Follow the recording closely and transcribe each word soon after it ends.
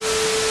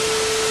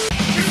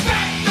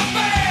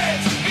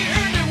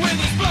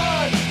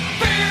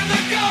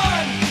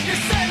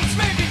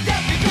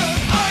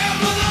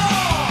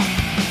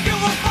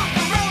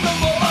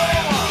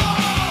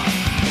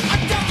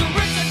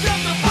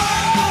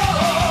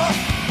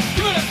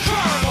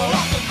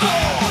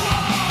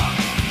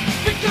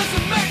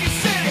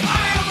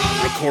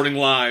Recording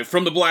live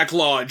from the Black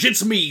Lodge,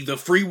 it's me, the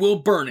free will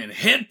burning,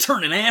 head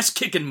turning, ass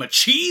kicking,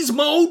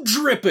 machismo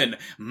dripping,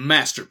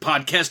 master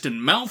podcast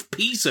and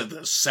mouthpiece of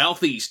the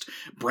Southeast,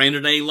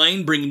 Brandon A.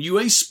 Lane, bringing you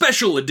a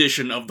special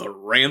edition of the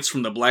Rants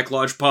from the Black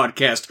Lodge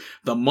podcast.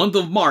 The month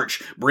of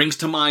March brings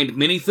to mind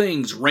many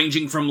things,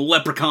 ranging from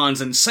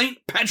leprechauns and St.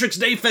 Patrick's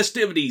Day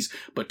festivities,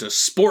 but to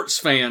sports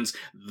fans,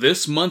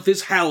 this month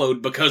is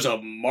hallowed because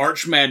of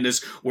March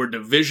Madness, where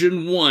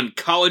Division I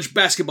college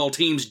basketball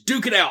teams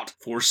duke it out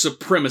for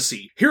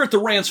supremacy. Here at the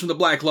Rants from the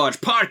Black Lodge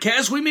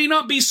podcast, we may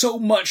not be so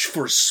much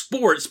for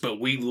sports, but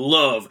we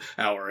love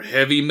our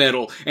heavy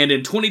metal. And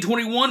in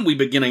 2021, we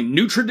begin a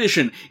new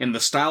tradition in the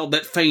style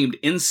that famed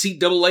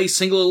NCAA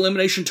single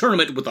elimination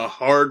tournament with a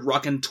hard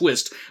rockin'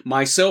 twist.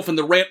 Myself and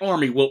the Rant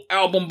Army will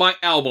album by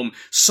album,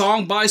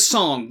 song by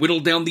song, whittle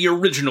down the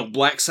original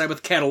Black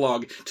Sabbath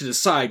catalog to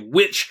decide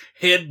which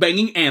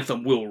head-banging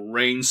anthem will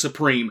reign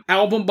supreme.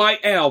 Album by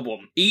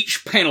album,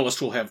 each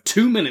panelist will have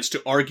 2 minutes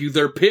to argue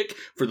their pick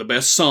for the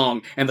best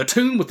song, and the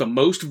tune with the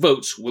most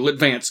votes will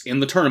advance in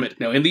the tournament.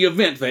 Now, in the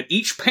event that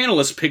each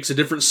panelist picks a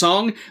different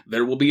song,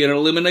 there will be an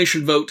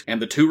elimination vote, and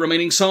the 2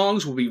 remaining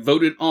songs will be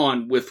voted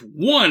on, with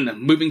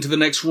one moving to the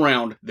next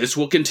round. This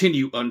will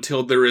continue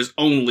until there is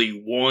only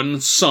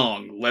one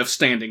song left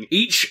standing.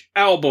 Each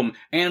album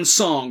and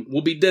song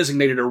will be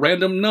designated a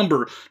random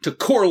number to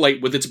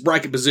correlate with its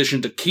bracket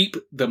position to keep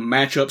the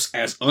matchups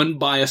as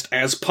unbiased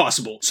as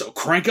possible. So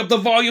crank up the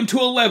volume to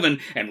 11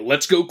 and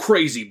let's go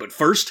crazy. But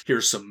first,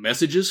 here's some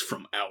messages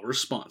from our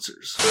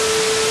sponsors.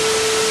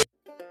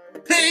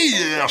 Hey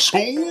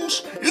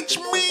assholes, it's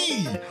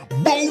me,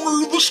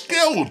 Boner the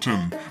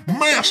Skeleton,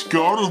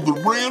 mascot of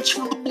the Rants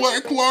from the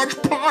Black Lodge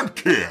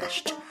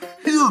podcast.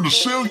 Here to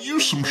sell you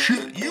some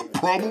shit you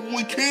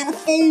probably can't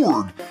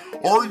afford.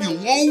 Are you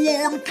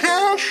low on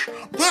cash?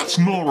 That's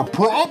not a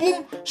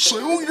problem.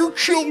 Sell your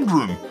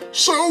children.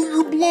 Sell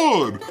your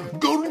blood.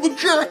 Go to the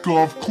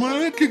jack-off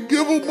clinic and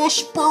give them a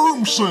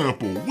sperm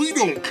sample. We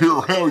don't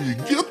care how you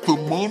get the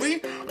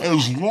money,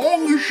 as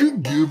long as you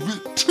give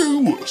it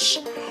to us.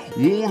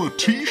 Want a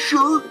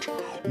t-shirt?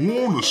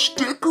 Want a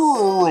sticker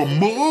or a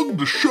mug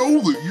to show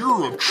that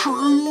you're a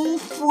true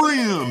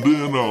friend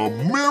and a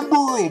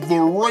member of the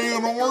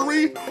Rant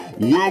Army?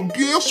 Well,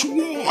 guess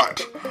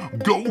what?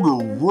 Go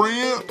to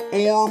Rant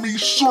Army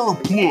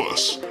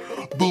Surplus.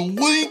 The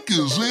link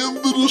is in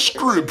the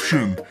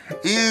description.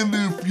 And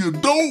if you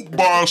don't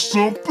buy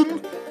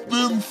something,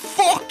 then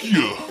fuck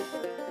you.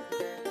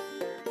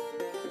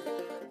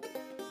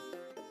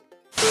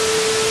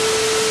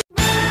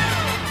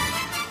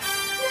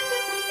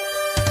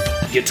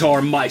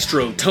 Guitar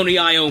maestro Tony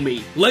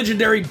Iommi,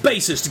 legendary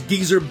bassist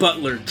Geezer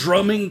Butler,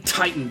 drumming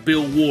titan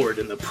Bill Ward,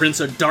 and the Prince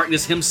of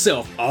Darkness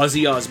himself,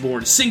 Ozzy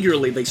Osbourne.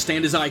 Singularly, they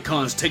stand as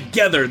icons.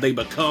 Together, they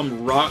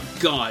become rock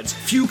gods.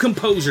 Few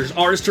composers,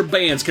 artists, or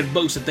bands can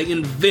boast that they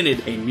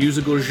invented a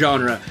musical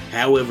genre.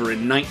 However,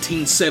 in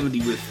 1970,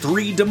 with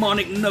 3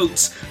 demonic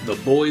notes, the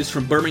boys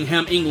from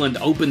Birmingham, England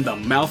opened the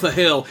mouth of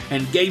hell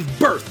and gave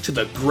birth to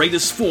the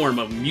greatest form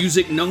of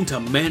music known to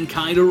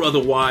mankind or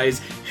otherwise,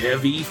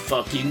 heavy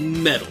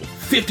fucking metal.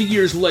 50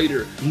 years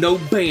later, no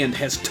band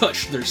has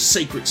touched their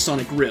sacred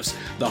sonic riffs,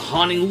 the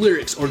haunting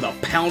lyrics, or the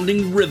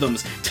pounding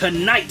rhythms.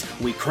 Tonight,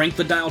 we crank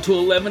the dial to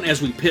 11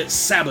 as we pit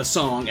Sabbath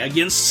song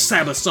against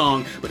Sabbath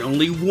song, but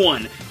only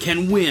one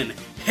can win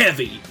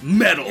heavy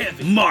metal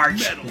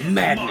March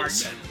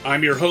Madness.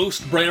 I'm your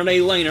host, Brandon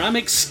A. Lane, and I'm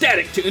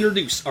ecstatic to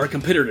introduce our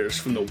competitors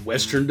from the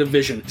Western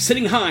Division.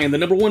 Sitting high in the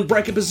number 1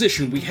 bracket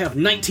position, we have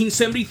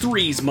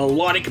 1973's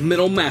melodic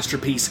metal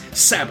masterpiece,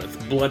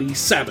 Sabbath, Bloody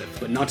Sabbath.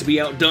 But not to be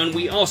outdone,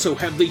 we also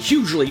have the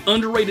hugely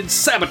underrated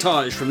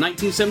Sabotage from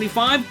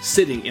 1975,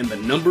 sitting in the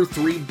number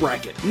 3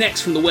 bracket.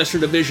 Next from the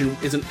Western Division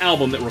is an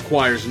album that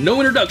requires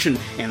no introduction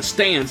and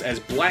stands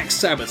as Black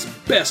Sabbath's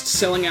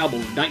best-selling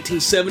album of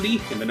 1970.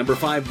 In the number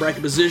 5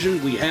 bracket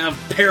position, we have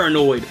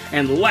Paranoid.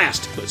 And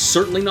last, but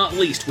certainly not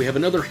least, we have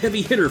another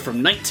heavy hitter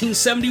from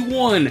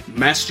 1971,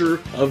 Master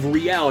of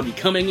Reality,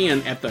 coming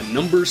in at the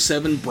number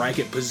 7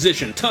 bracket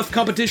position. Tough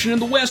competition in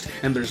the West,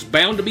 and there's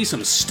bound to be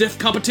some stiff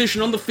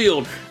competition on the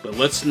field, but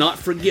let's not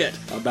forget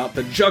about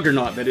the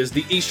juggernaut that is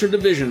the Eastern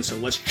Division, so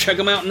let's check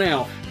them out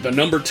now. The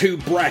number 2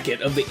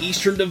 bracket of the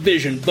Eastern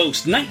Division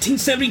boasts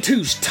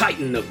 1972's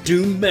titan of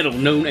doom metal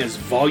known as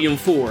Volume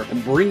 4,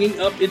 and bringing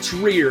up its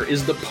rear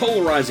is the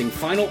polarizing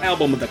final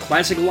album of the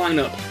classic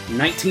lineup,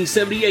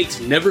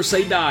 1978's Never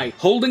Say Die,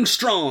 holding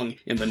strong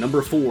in the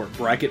number 4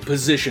 bracket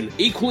position.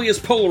 Equally as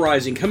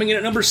polarizing, coming in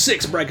at number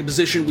 6 bracket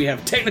position, we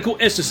have Technical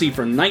Ecstasy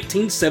from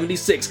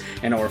 1976,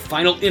 and our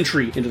final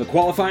entry into the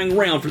qualifying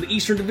round for the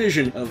Eastern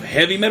Division of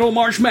Heavy Metal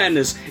March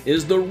Madness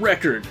is the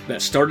record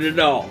that started it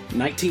all,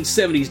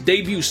 1970's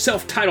debut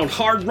self-titled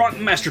hard rock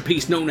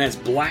masterpiece known as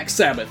Black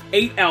Sabbath.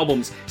 8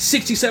 albums,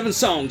 67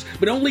 songs,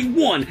 but only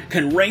one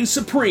can reign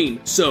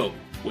supreme. So,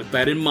 with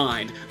that in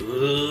mind,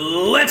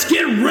 let's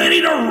get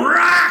ready to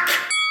rock!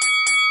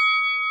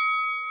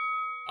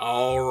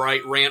 All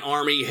right, Rant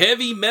Army,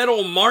 Heavy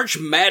Metal March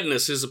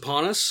Madness is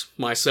upon us.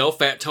 Myself,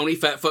 Fat Tony,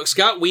 Fat Fuck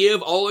Scott, we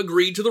have all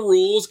agreed to the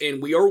rules,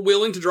 and we are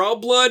willing to draw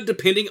blood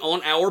depending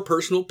on our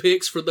personal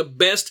picks for the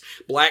best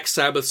Black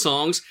Sabbath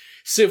songs,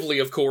 civilly,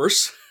 of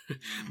course.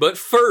 But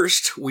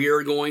first, we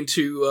are going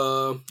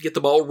to get the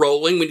ball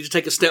rolling. We need to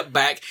take a step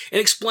back and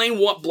explain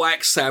what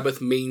Black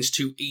Sabbath means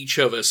to each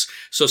of us.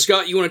 So,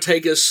 Scott, you want to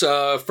take us,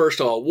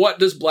 first of all, what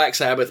does Black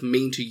Sabbath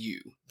mean to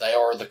you? They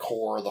are the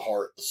core, the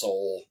heart, the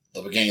soul,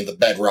 the beginning, the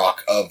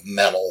bedrock of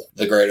metal,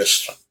 the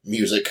greatest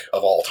music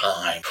of all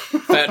time.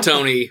 Fat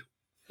Tony,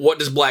 what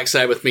does Black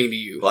Sabbath mean to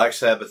you? Black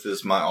Sabbath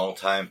is my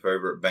all-time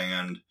favorite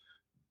band,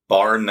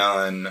 bar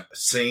none.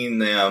 Seeing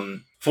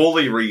them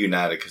fully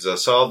reunited, because I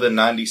saw them in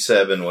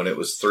 97 when it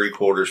was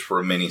 3/4 for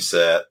a mini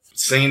set.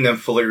 Seeing them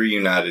fully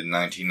reunited in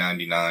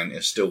 1999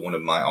 is still one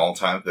of my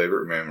all-time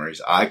favorite memories.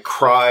 I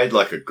cried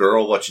like a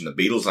girl watching the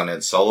Beatles on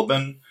Ed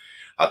Sullivan.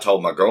 I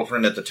told my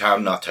girlfriend at the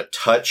time not to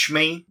touch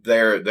me.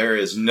 There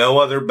is no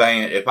other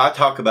band. If I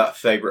talk about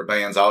favorite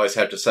bands, I always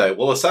have to say,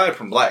 well, aside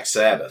from Black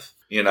Sabbath,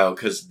 you know,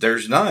 because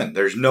there's none.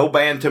 There's no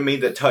band to me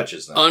that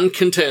touches them.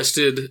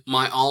 Uncontested,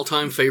 my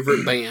all-time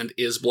favorite band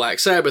is Black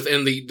Sabbath.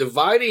 And the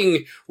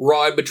dividing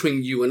rod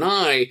between you and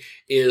I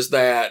is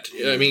that,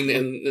 I mean,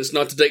 and it's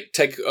not to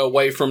take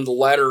away from the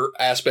latter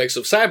aspects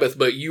of Sabbath,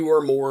 but you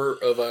are more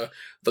of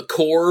the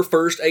core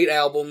first 8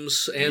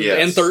 albums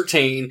and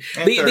 13.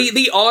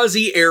 The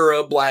Ozzy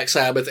era Black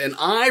Sabbath, and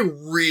I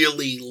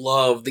really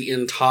love the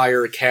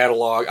entire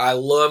catalog. I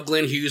love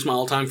Glenn Hughes, my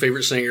all-time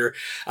favorite singer.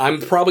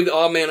 I'm probably the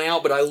odd man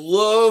out, but I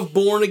love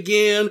Born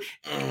Again.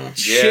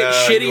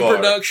 Shitty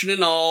production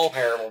and all.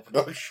 Terrible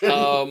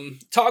production.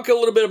 Talk a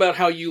little bit about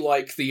how you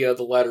like the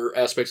latter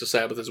aspects of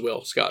Sabbath as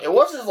well, Scott. It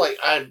wasn't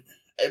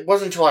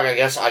until I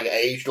guess I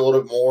aged a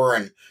little bit more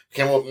and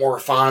became a little more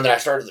refined that I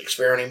started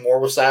experimenting more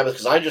with Sabbath,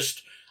 because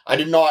I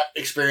did not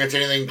experience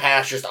anything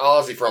past just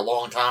Ozzy for a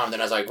long time.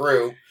 Then as I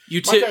grew, my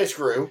taste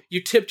grew.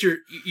 You dipped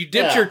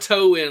your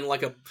toe in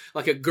like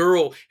a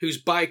girl who's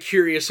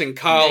bi-curious in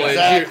college.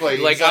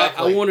 Exactly.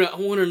 I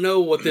want to know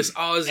what this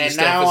Ozzy and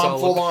stuff now is I'm all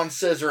full about. on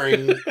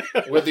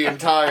scissoring with the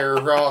entire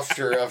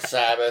roster of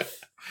Sabbath.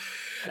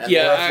 And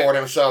the Lord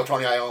himself,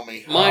 Tony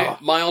Iommi.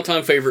 My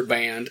all-time favorite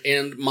band,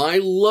 and my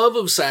love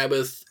of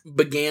Sabbath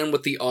began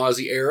with the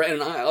Ozzy era,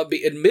 and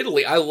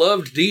admittedly, I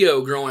loved Dio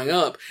growing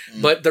up,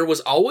 but there was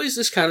always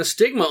this kind of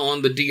stigma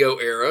on the Dio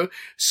era,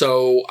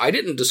 so I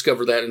didn't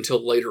discover that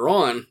until later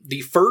on.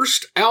 The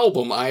first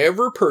album I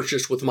ever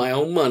purchased with my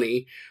own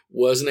money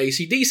was an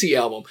AC/DC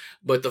album,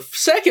 but the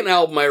second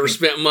album I ever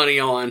spent money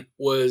on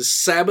was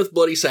Sabbath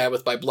Bloody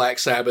Sabbath by Black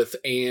Sabbath,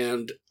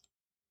 and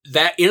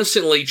that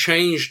instantly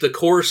changed the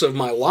course of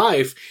my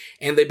life,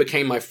 and they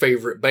became my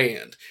favorite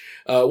band.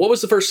 What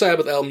was the first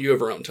Sabbath album you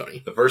ever owned,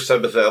 Tony? The first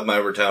Sabbath album I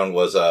ever owned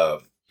was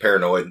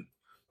Paranoid.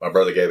 My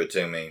brother gave it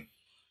to me.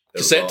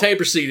 Cassette tape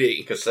or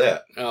CD?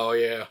 Cassette. Oh,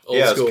 yeah.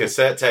 Old school.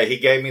 Cassette tape. He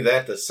gave me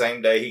that the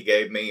same day he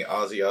gave me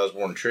Ozzy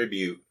Osbourne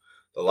Tribute,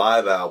 the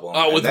live album.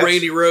 Oh, with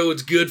Randy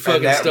Rhoads. Good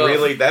fucking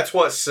stuff. That's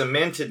what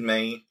cemented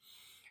me.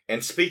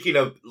 And speaking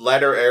of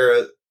latter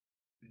era,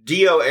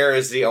 Dio era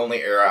is the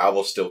only era I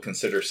will still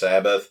consider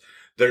Sabbath.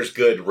 There's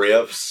good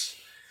riffs,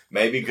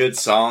 maybe good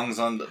songs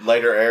on the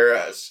later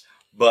eras,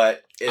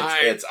 but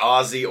it's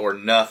Ozzy or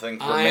nothing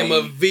for me. I am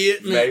a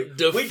vehement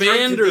defender. We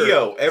drink to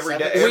Dio every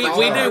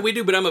day. We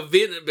do, but I'm a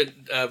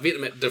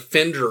vehement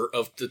defender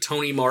of the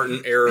Tony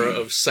Martin era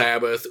of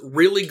Sabbath.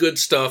 Really good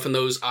stuff in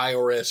those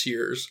IRS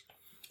years.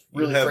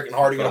 Really freaking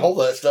hard to get a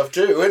hold of that stuff,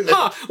 too, isn't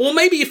it? Well,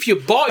 maybe if you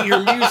bought your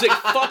music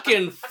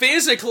fucking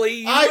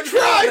physically, I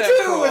tried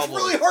to! It's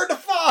really hard to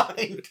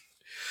find!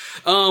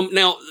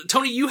 Now,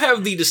 Tony, you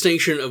have the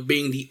distinction of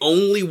being the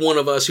only one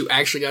of us who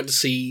actually got to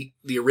see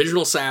the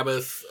original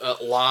Sabbath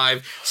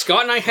live.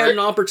 Scott and I had an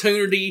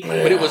opportunity,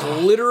 but it was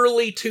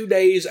literally 2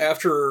 days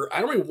after,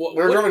 I don't know what...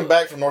 We were driving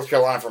back from North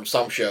Carolina from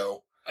some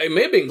show. It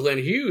may have been Glenn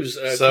Hughes.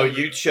 So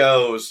you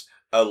chose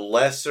a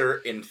lesser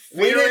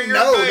inferior. We didn't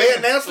know. They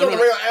announced it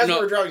as we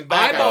were driving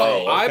back.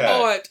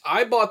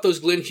 I bought those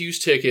Glenn Hughes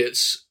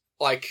tickets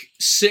like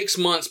 6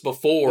 months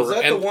before. Was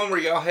that the one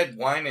where y'all had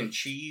wine and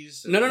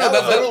cheese? No.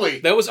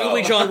 That was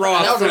Uli John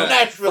Roth. That was a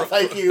Nashville,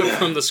 thank you.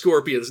 From the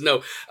Scorpions.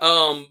 No.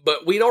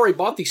 But we'd already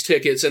bought these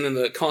tickets, and then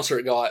the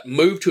concert got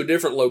moved to a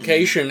different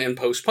location and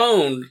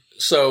postponed.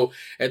 So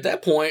at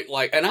that point,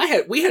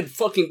 we had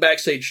fucking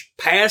backstage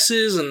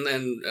passes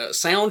and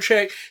sound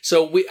check.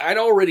 So I'd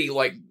already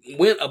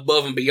went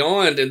above and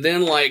beyond, and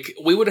then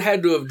we would have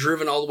had to have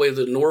driven all the way to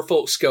the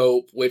Norfolk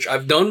Scope, which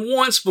I've done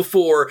once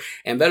before,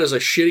 and that is a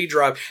shitty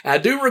drive. I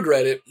do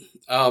regret it,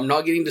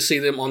 not getting to see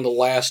them on the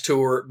last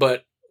tour,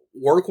 but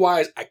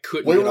work-wise, I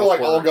couldn't. We were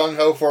all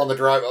gung-ho for on the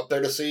drive up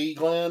there to see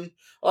Glenn.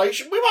 We might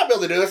be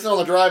able to do this, and on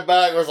the drive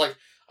back, I was like,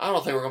 I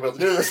don't think we're going to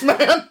be able to do this,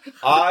 man.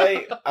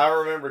 I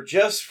remember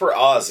just for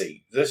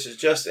Ozzy, this is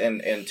just in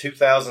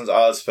 2000's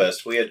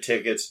Ozfest, we had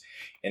tickets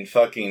in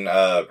fucking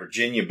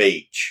Virginia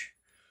Beach.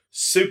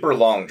 Super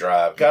long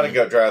drive. Got to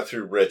go drive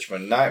through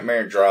Richmond.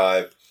 Nightmare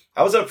drive.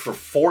 I was up for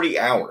 40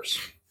 hours.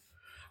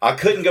 I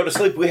couldn't go to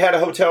sleep. We had a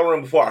hotel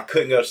room before. I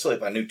couldn't go to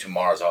sleep. I knew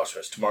tomorrow's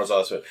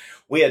Ozfest.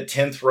 We had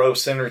 10th row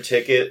center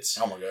tickets.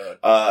 Oh, my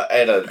God.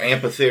 At an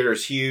amphitheater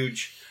is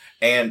huge.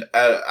 And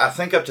I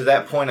think up to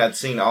that point, I'd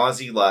seen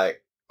Ozzy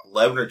like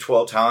 11 or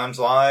 12 times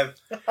live.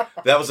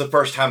 That was the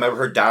first time I ever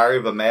heard Diary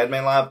of a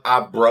Madman live. I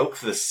broke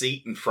the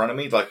seat in front of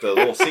me, like the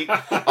little seat.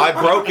 I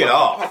broke it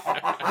off.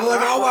 I was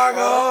like, oh my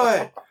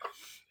God.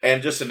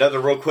 And just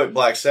another real quick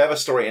Black Sabbath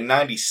story. In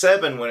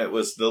 97, when it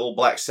was the little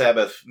Black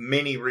Sabbath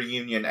mini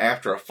reunion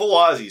after a full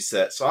Ozzy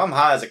set, so I'm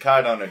high as a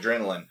kite on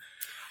adrenaline,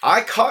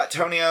 I caught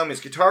Tony Iommi's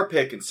guitar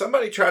pick, and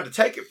somebody tried to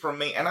take it from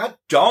me, and I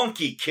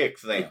donkey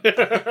kicked them.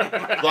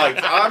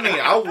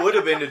 I would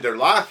have ended their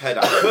life had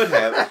I could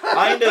have.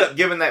 I ended up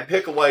giving that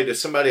pick away to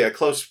somebody, a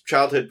close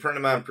childhood friend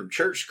of mine from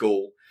church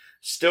school.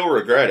 Still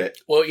regret it.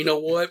 Well, you know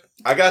what?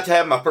 I got to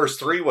have my first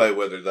three-way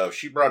with her, though.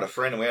 She brought a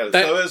friend, and we had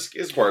so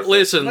it's worth it.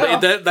 Listen,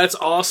 that's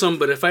awesome,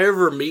 but if I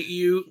ever meet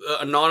you,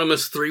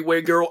 anonymous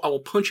three-way girl, I will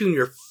punch you in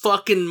your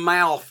fucking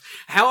mouth.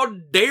 How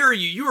dare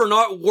you? You are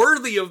not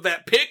worthy of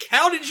that pick.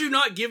 How did you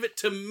not give it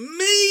to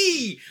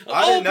me?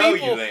 I didn't know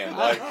you then.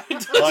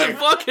 It doesn't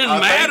fucking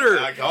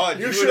matter. God,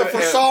 you should have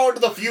foresaw into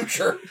the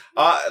future.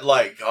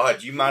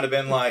 God, you might have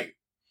been like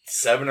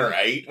 7 or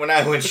 8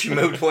 when she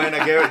moved away and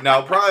I gave it.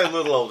 No, probably a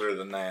little older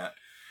than that.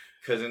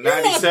 Because in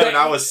 97,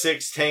 I was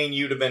 16,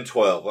 you'd have been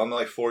 12. I'm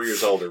like 4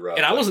 years older,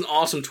 roughly. And I was an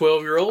awesome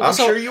 12-year-old. I'm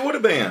sure you would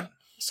have been.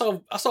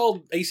 I saw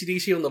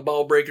AC/DC on the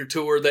Ball Breaker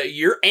tour that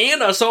year,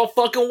 and I saw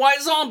fucking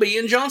White Zombie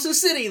in Johnson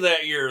City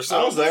that year.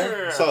 So I was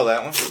there. I saw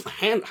that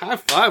one. High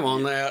five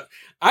on that.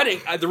 I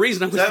didn't. The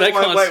reason I was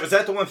wait, was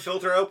that the one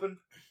Filter opened?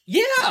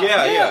 Yeah.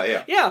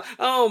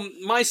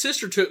 My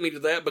sister took me to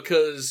that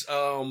because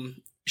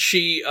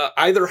she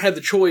either had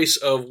the choice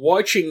of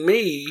watching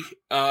me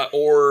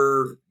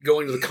or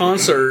going to the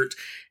concert,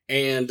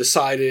 and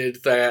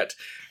decided that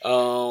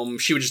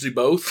she would just do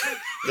both.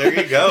 There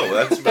you go.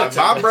 That's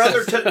my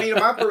brother took me to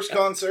my first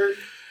concert.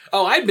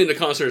 Oh, I'd been to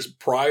concerts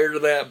prior to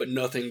that, but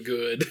nothing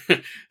good.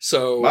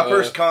 So my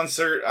first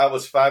concert, I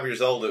was 5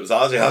 years old. It was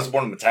Ozzy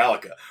Osbourne and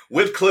Metallica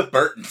with Cliff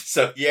Burton.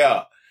 So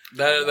yeah.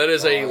 That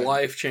is a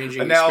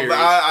life-changing now,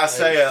 experience. I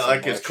say it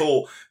like it's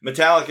cool.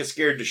 Metallica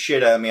scared the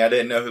shit out of me. I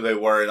didn't know who they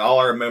were, and all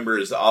I remember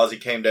is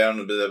Ozzy came down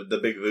to the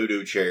big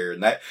voodoo chair,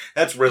 and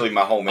that's really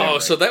my whole memory. Oh,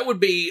 so that would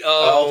be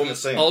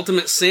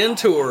Ultimate Sin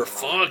Tour.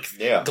 Fuck.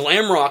 Yeah.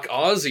 Glam rock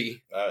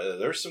Ozzy.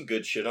 There's some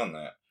good shit on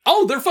that.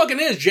 Oh, there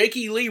fucking is. Jake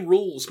E. Lee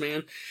rules,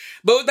 man.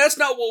 But that's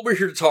not what we're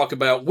here to talk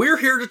about. We're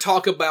here to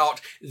talk about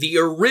the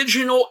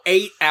original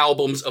 8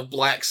 albums of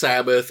Black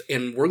Sabbath,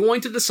 and we're going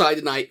to decide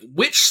tonight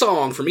which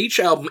song from each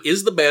album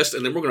is the best,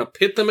 and then we're going to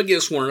pit them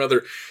against one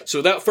another. So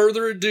without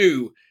further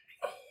ado,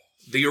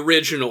 the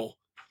original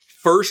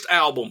first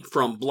album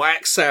from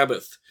Black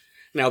Sabbath.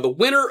 Now, the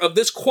winner of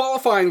this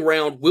qualifying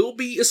round will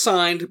be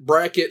assigned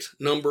bracket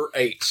number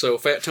 8. So,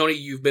 Fat Tony,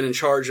 you've been in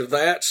charge of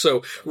that.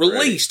 So,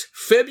 released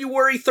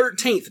February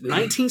 13th,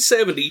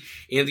 1970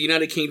 in the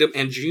United Kingdom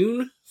and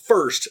June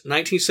 1st,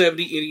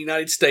 1970 in the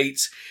United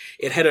States.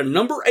 It had a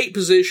number 8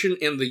 position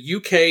in the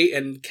UK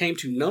and came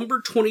to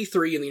number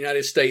 23 in the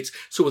United States.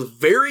 So with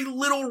very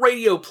little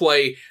radio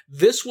play,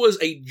 this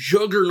was a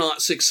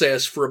juggernaut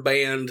success for a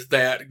band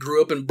that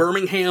grew up in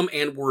Birmingham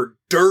and were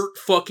dirt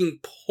fucking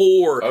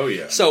poor. Oh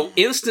yeah. So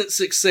instant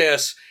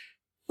success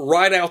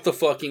right out the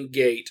fucking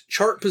gate.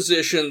 Chart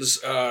positions,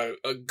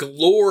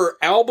 galore,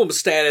 album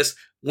status,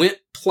 went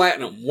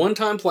platinum.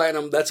 One-time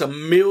platinum. That's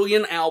 1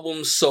 million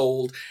albums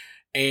sold.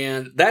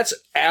 And that's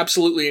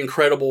absolutely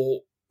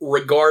incredible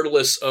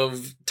regardless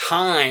of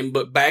time,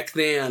 but back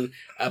then,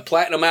 a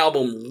platinum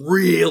album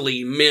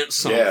really meant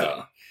something.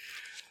 Yeah.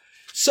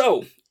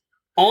 So,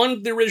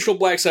 on the original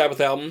Black Sabbath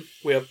album,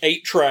 we have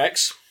 8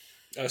 tracks.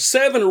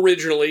 7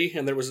 originally,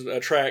 and there was a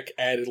track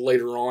added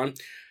later on.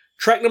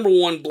 Track number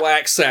 1,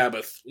 Black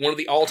Sabbath. One of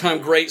the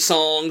all-time great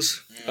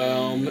songs.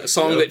 A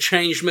song that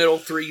changed metal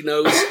 3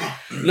 notes.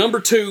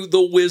 Number 2,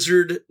 The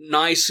Wizard.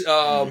 Nice,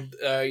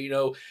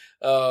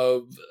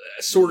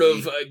 sort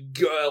of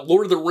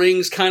Lord of the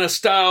Rings kind of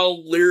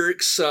style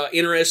lyrics,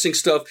 interesting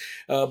stuff.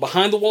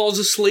 Behind the Walls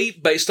of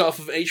Sleep, based off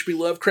of H.P.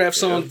 Lovecraft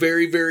song,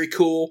 very, very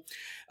cool.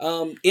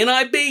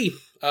 N.I.B.,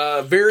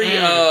 very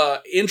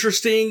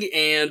interesting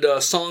and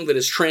a song that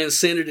has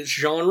transcended its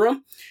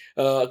genre.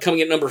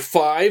 Coming at number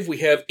 5, we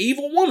have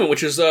Evil Woman,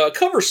 which is a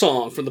cover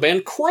song from the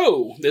band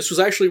Crow. This was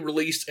actually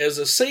released as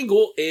a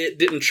single. It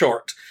didn't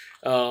chart.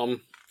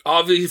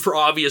 For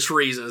obvious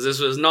reasons. This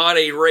was not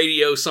a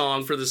radio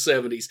song for the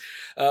 70s.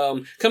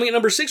 Coming at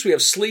number 6, we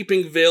have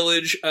Sleeping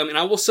Village. And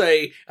I will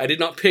say, I did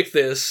not pick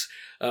this.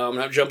 I'm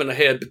not jumping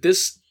ahead, but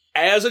this,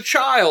 as a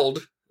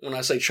child, when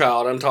I say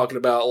child, I'm talking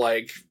about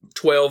like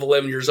 12,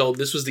 11 years old.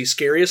 This was the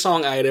scariest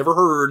song I had ever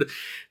heard.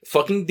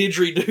 Fucking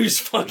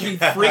didgeridoos fucking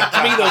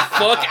freaked me the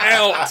fuck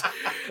out.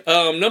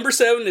 Number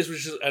 7 is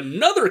which is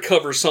another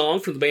cover song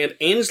from the band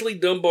Ainsley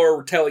Dunbar,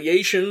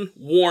 Retaliation,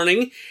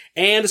 Warning,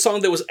 and a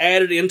song that was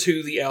added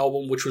into the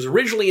album, which was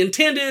originally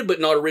intended but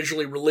not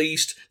originally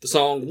released, the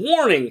song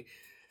Warning.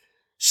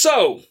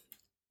 So,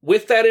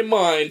 with that in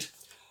mind,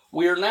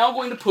 We are now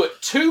going to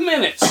put 2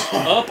 minutes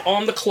up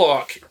on the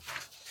clock.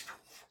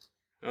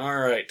 All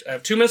right. I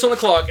have 2 minutes on the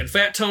clock, and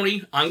Fat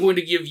Tony, I'm going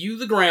to give you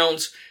the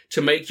grounds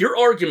to make your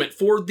argument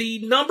for the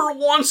number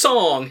one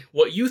song,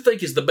 what you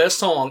think is the best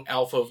song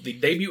off of the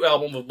debut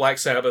album of Black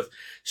Sabbath,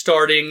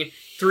 starting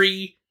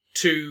 3,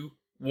 2,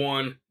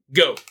 1,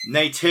 go.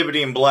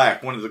 Nativity in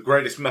Black, one of the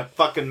greatest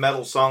fucking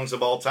metal songs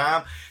of all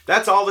time.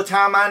 That's all the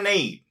time I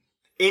need.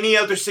 Any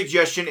other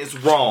suggestion is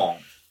wrong.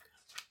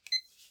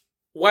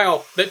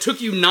 Wow, that took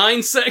you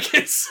 9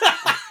 seconds.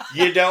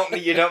 You don't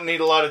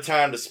need a lot of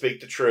time to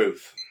speak the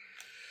truth.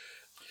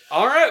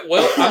 All right,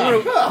 well,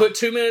 I'm going to put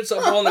 2 minutes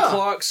up on the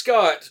clock.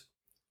 Scott,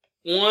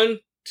 1,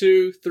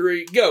 2,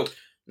 3, go.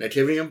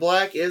 Nativity in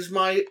Black is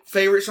my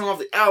favorite song off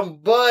the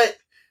album, but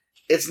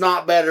it's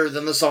not better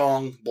than the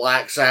song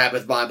Black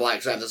Sabbath by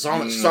Black Sabbath. The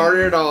song that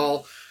started it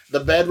all,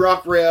 the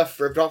bedrock riff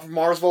ripped off from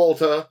Mars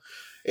Volta.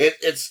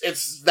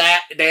 It's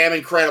that damn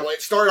incredible.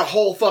 It started a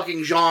whole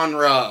fucking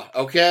genre,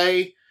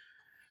 okay?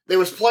 It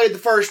was played the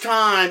first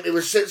time. It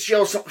was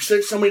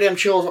so many damn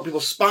chills on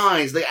people's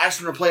spines. They asked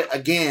them to play it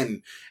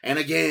again and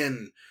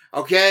again.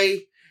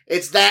 Okay?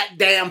 It's that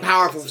damn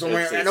powerful. No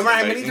matter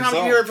how many times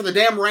you hear it from the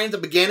damn rain at the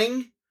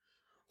beginning,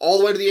 all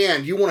the way to the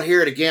end, you want to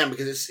hear it again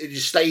because it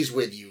just stays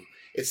with you.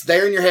 It's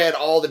there in your head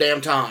all the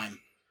damn time.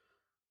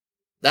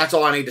 That's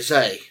all I need to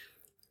say.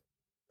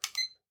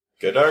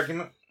 Good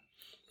argument.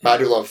 I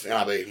do love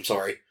NIB. I'm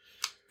sorry.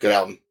 Good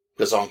album.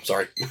 Good song.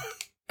 Sorry.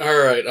 All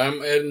right,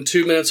 I'm adding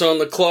 2 minutes on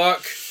the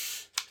clock.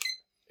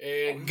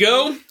 And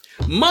go.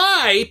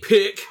 My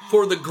pick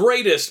for the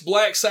greatest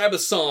Black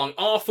Sabbath song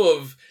off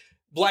of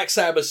Black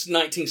Sabbath's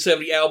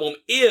 1970 album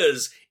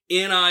is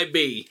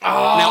NIB.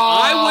 Oh. Now,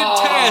 I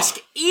would task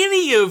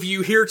any of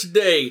you here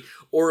today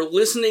or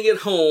listening at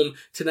home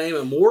to name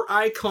a more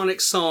iconic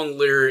song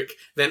lyric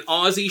than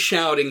Ozzy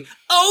shouting,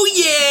 "Oh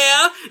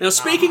yeah!" Now,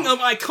 speaking of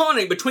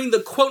iconic, between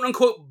the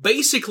quote-unquote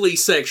basically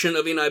section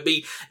of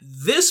NIB,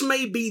 this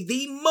may be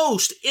the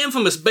most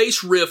infamous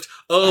bass riff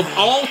of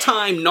all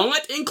time,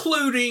 not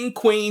including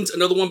Queen's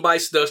Another One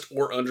Bites Dust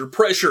or Under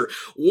Pressure.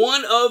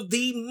 One of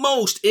the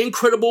most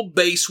incredible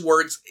bass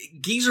works.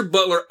 Geezer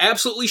Butler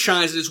absolutely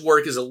shines at his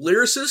work as a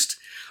lyricist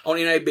on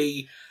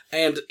NIB,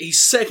 and he's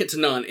second to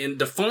none. In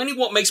defining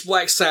what makes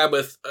Black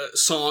Sabbath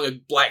song a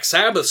Black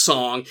Sabbath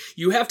song,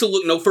 you have to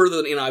look no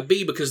further than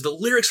NIB because the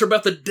lyrics are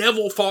about the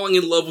devil falling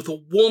in love with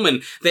a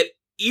woman. That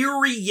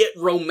eerie yet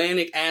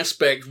romantic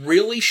aspect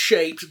really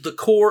shaped the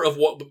core of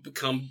what would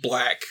become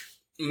black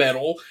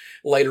metal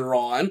later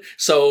on.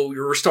 So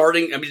you're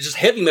starting, just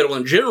heavy metal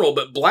in general,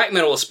 but black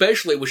metal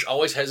especially, which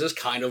always has this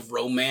kind of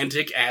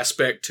romantic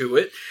aspect to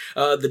it.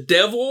 The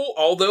devil,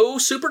 although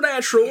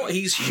supernatural,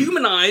 he's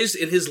humanized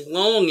in his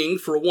longing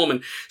for a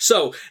woman.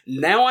 So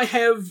now I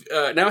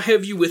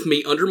have you with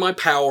me under my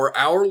power.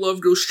 Our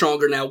love grows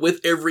stronger now with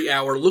every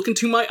hour. Look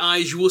into my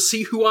eyes, you will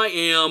see who I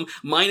am.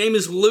 My name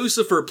is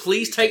Lucifer.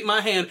 Please take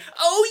my hand.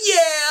 Oh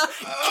yeah!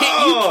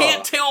 You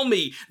can't tell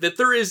me that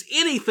there is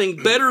anything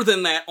better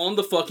than that on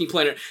the fucking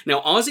planet. Now,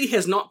 Ozzy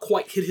has not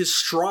quite hit his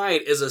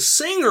stride as a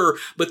singer,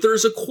 but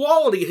there's a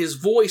quality in his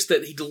voice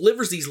that he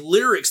delivers these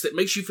lyrics that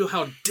makes you feel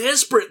how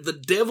desperate the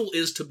devil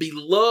is to be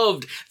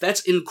loved. That's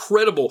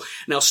incredible.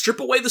 Now, strip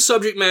away the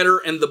subject matter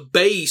and the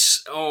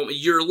bass,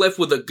 you're left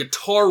with a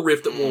guitar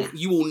riff that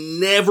you will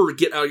never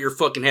get out of your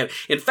fucking head.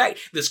 In fact,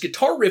 this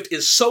guitar riff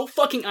is so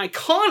fucking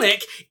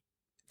iconic,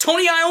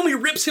 Tony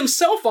Iommi rips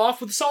himself off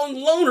with the song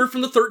Loner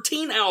from the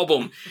 13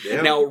 album.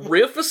 Yeah. Now,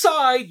 riff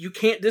aside, you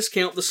can't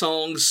discount the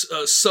song's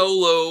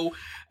solo,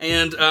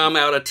 and I'm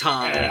out of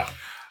time. Yeah.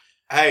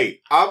 Hey,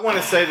 I want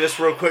to say this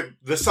real quick.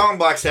 The song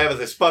Black Sabbath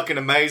is fucking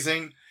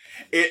amazing.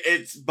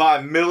 It's by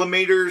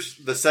millimeters,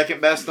 the second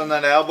best on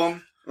that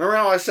album. Remember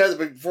how I said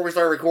that before we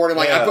started recording,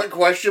 I put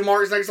question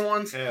marks next to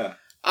ones? Yeah.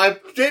 I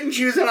didn't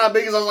choose NIB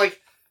because I was like,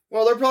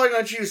 well, they're probably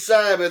going to choose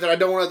Sabbath, and I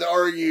don't want to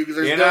argue because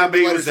there's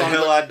NIB was the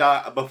hill I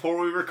died. Before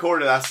we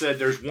recorded, I said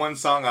there's one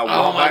song I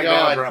won't back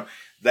down from.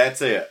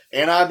 That's it.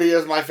 NIB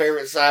is my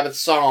favorite Sabbath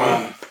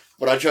song,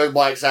 but I chose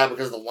Black Sabbath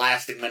because of the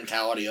lasting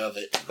mentality of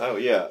it. Oh,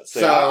 yeah.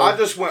 So I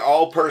just went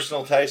all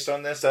personal taste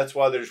on this. That's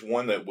why there's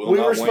one that will not win.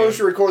 We were supposed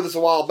to record this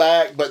a while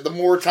back, but the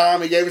more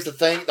time he gave us to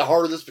think, the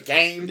harder this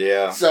became.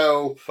 Yeah.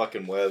 So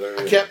fucking weather.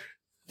 I kept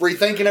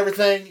rethinking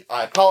everything.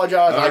 I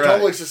apologize. I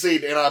totally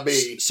succeed in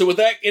NIB. So with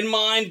that in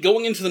mind,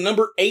 going into the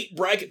number 8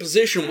 bracket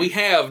position, we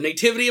have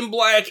Nativity in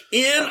Black,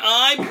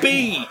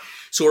 NIB.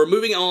 So we're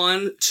moving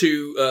on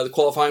to the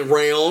qualifying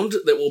round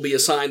that will be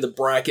assigned the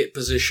bracket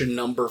position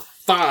number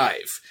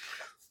 5.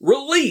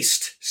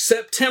 Released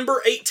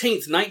September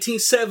 18th,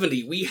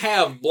 1970, we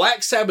have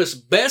Black Sabbath's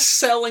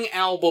best-selling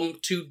album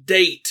to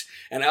date,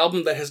 an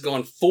album that has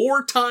gone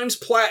 4 times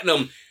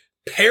platinum,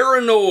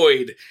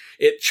 Paranoid.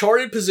 It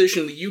charted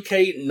position in the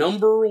UK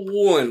number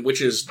 1,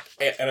 which is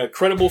an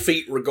incredible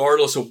feat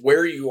regardless of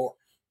where you are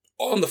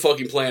on the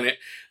fucking planet.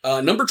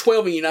 Number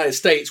 12 in the United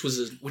States,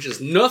 which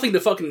is nothing to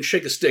fucking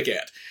shake a stick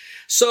at.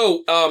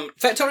 So,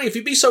 Fat Tony, if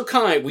you'd be so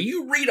kind, will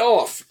you read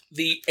off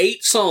the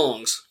 8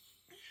 songs?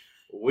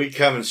 We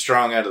coming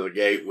strong out of the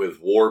gate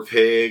with War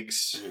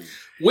Pigs.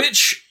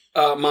 Which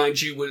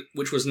mind you,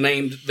 which was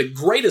named the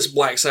greatest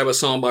Black Sabbath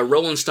song by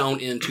Rolling Stone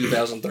in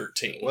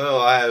 2013. Well,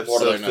 I have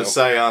stuff to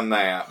say on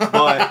that.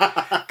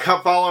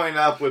 But following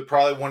up with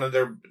probably one of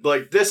their,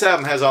 like, this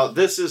album has all,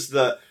 this is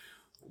the,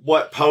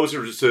 what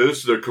Posers do, this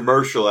is their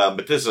commercial album,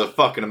 but this is a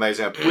fucking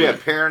amazing album. We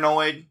have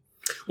Paranoid,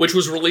 which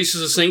was released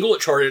as a single.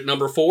 It charted at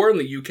number 4 in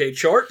the UK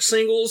chart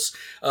singles,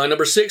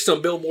 number 6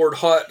 on Billboard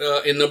Hot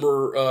in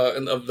number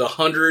of the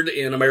 100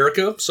 in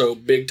America, so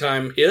big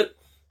time hit.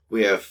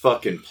 We have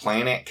fucking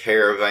Planet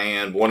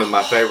Caravan, one of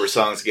my favorite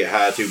songs to get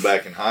high to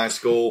back in high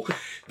school.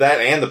 That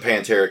and the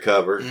Pantera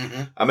cover.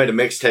 Mm-hmm. I made a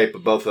mixtape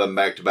of both of them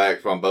back to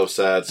back from both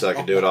sides so I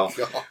could do it all.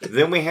 God.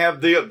 Then we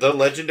have the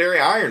legendary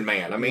Iron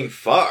Man. I mean,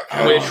 fuck.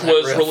 Which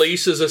was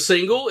released as a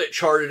single. It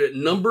charted at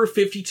number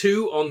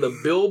 52 on the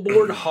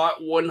Billboard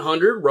Hot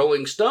 100.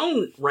 Rolling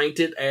Stone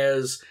ranked it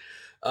as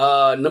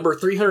number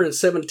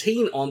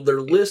 317 on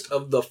their list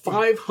of the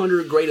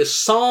 500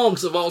 greatest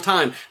songs of all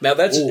time. Now,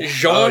 that's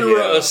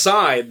genre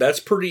aside. That's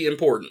pretty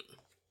important.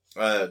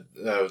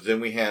 Then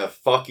we have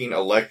fucking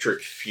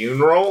Electric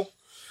Funeral.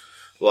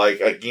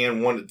 Like,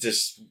 again, one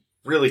just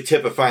really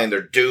typifying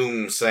their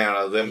doom sound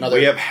of them.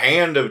 We have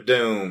Hand of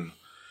Doom.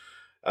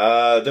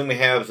 Then we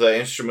have the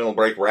instrumental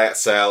break Rat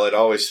Salad,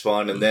 always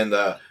fun. And then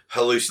the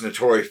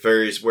Hallucinatory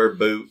Fairies Wear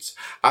Boots.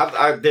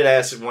 I did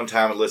ask it one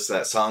time to listen to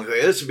that song.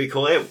 Like, this would be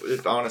cool.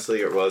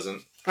 Honestly, it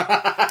wasn't.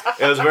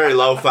 It was a very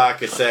lo-fi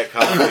cassette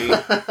copy.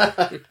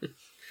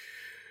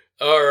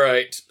 All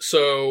right.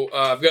 So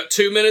I've got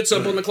 2 minutes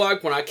up on the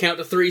clock. When I count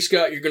to 3,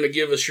 Scott, you're going to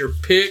give us your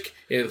pick.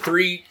 In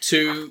 3,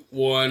 2,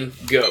 1,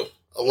 go.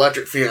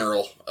 Electric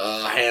Funeral.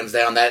 Hands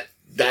down.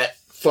 That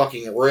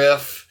fucking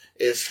riff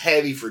is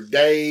heavy for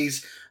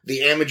days.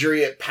 The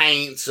imagery it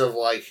paints of,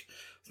 like,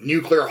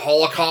 nuclear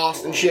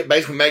holocaust and shit.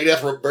 Basically,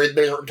 Megadeth based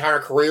their entire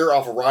career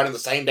off of writing the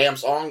same damn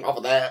song off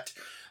of that.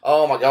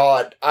 Oh my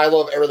god. I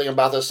love everything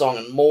about this song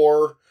and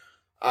more.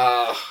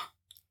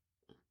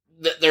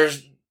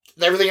 There's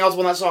everything else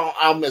on that song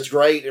album is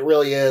great. It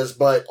really is.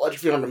 But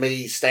Electric Funeral to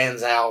me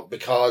stands out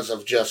because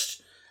of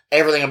just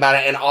everything about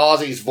it. And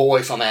Ozzy's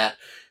voice on that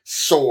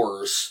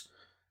soars.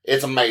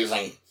 It's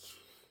amazing.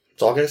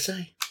 That's all I gotta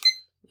say.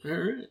 All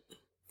right.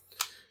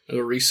 I'm going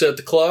to reset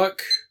the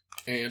clock.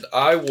 And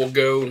I will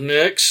go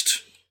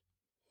next.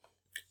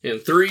 In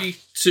 3,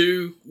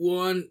 2,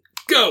 1,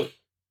 go!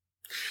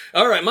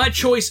 Alright, my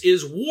choice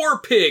is War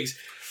Pigs.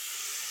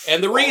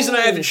 And the reason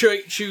I have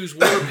to choose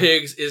War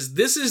Pigs is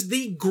this is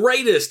the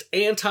greatest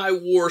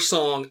anti-war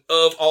song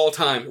of all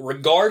time,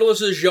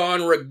 regardless of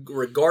genre,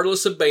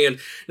 regardless of band.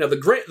 Now,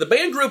 the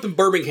band grew up in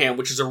Birmingham,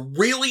 which is a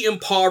really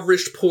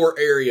impoverished, poor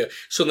area.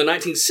 So in the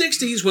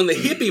 1960s, when the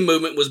hippie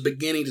movement was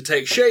beginning to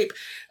take shape,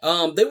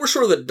 they were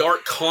sort of the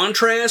dark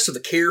contrast of the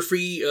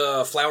carefree,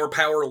 flower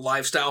power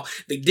lifestyle.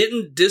 They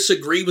didn't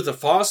disagree with the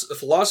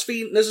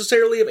philosophy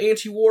necessarily of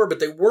anti-war, but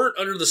they weren't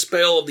under the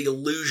spell of the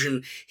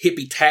illusion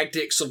hippie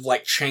tactics of,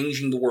 like,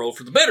 changing the world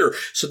for the better.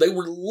 So they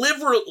were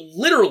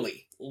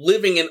literally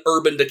living in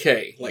urban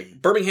decay.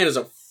 Like, Birmingham is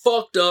a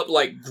fucked up,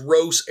 like,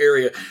 gross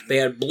area. They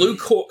had blue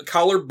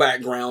collar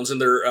backgrounds in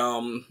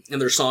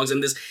their songs,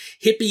 and this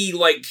hippy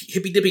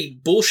dippy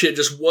bullshit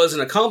just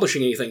wasn't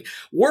accomplishing anything.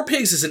 War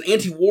Pigs is an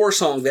anti-war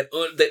song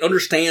that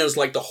understands,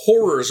 like, the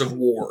horrors of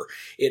war.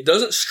 It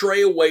doesn't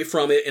stray away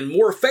from it, and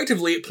more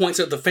effectively, it points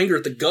out the finger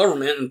at the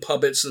government and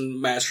puppets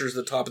and masters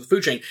at the top of the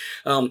food chain.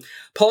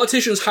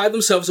 Politicians hide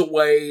themselves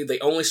away. They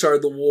only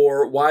started the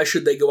war. Why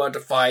should they go out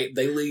to fight?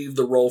 They leave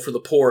the role for the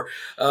poor.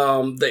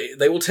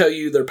 They will tell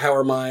you their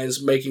power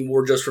minds, making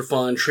war just for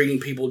fun,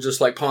 treating people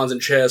just like pawns in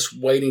chess,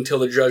 waiting till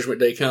the judgment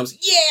day comes.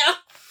 Yeah!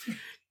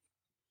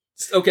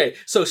 Okay,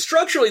 so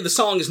structurally the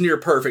song is near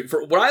perfect.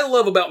 For what I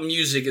love about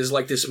music is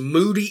like this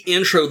moody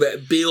intro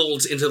that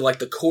builds into like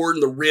the chord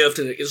and the riff,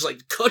 and it's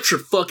like cut your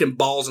fucking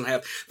balls in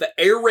half. The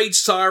air raid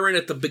siren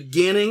at the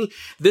beginning,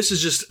 this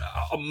is just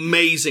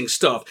amazing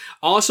stuff.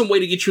 Awesome way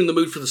to get you in the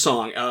mood for the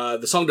song.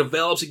 The song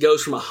develops, it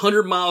goes from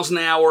 100 miles an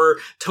hour.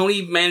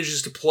 Tony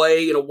manages to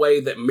play in a way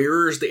that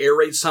mirrors the air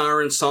raid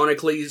siren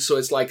sonically, so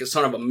it's like it's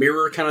sort of a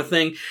mirror kind of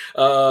thing.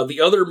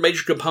 The other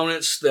major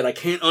components that I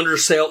can't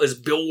undersell is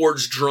Bill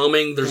Ward's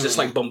drumming. There's this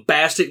like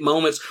bombastic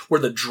moments where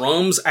the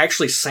drums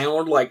actually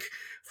sound like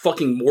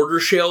fucking mortar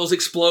shells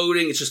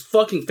exploding. It's just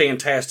fucking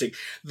fantastic.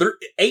 They're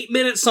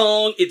 8-minute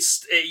song.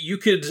 You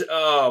could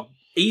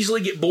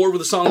easily get bored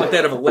with a song like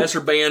that of a lesser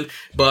band,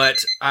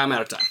 but I'm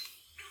out of time.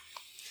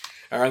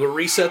 All right, I'm gonna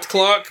reset the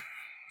clock.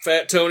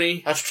 Fat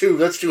Tony. That's two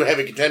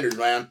heavy contenders,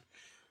 man.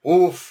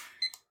 Oof.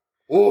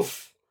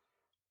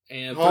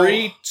 And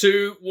 3,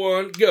 2,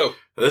 1, go.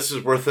 This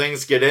is where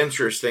things get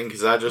interesting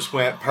because I just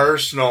went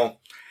personal.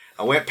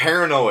 I went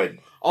Paranoid.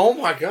 Oh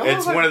my god!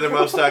 It's one of their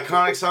most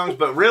iconic songs,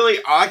 but really,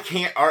 I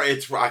can't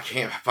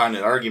find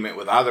an argument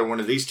with either one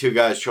of these two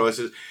guys'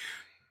 choices.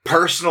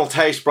 Personal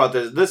taste brought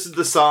this. This is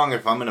the song.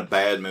 If I'm in a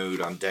bad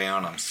mood, I'm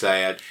down, I'm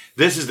sad.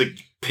 This is the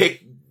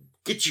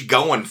get you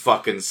going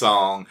fucking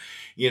song.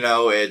 You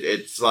know,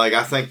 it's like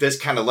I think this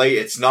kind of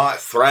it's not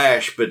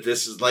thrash, but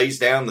this lays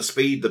down the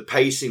speed, the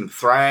pacing of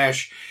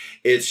thrash.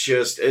 It's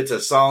a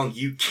song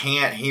you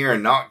can't hear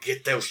and not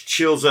get those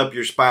chills up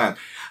your spine.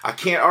 I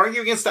can't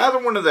argue against either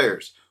one of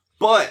theirs.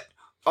 But,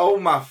 oh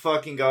my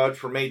fucking God,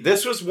 for me,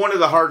 this was one of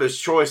the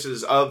hardest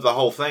choices of the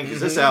whole thing,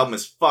 because this album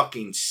is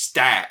fucking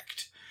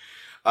stacked.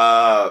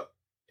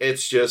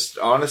 It's just,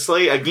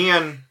 honestly,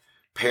 again,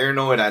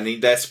 Paranoid, I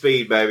need that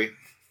speed, baby.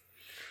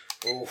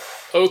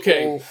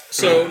 Okay,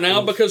 so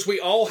now because we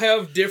all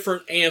have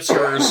different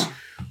answers,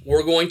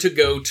 we're going to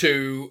go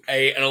to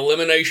an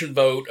elimination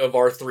vote of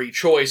our three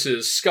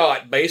choices.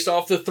 Scott, based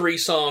off the three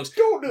songs,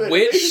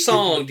 which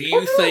song do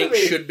you think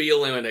should be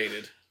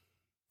eliminated?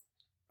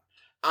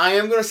 I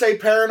am going to say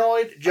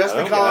Paranoid, just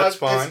because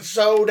it's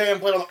so damn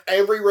played on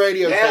every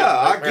radio station. Yeah,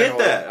 I get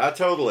that. I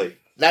totally.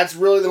 That's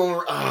really the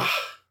one.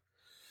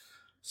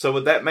 So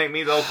would that make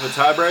me the ultimate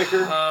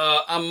tiebreaker?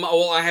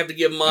 I have to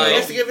give my. He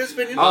has to give his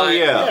opinion. Oh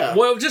yeah.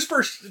 Well, just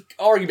for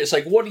argument's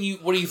sake, what do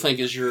you think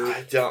is your?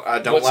 I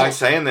don't like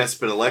saying this,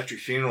 but Electric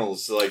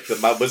Funerals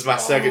was my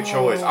second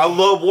choice. I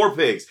love War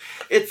Pigs.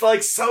 It's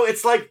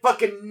like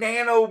fucking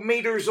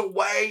nanometers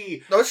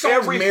away. Those songs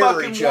every mirror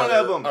fucking each one other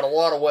of them. in a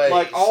lot of ways.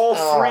 Like all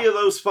three of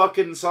those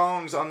fucking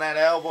songs on that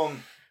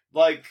album,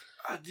 like.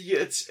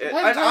 It's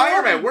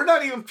Iron Man. We're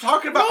not even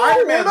talking about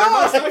Iron Man, the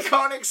most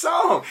iconic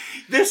song.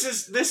 This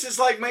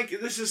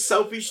is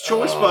Sophie's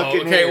choice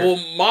bucket. Okay, here. well,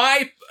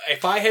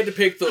 if I had to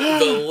pick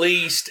the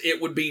least,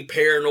 it would be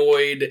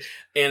Paranoid,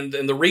 and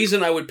the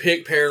reason I would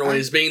pick Paranoid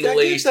as being the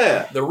least,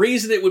 the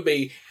reason it would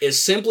be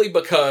is simply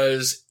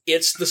because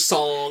it's the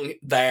song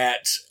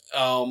that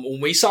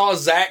when we saw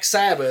Zach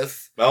Sabbath.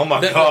 Oh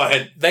my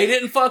God! They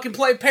didn't fucking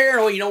play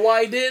Paranoid. You know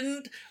why he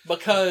didn't?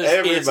 Because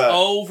it's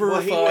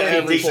over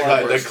fucking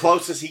the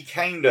closest he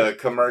came to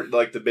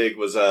like the big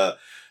was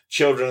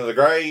Children of the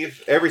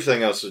Grave.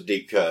 Everything else was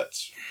deep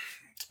cuts.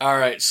 All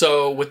right.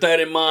 So with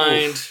that in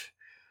mind,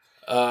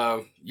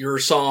 your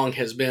song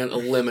has been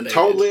eliminated.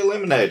 Totally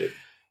eliminated.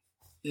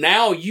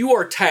 Now you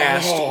are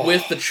tasked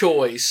with the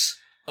choice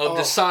of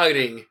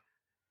deciding: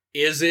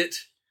 is it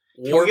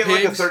War Pigs? Can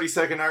we get like a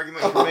 30-second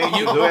argument for me?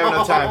 Do we have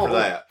enough time for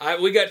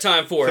that? We got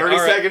time for it.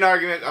 30-second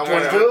argument. I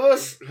want two of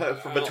us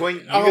between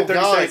you get 30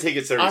 seconds. He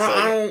gets 30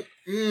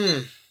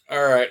 seconds.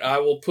 All right.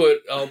 I'll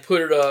put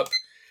it up.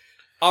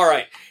 All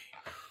right.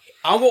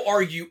 I will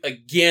argue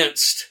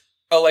against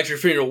Electric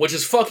Funeral, which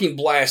is fucking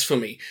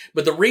blasphemy.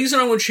 But the reason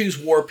I would choose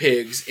War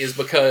Pigs is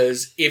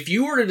because if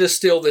you were to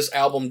distill this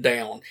album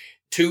down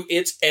to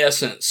its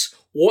essence,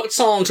 what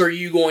songs are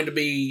you going to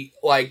be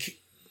like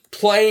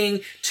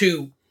playing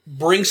to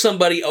bring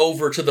somebody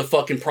over to the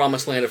fucking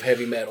promised land of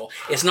heavy metal?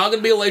 It's not going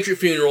to be Electric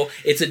Funeral.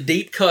 It's a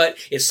deep cut.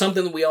 It's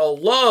something that we all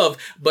love,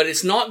 but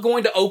it's not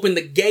going to open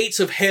the gates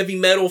of heavy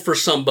metal for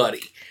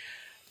somebody.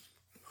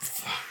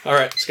 All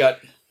right, Scott.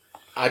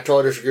 I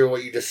totally disagree with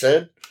what you just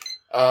said.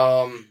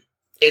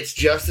 It's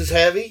just as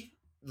heavy.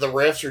 The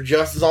riffs are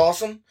just as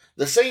awesome.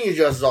 The singing is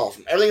just as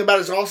awesome. Everything about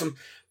it is awesome.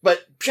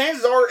 But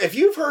chances are, if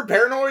you've heard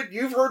Paranoid,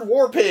 you've heard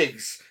War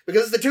Pigs.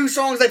 Because it's the two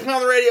songs they play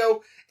on the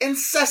radio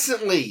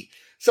incessantly.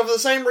 So for the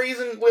same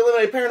reason we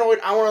eliminate Paranoid,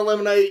 I want to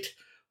eliminate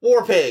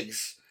War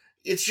Pigs.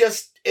 It's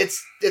just,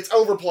 it's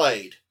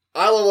overplayed.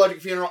 I love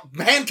Electric Funeral.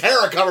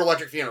 Pantera covered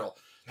Electric Funeral.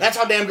 That's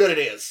how damn good it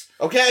is.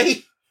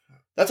 Okay?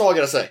 That's all I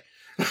gotta say.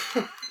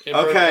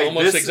 Okay.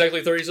 Almost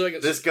exactly 30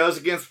 seconds. This goes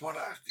against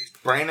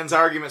Brandon's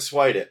argument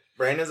swayed it.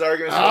 But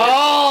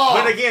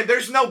again,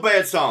 there's no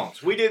bad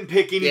songs. We didn't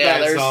pick any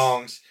bad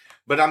songs.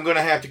 But I'm going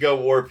to have to go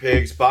War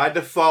Pigs by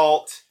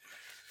default.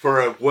 For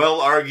a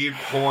well-argued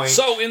point.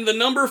 So, in the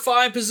number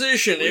 5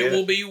 position, it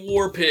will be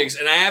War Pigs.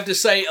 And I have to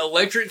say,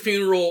 Electric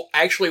Funeral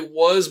actually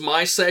was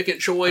my second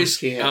choice.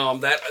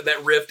 That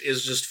riff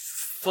is just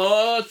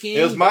fucking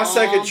It was my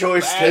second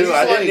choice, too.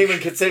 I didn't even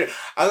consider...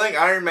 I think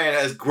Iron Man,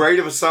 as great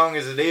of a song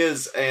as it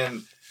is,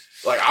 and,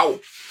 like, I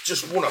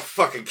just want to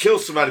fucking kill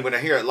somebody when I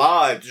hear it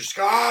live. Just,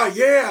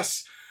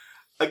 yes!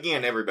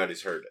 Again,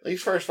 everybody's heard it.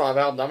 These first 5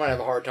 albums, I might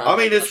have a hard time. I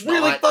mean, it's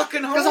really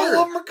fucking hard. Because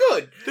all of them are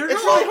good. It's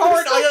really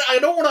hard. I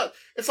don't want to...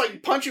 It's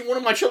like punching one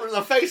of my children in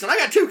the face, and I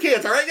got 2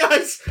 kids, all right,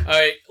 guys? All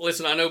right,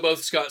 listen, I know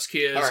both Scott's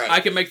kids. Right.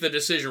 I can make the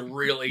decision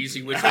real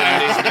easy which one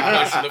needs to be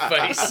punched in the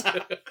face.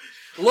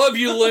 Love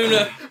you,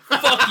 Luna.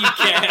 Fuck you,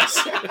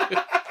 Cass.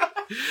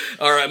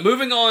 All right,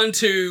 moving on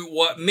to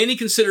what many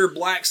consider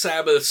Black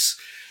Sabbath's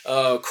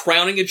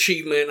crowning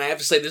achievement. And I have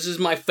to say, this is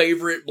my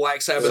favorite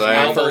Black Sabbath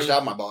album. The first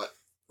album I bought.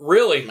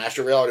 Really?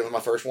 Master of Reality was my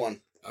first one.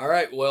 All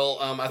right. Well,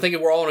 I think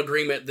we're all in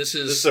agreement. This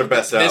is their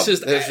best album.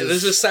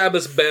 This is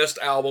Sabbath's best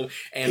album.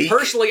 And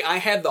personally, I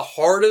had the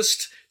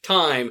hardest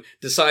time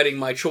deciding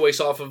my choice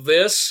off of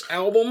this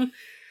album.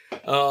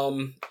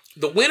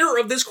 The winner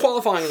of this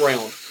qualifying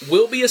round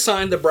will be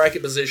assigned the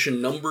bracket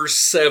position number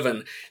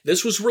 7.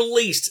 This was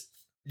released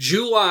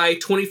July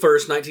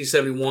 21st,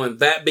 1971,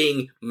 that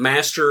being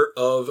Master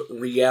of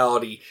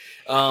Reality.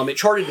 It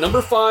charted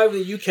number 5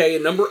 in the UK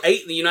and number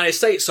 8 in the United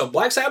States, so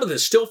Black Sabbath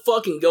is still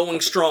fucking going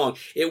strong.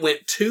 It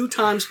went 2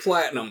 times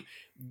platinum.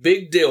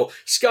 Big deal.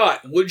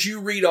 Scott, would you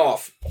read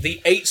off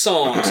the 8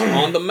 songs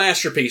on the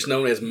masterpiece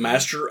known as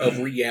Master of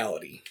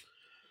Reality?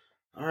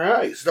 All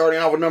right, starting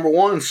off with number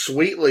 1,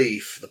 Sweet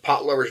Leaf, The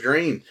Pot Lover's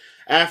Dream.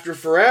 After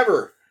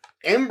Forever,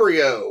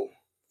 Embryo.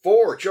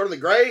 4, Children of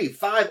the Grave.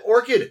 5,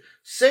 Orchid.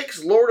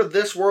 6, Lord of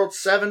This World.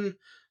 7,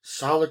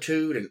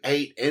 Solitude. And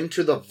 8,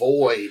 Into the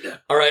Void.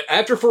 All right,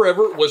 After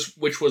Forever,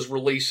 which was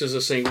released as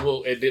a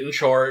single, it didn't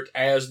chart,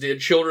 as did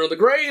Children of the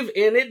Grave,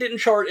 and it didn't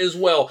chart as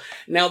well.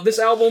 Now, this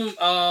album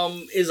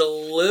is a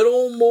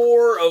little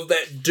more of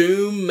that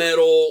doom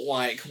metal,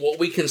 like what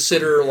we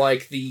consider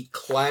like the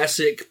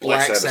classic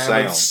Black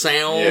Sabbath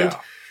sound.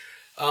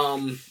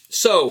 Yeah.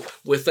 So,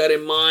 with that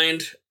in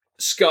mind,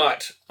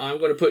 Scott, I'm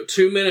going to put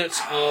 2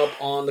 minutes up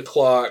on the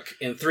clock.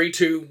 In 3,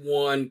 2,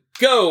 1,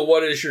 go!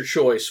 What is your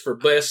choice for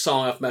best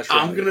song off Master?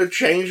 I'm going to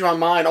change my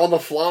mind on the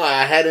fly.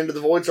 I had Into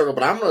the Void Circle,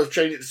 but I'm going to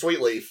change it to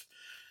Sweet Leaf.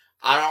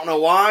 I don't know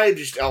why.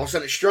 Just all of a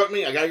sudden it struck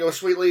me. I got to go with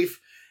Sweet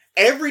Leaf.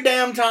 Every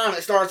damn time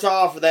it starts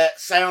off with that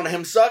sound of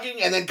him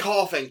sucking and then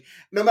coughing,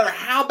 no matter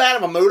how bad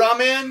of a mood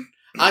I'm in,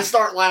 I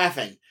start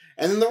laughing.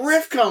 And then the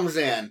riff comes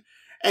in.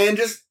 And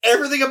just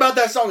everything about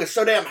that song is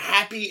so damn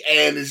happy,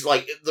 and it's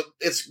like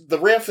the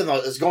riff and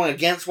is going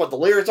against what the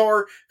lyrics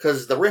are,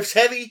 because the riff's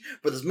heavy,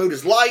 but the mood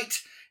is light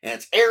and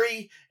it's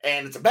airy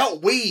and it's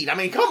about weed. I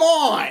mean, come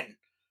on!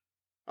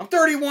 I'm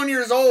 31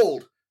 years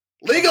old.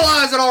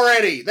 Legalize it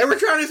already. They were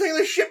trying to say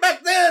this shit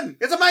back then.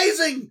 It's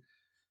amazing.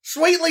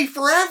 Sweetly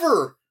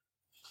forever.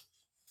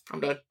 I'm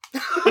done.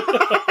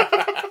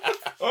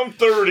 I'm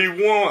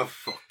 31.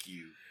 Fuck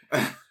you.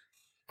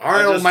 All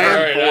right, old man.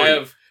 All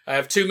right, I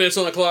have 2 minutes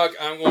on the clock.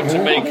 I'm going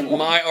to make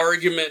my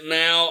argument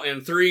now. In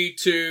 3,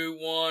 2,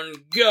 1,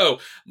 go.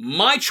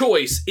 My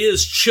choice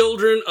is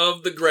Children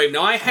of the Grave.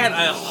 Now, I had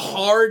a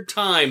hard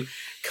time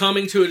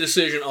coming to a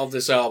decision of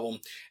this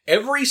album.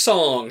 Every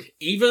song,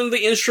 even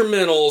the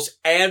instrumentals,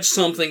 add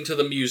something to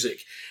the music.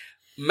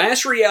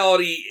 Mass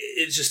Reality,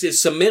 it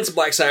cements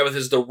Black Sabbath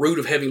as the root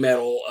of heavy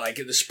metal, like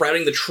the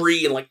sprouting the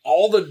tree, and like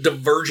all the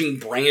diverging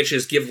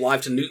branches give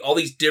life to all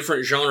these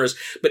different genres.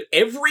 But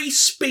every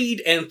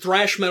speed and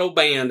thrash metal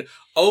band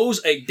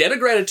owes a debt of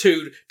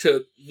gratitude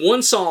to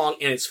one song,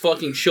 and it's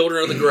fucking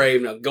Children of the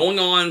Grave. Now, going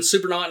on,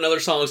 Supernaut and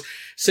other songs,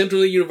 Symptom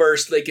of the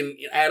Universe, they can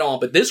add on.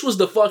 But this was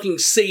the fucking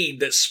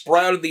seed that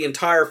sprouted the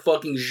entire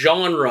fucking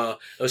genre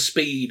of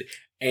speed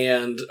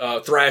and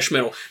thrash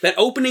metal. That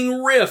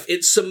opening riff,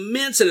 it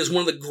cements it as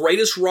one of the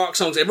greatest rock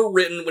songs ever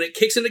written. When it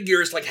kicks into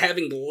gear, it's like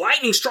having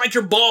lightning strike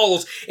your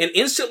balls and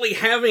instantly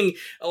having,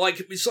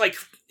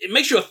 it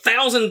makes you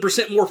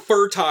 1,000% more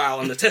fertile,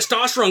 and the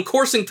testosterone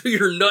coursing through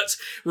your nuts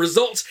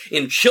results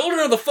in Children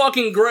of the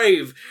fucking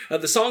Grave.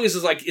 The song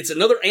is like, it's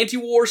another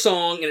anti-war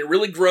song, and it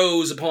really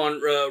grows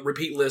upon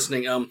repeat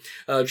listening.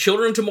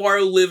 Children of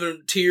tomorrow live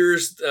in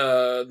tears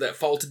that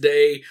fall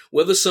today.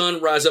 Will the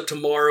sun rise up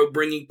tomorrow,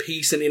 bringing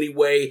peace in any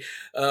way?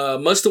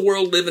 Must the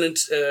world live in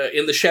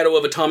the shadow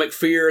of atomic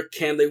fear?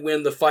 Can they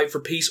win the fight for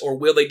peace, or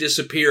will they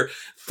disappear?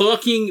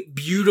 Fucking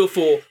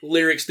beautiful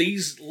lyrics.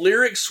 These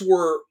lyrics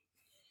were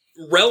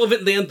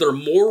relevant then, they're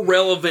more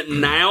relevant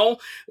now.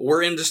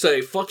 We're in just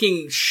a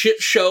fucking shit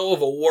show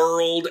of a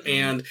world,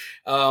 and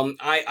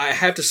I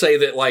have to say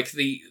that like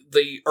the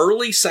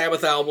early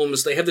Sabbath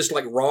albums, they have this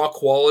like raw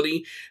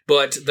quality,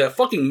 but the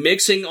fucking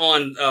mixing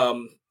on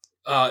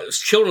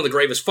Children of the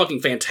Grave is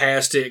fucking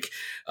fantastic.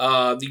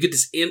 You get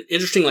this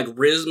interesting like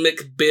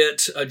rhythmic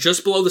bit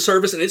just below the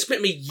surface, and it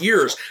spent me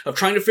years of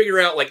trying to figure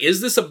out like, is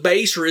this a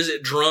bass or is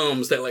it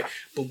drums that like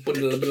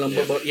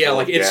yeah,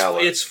 like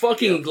it's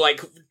fucking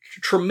like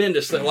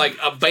tremendous that like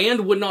a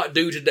band would not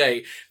do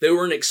today. They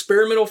were in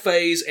experimental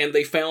phase, and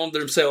they found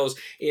themselves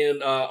in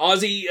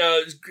Ozzy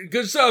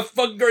good stuff,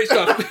 fucking great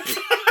stuff.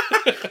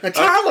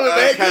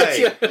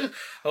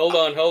 Hold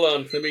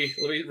on. Let me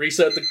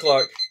reset the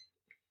clock.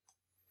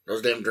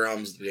 Those damn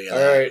drums. All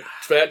right,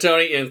 Fat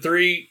Tony in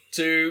 3,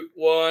 2,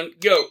 1,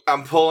 go.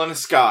 I'm pulling a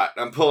Scott.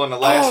 I'm pulling a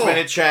last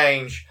minute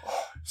change.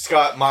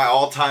 Scott, my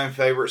all-time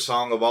favorite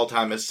song of all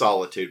time is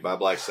Solitude by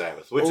Black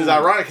Sabbath, which is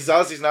ironic because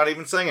Ozzy's not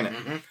even singing it.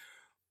 Mm-hmm.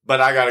 But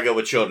I gotta go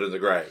with Children of the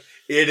Grave.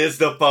 It is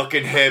the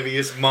fucking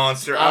heaviest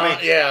monster. I mean,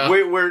 yeah.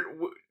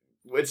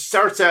 It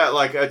starts out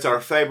like it's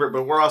our favorite,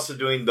 but we're also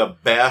doing the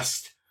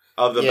best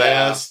of the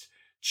best.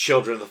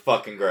 Children of the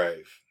fucking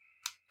Grave.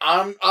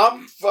 Even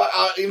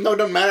though it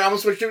doesn't matter, I'm gonna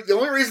switch to it. The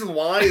only reason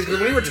why is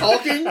when we were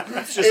talking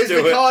is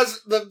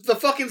because the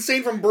fucking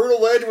scene from Brutal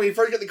Legend when you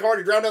first get the car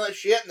to drown down that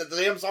shit and the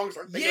damn song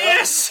starts picking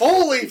up.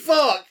 Holy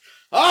fuck!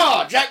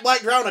 Jack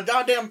Black drowned a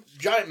goddamn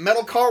giant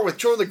metal car with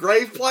Children of the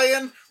Grave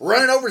playing,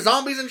 running over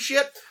zombies and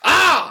shit.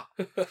 All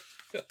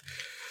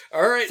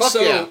right,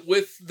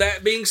 with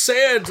that being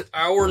said,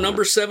 our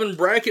number 7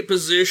 bracket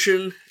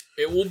position,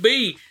 it will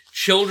be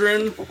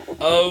Children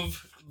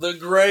of the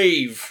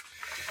Grave.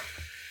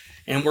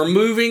 And we're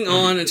moving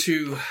on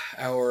into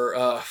our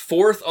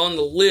 4th on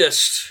the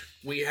list.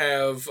 We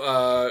have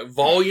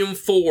Volume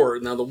 4.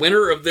 Now, the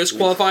winner of this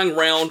qualifying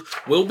round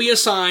will be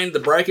assigned the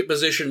bracket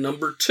position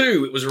number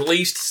 2. It was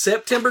released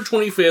September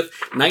 25th,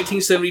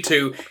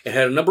 1972. It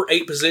had a number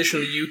 8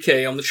 position in the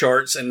UK on the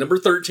charts and number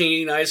 13 in the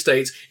United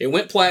States. It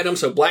went platinum,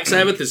 so Black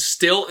Sabbath is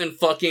still in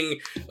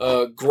fucking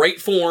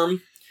great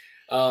form.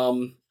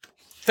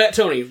 Fat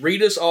Tony,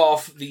 read us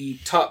off the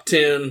top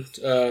 10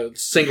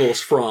 singles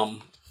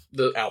from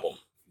the album.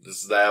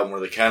 This is the album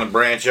where they kind of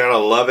branch out. I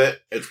love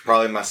it. It's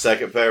probably my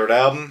second favorite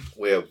album.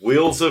 We have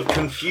Wheels of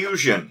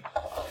Confusion,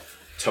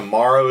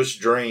 Tomorrow's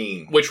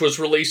Dream, Which was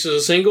released as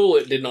a single.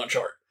 It did not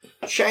chart.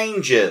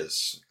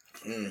 Changes,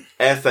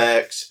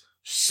 FX,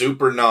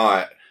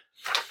 Supernaut,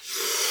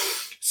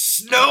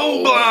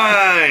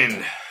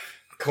 Snowblind,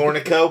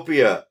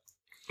 Cornucopia,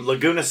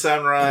 Laguna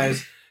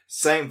Sunrise,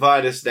 St.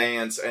 Vitus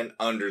Dance, and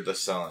Under the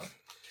Sun.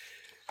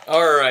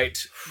 All right.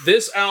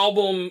 This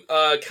album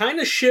kind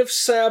of shifts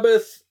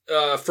Sabbath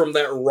from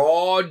that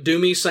raw,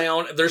 doomy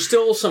sound. There's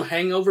still some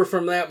hangover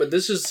from that, but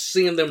this is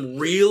seeing them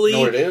really... You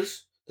know what it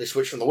is? They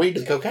switched from the weed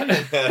to the cocaine.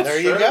 There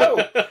you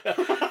go.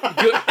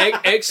 Good,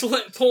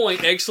 excellent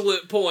point.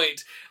 Excellent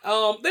point.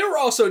 They were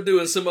also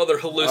doing some other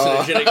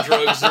hallucinogenic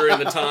drugs during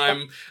the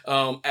time,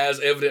 as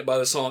evident by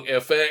the song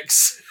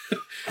FX,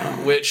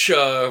 which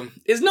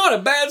is not a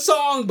bad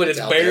song, but it's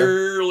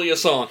barely a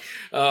song.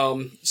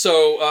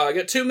 So I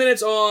got 2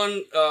 minutes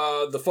on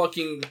the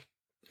fucking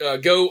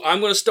go.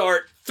 I'm going to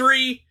start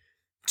 3,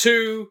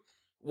 2,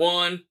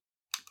 1,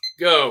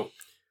 go.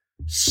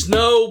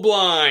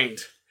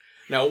 Snowblind.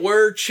 Now,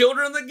 where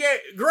Children of the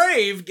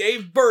Grave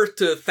gave birth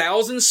to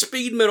 1,000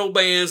 speed metal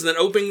bands and an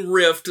opening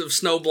riff of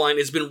Snowblind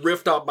has been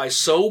riffed off by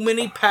so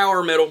many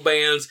power metal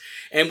bands,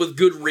 and with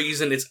good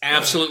reason. It's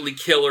absolutely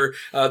killer.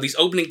 These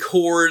opening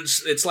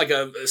chords, it's like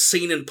a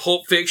scene in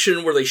Pulp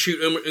Fiction where they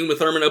shoot Uma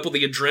Thurman up with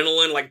the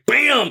adrenaline, like,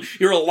 bam,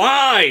 you're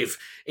alive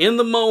in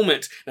the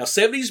moment. Now,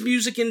 70s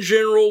music in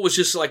general was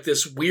just like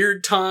this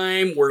weird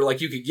time where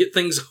like you could get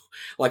things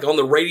like on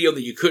the radio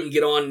that you couldn't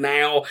get on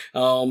now.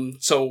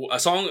 So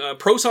a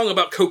pro song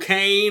about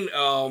cocaine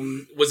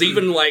was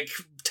even like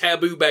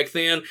taboo back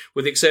then,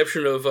 with the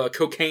exception of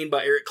Cocaine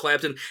by Eric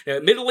Clapton.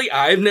 Admittedly,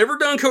 I've never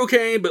done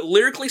cocaine, but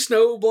lyrically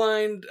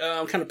Snowblind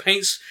kind of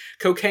paints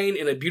cocaine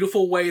in a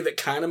beautiful way that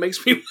kind of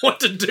makes me want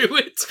to do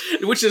it,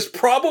 which is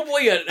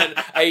probably a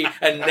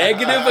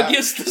negative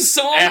against the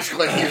song. Ask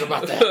Lindsay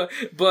about that.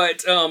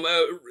 But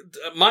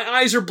my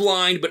eyes are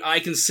blind, but I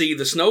can see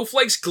the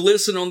snowflakes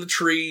glisten on the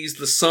trees.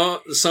 The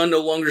sun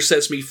no longer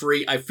sets me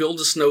free. I feel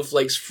the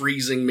snowflakes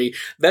freezing me.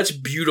 That's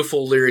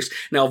beautiful lyrics.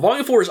 Now,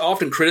 Volume 4 is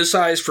often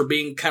criticized for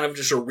being kind of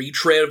just a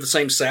retread of the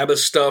same Sabbath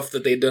stuff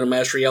that they had done in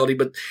Mass Reality,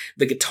 but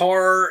the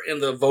guitar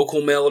and the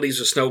vocal melodies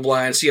of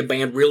Snowblind see a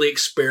band really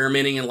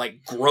experimenting and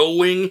like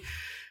growing.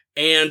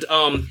 And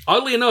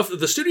oddly enough,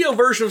 the studio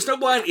version of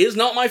Snowblind is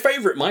not my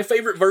favorite. My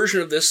favorite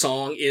version of this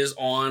song is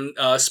on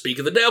Speak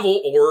of the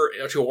Devil, or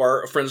to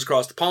our friends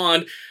across the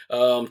pond,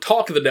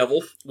 Talk of the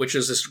Devil, which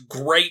is this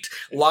great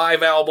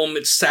live album.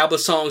 It's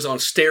Sabbath songs on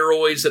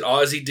steroids that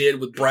Ozzy did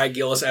with Brad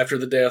Gillis after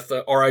the death,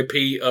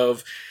 R.I.P.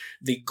 of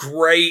the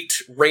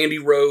great Randy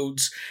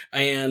Rhoads.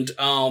 And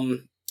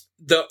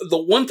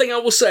the one thing I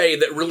will say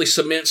that really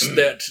cements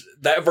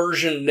that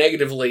version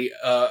negatively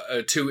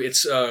to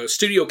its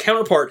studio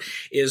counterpart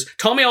is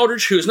Tommy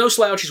Aldridge, who is no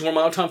slouch. He's one of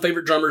my all-time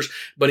favorite drummers,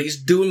 but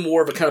he's doing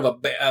more of a kind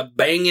of a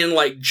banging,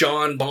 like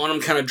John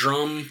Bonham kind of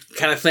drum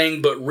kind of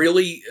thing, but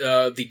really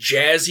the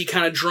jazzy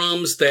kind of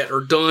drums that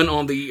are done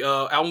on the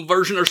album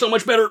version are so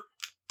much better.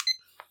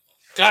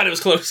 God, it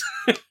was close.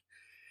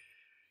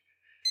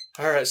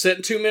 All right,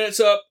 setting 2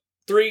 minutes up.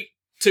 3,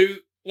 2,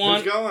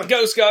 1. Who's going?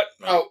 Go, Scott.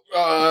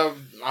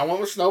 I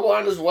went with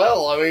Snowblind as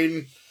well. I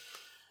mean,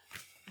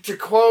 to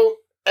quote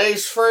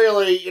Ace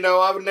Frehley,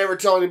 I would never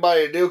tell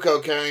anybody to do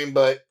cocaine,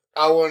 but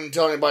I wouldn't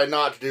tell anybody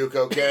not to do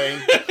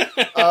cocaine.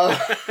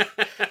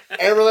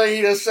 Everything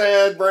he just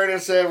said, Brandon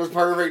said, was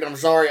perfect. I'm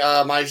sorry.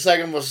 My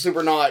second was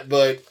Supernaut,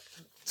 but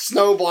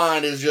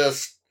Snowblind is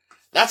just,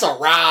 that's a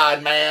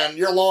ride, man.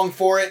 You're along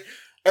for it.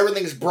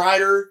 Everything's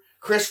brighter,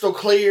 crystal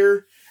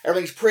clear.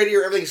 Everything's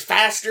prettier. Everything's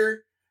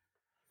faster.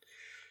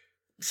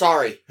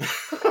 Sorry.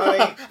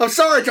 I'm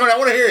sorry, Tony. I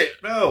want to hear it.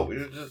 No,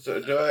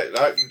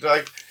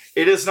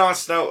 it is not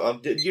snow.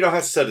 You don't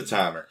have to set a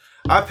timer.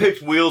 I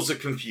picked Wheels of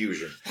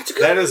Confusion.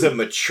 That is a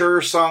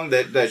mature song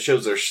that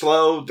shows they're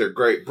slow, they're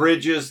great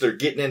bridges, they're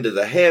getting into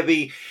the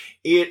heavy.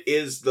 It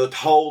is the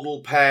total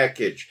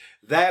package.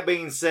 That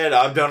being said,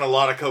 I've done a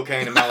lot of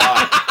cocaine in my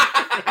life.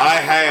 I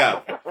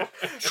have.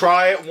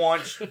 Try it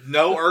once,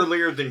 no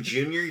earlier than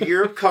junior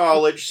year of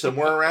college,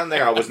 somewhere around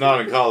there. I was not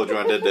in college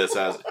when I did this.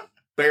 I was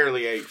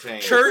barely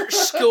 18. Church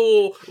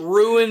school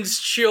ruins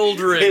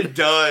children. It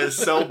does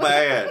so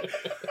bad.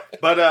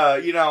 But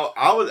I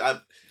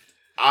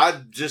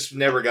just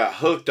never got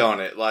hooked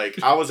on it.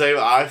 Like I was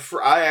able. I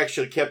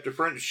actually kept a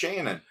friend,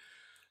 Shannon.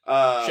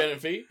 Shannon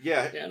Fee?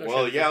 Yeah. Shannon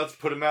Fee. Let's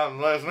put him out in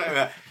the last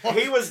name.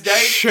 He was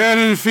dating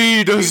Shannon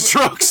Fee does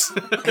trucks.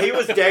 He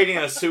was dating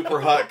a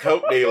super hot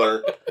coke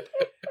dealer,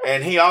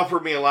 and he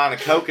offered me a line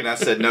of coke, and I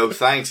said no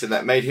thanks, and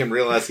that made him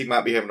realize he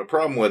might be having a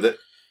problem with it.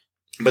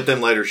 But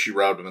then later she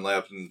robbed him and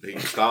left, and he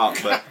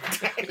stopped. But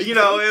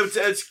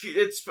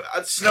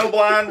it's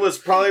Snowblind was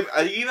probably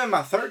even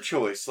my third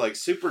choice. Like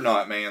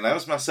Supernaut, man, that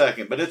was my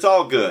second. But it's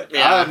all good.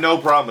 Yeah. I have no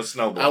problem with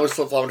Snowblind. I was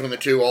flip-flopping between the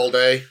two all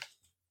day,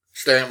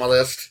 staring at my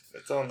list.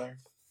 It's on there.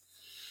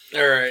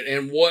 All right,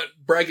 and what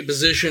bracket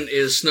position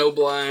is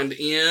Snowblind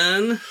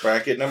in?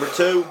 Bracket number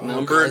 2.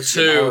 Number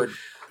 2.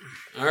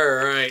 All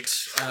right,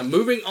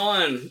 moving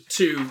on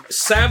to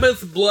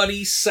Sabbath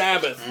Bloody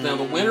Sabbath. Now,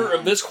 the winner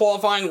of this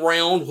qualifying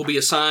round will be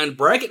assigned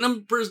bracket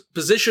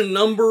position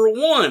number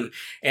 1.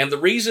 And the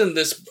reason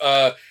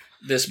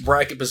this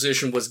bracket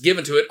position was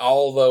given to it,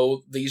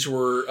 although these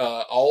were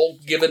all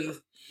given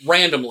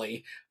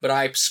randomly, but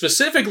I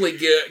specifically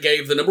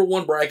gave the number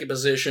 1 bracket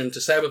position to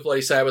Sabbath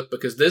Bloody Sabbath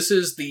because this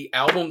is the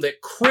album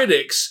that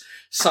critics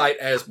cite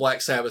as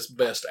Black Sabbath's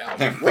best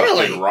album.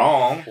 Really?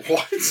 Wrong.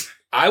 What?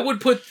 I would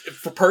put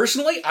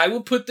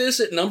this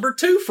at number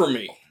 2 for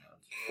me.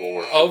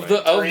 4 Of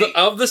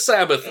the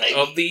Sabbath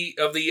of the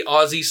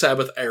Ozzy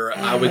Sabbath era.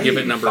 I would give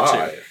it number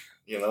 2.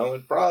 You know,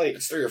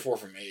 it's 3 or 4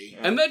 for me.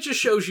 And that just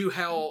shows you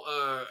how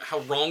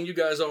wrong you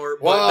guys are.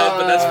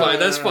 But that's fine.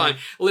 That's fine.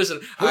 Listen,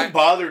 who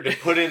bothered to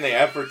put in the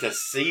effort to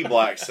see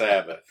Black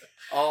Sabbath?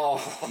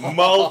 Oh,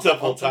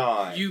 multiple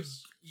times.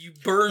 You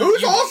burn.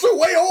 Who's also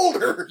way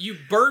older? You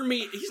burn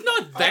me. He's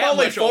not that I'm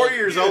only much 4 older.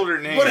 years older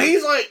than him. But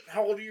he's like,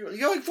 how old are you?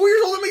 You're like 4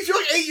 years older than me. So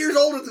you're like 8 years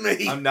older than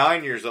me. I'm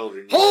 9 years older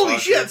than you. Holy fucker.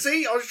 shit!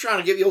 See, I was just trying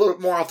to give you a little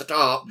bit more off the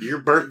top. Your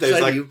birthday's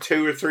Same like you.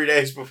 2 or 3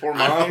 days before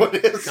I know mine.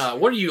 it is. God,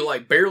 what are you,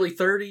 like, barely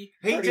 30?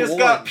 He 31. just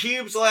got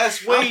pubes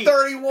last I'm week.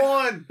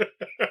 31.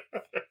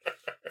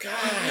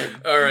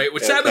 God. All right,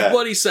 with Okay. Sabbath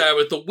Bloody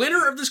Sabbath, the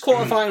winner of this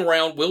qualifying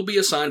round will be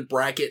assigned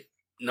bracket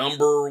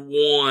number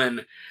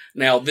 1.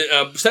 Now,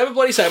 the, Sabbath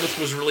Bloody Sabbath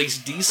was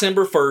released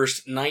December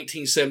 1st,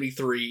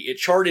 1973. It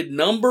charted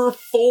number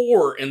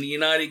 4 in the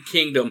United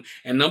Kingdom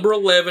and number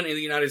 11 in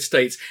the United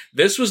States.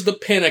 This was the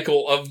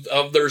pinnacle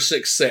of their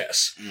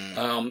success.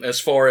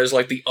 As far as,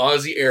 like, the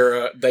Ozzy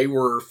era, they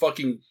were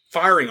fucking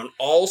firing on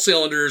all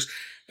cylinders.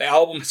 The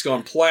album has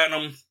gone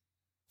platinum.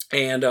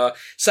 And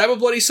Sabbath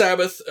Bloody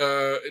Sabbath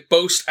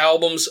boasts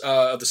albums,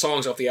 the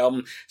songs off the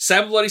album.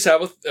 Sabbath Bloody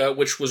Sabbath,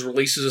 which was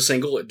released as a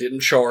single, it didn't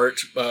chart.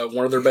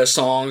 One of their best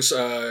songs,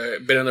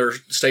 been in their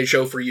stage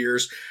show for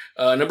years.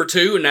 Number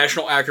 2,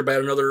 National Acrobat,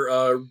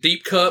 another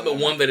deep cut, but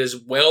one that is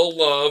well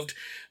loved.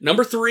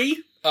 Number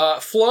 3,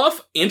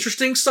 Fluff,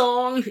 interesting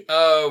song,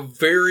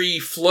 very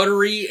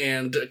fluttery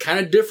and kind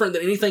of different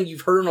than anything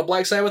you've heard on a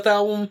Black Sabbath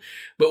album,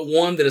 but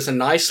one that is a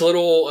nice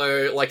little,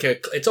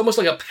 it's almost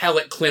like a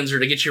palate cleanser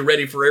to get you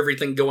ready for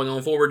everything going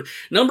on forward.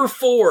 Number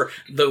 4,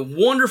 the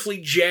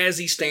wonderfully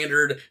jazzy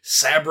standard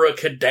Sabra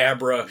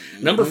Cadabra.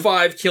 Number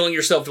 5, Killing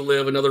Yourself to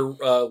Live, another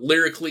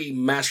lyrically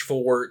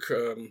masterful work.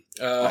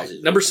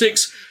 Number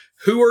 6,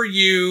 Who Are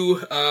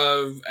You?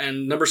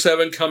 And number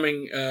 7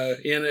 coming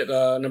in at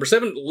number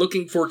 7,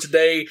 Looking for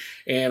Today.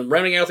 And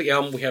rounding out the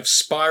album, we have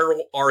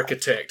Spiral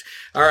Architect.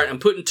 All right, I'm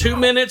putting 2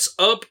 minutes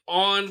up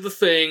on the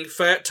thing.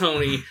 Fat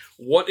Tony,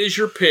 what is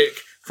your pick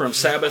from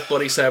Sabbath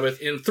Bloody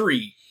Sabbath in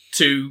 3,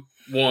 2,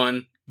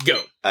 1,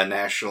 go? A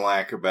National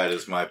Acrobat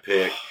is my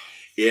pick.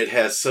 It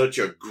has such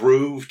a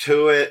groove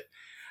to it.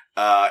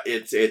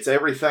 It's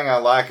everything I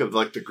like of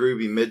like the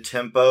groovy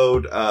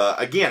mid-tempoed.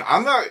 Again,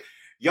 I'm not...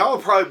 we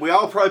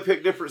all probably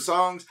pick different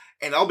songs,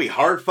 and I'll be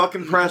hard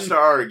fucking pressed to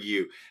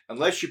argue.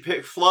 Unless you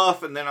pick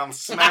Fluff, and then I'm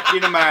smacking you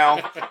in the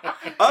mouth.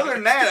 Other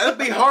than that, it'd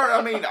be hard.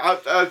 I mean,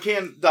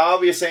 again, the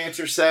obvious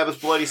answer,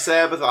 Sabbath, Bloody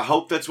Sabbath. I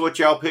hope that's what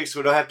y'all pick, so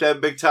we don't have to have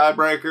a big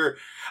tiebreaker.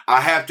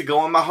 I have to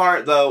go in my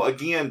heart, though.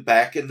 Again,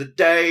 back in the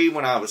day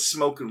when I was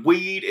smoking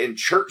weed in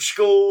church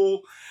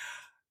school,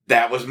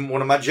 that was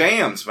one of my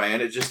jams,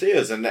 man. It just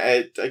is. And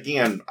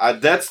again,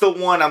 that's the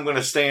one I'm going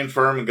to stand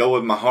firm and go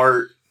with my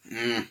heart.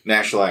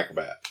 National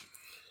Acrobat.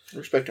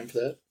 Respect him for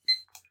that.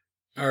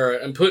 All right,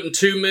 I'm putting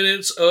 2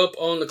 minutes up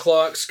on the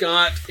clock,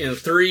 Scott, in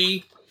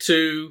 3,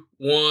 2,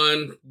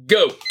 1,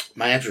 go.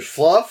 My answer's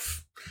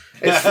Fluff.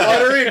 It's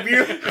fluttery and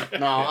beautiful.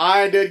 No,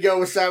 I did go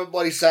with Sabbath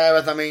Bloody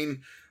Sabbath. I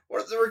mean,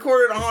 they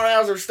recorded in a haunted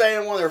house. They were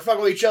staying in one. They were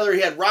fucking with each other. He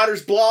had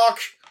writer's block,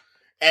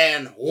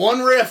 and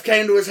one riff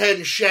came to his head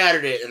and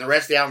shattered it, and the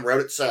rest of the album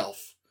wrote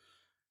itself.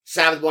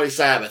 Sabbath Bloody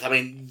Sabbath. I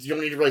mean, you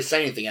don't need to really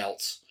say anything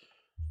else.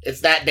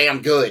 It's that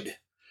damn good.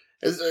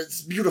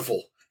 It's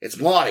beautiful. It's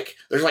melodic.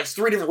 There's like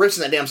 3 different riffs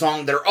in that damn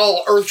song that are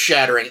all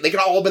earth-shattering. They could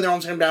all have been there on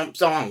the same damn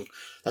song.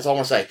 That's all I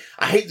want to say.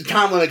 I hate the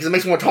time limit because it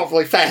makes me want to talk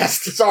really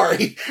fast.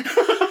 Sorry.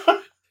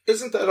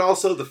 Isn't that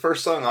also the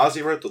first song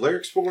Ozzy wrote the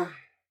lyrics for?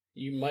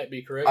 You might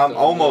be correct. I'm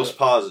almost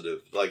positive.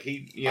 Like,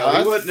 he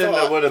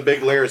wasn't a big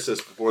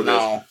lyricist before this.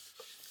 No.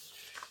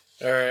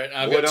 All right,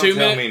 I've Well, got don't 2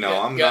 tell minutes. me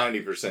no. I'm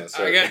 90%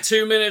 certain. I got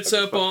 2 minutes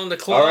up on the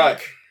clock. All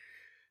right.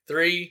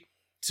 3,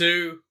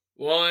 2,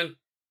 1.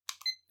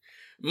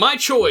 My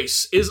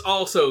choice is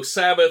also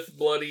Sabbath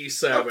Bloody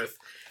Sabbath.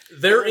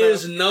 There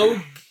is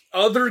no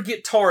other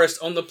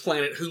guitarist on the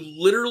planet who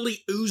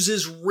literally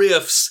oozes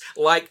riffs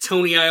like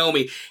Tony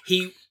Iommi.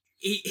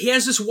 He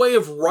has this way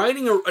of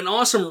writing an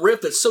awesome riff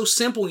that's so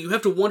simple you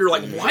have to wonder,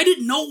 like, why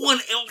did no one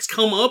else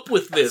come up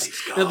with this?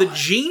 Now, the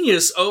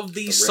genius of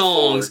these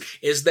songs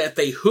is that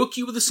they hook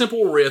you with a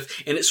simple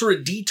riff, and it sort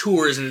of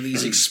detours into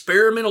these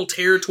experimental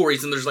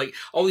territories, and there's, like,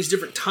 all these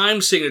different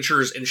time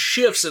signatures and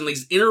shifts and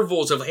these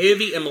intervals of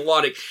heavy and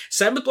melodic.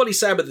 Sabbath Bloody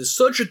Sabbath is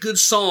such a good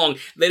song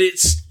that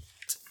it's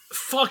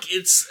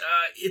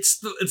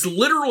it's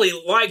literally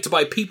liked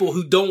by people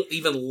who don't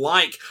even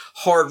like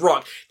hard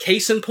rock.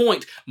 Case in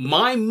point,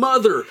 my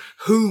mother,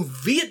 who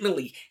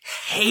vehemently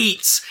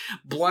hates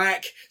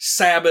Black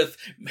Sabbath,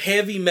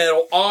 heavy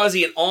metal,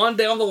 Ozzy, and on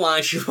down the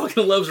line, she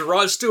fucking loves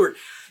Rod Stewart.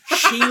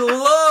 She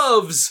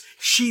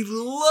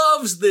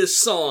loves this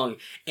song.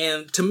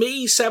 And to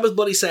me, Sabbath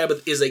Bloody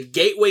Sabbath is a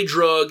gateway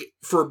drug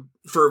for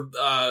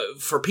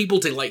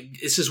people to like.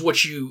 This is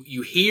what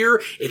you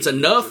hear. It's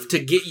enough to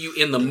get you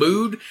in the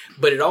mood,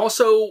 but it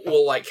also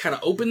will like kind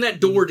of open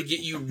that door to get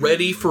you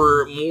ready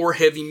for more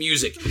heavy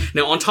music.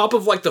 Now, on top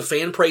of like the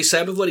fan praise,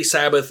 Sabbath Bloody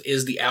Sabbath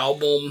is the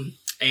album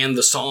and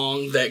the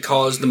song that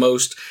caused the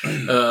most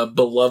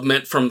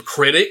belovement from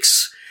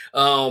critics.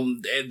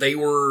 They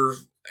were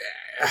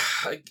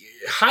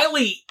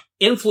highly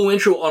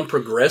influential on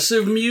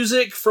progressive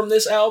music from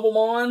this album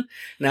on.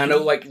 Now I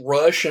know like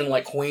Rush and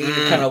like Queen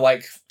kind of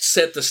like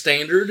set the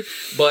standard,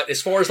 but as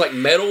far as like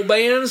metal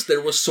bands, there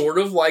was sort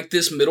of like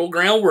this middle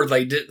ground where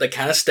they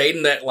kind of stayed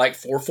in that like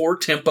 4/4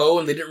 tempo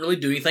and they didn't really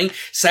do anything.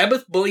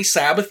 Sabbath Bloody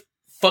Sabbath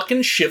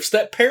fucking shifts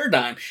that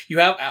paradigm. You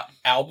have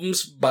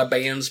albums by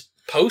bands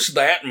post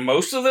that,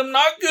 most of them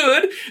not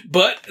good,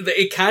 but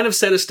it kind of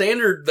set a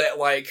standard that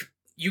like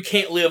you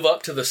can't live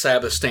up to the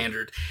Sabbath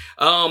standard.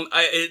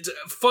 It's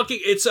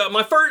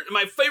my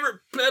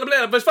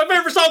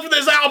favorite song for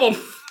this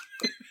album.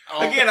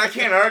 Again, I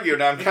can't argue,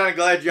 and I'm kind of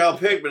glad y'all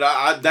picked,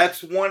 but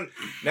that's one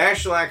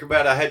National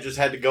Acrobat I had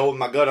to go with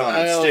my gut on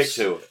and stick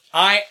to it.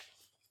 I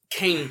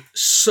came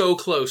so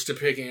close to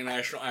picking a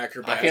National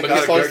Acrobat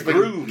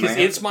because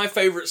it's my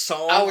favorite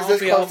song. I was this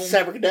close to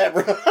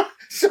Sabracadabra,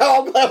 so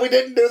I'm glad we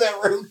didn't do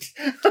that route.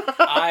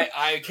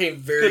 I came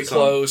very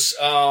close.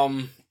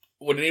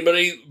 Would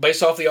anybody,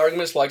 based off the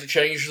arguments, like to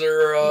change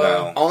their...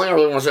 No. Only thing I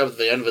really want to say at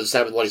the end of the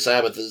Sabbath Bloody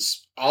Sabbath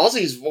is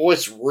Ozzy's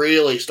voice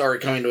really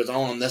started coming to his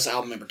own on this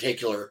album in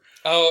particular.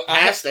 Oh, I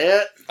had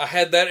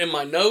that in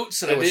my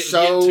notes, and I didn't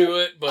get to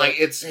it, but... Like,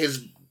 it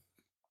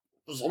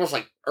was almost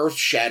like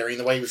earth-shattering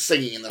the way he was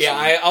singing in this song.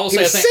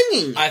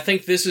 I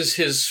think this is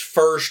his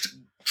first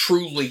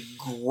truly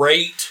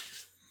great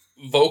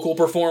vocal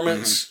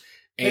performance.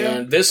 Mm-hmm.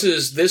 And this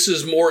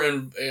is more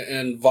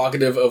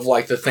evocative of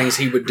like the things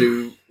he would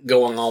do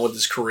going on with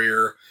his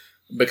career,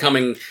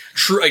 becoming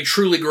a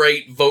truly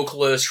great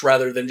vocalist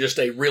rather than just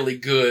a really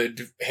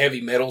good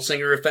heavy metal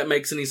singer, if that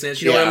makes any sense.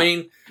 You know what I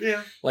mean?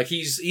 Yeah. Like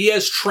he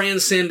has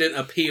transcendent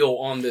appeal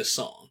on this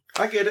song.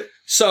 I get it.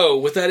 So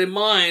with that in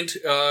mind,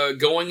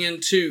 going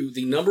into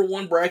the number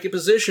one bracket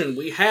position,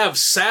 we have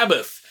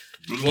Sabbath.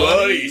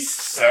 Bloody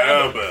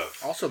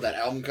Sabbath. Also that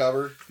album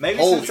cover.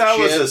 Maybe since I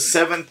was a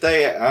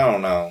Seventh-day, I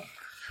don't know.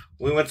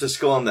 We went to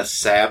school on the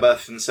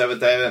Sabbath and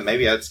Seventh-day, and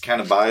maybe that's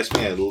kind of biased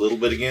me a little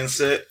bit against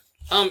it.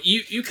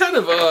 You kind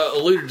of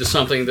alluded to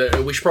something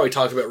that we should probably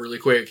talk about really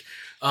quick.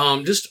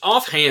 Just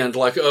offhand,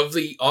 like of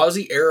the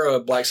Ozzy era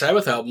Black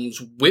Sabbath albums,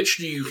 which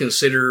do you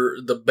consider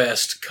the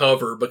best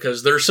cover?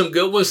 Because there's some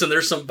good ones and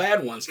there's some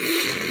bad ones.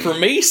 For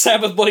me,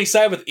 Sabbath Bloody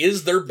Sabbath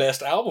is their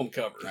best album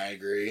cover. I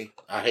agree.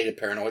 I hated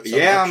Paranoid so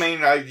much. I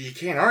mean, you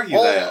can't argue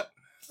that.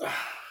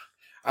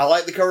 I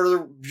like the cover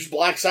of just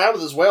Black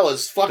Sabbath as well.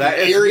 It's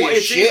fucking eerie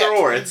as shit.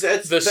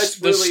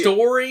 The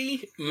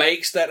story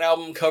makes that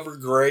album cover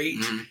great.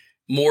 Mm-hmm.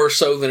 More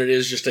so than it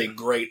is just a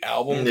great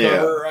album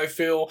cover, I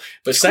feel.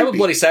 But Sabbath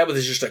Bloody Sabbath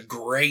is just a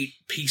great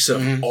piece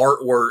of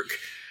artwork.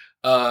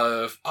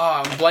 I'm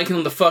blanking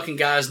on the fucking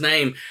guy's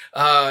name.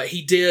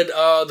 He did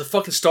the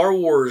fucking Star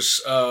Wars.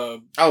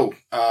 Oh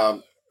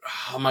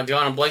my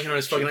god, I'm blanking on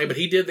his fucking name, but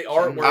he did the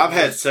artwork. I've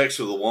had sex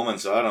with a woman,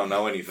 so I don't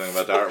know anything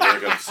about the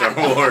artwork of Star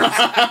Wars.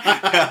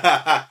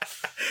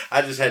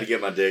 I just had to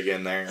get my dig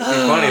in there. It'd be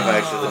funny if I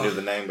actually knew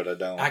the name, but I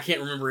don't. I can't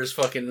remember his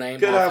fucking name.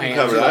 Good album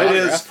cover. It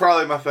is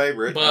probably my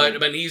favorite.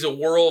 But he's a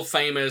world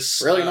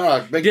famous. Really,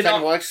 not a big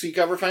Tiny Lexi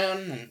cover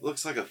fan.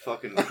 Looks like a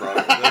fucking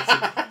product.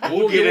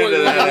 We'll get into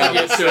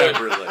that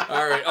separately.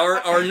 All right,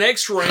 our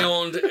next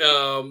round,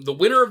 the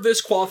winner of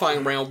this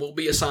qualifying round will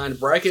be assigned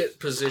bracket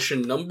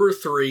position number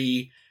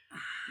 3.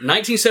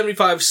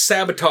 1975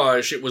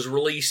 Sabotage. It was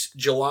released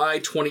July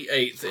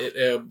 28th.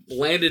 It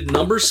landed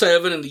number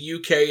 7 in the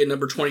UK and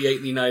number 28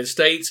 in the United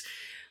States.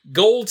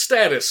 Gold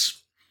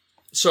status.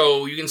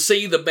 So you can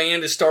see the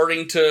band is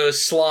starting to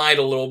slide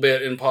a little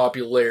bit in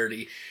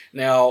popularity.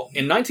 Now,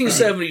 in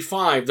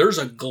 1975, there's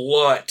a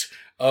glut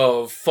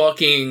of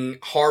fucking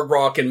hard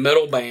rock and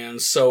metal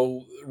bands.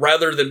 So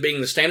rather than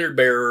being the standard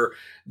bearer,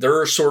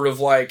 they're sort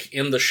of like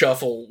in the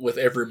shuffle with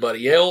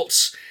everybody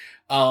else.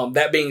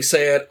 That being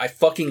said, I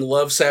fucking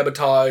love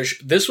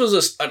Sabotage. This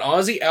was an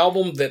Ozzy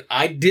album that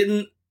I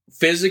didn't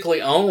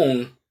physically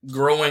own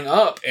growing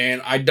up,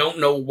 and I don't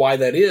know why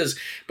that is,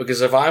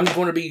 because if I'm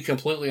going to be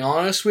completely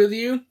honest with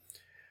you,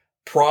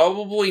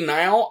 probably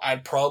now,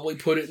 I'd probably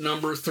put it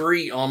number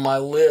 3 on my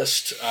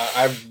list.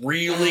 I've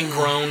really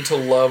grown to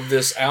love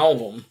this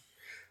album.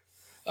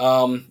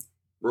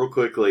 Real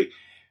quickly,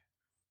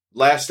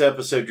 last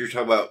episode, you're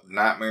talking about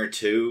Nightmare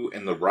 2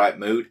 in the right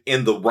mood.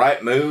 In the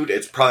right mood,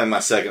 it's probably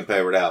my second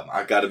favorite album.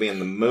 I got to be in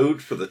the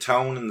mood for the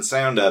tone and the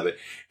sound of it,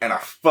 and I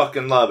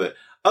fucking love it.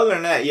 Other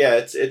than that, yeah,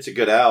 it's a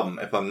good album.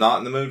 If I'm not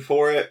in the mood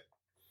for it,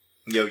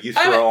 you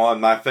throw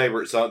on my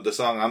favorite song, the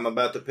song I'm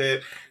about to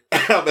pick,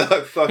 and I'll be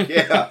like, fuck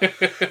yeah.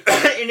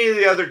 Any of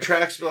the other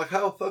tracks be like,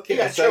 oh, fuck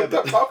yeah. Choked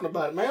up talking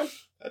about it, man.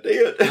 I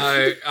did.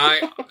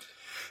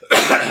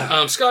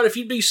 Scott, if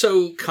you'd be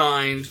so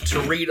kind to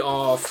read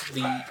off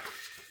the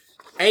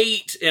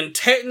 8 and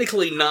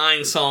technically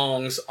 9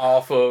 songs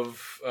off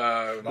of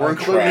We're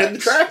including in the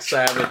tracks.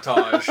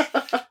 Sabotage.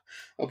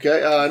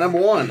 Okay,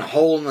 number 1,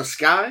 Hole in the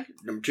Sky.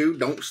 Number 2,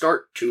 Don't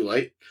Start Too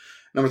Late.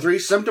 Number 3,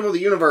 Symptom of the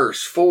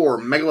Universe. 4,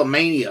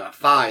 Megalomania.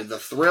 5, The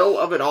Thrill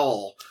of It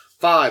All.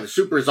 5,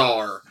 Super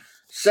Czar.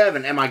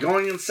 7, Am I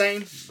Going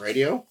Insane?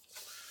 Radio.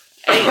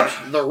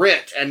 8, The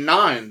Writ. And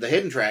 9, the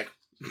hidden track,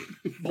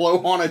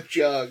 Blow on a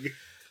Jug.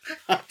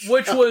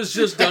 Which was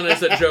just done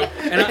as a joke.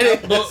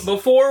 And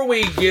before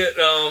we get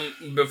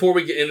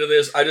into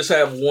this, I just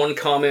have one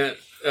comment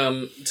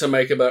to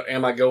make about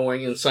Am I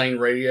Going Insane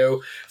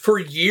Radio. For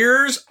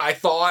years, I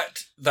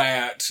thought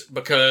that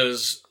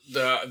because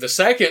the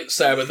second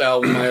Sabbath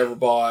album I ever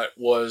bought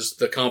was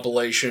the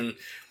compilation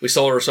We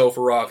Sold Our Soul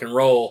for Rock and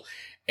Roll,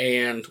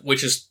 and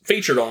which is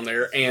featured on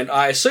there, and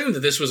I assumed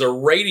that this was a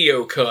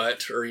radio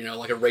cut or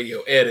like a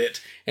radio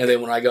edit. And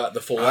then when I got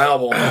the full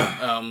album,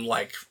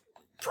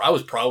 I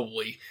was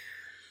probably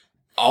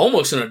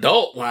almost an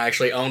adult when I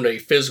actually owned a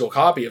physical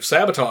copy of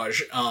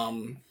Sabotage.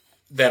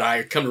 That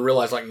I come to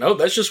realize, no,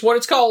 that's just what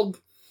it's called.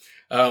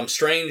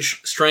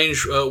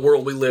 Strange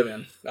world we live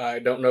in. I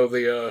don't know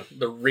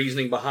the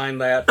reasoning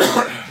behind that.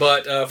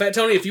 But Fat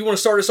Tony, if you want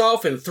to start us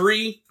off in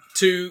 3,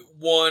 2,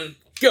 1,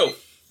 go.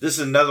 This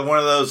is another one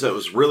of those that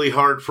was really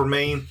hard for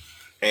me.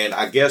 And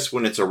I guess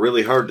when it's a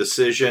really hard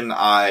decision,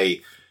 I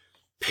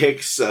pick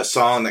a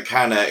song that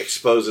kind of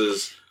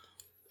exposes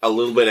a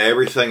little bit of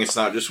everything. It's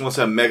not just one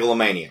song.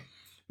 Megalomania.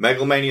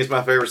 Megalomania is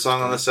my favorite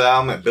song on this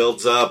album. It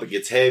builds up. It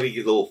gets heavy. It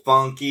gets a little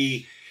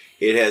funky.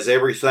 It has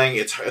everything.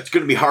 It's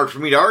going to be hard for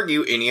me to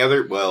argue any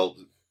other. Well,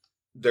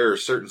 there are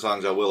certain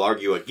songs I will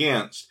argue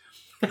against.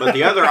 But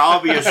the other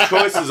obvious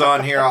choices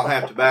on here I'll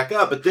have to back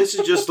up. But this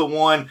is just the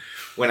one,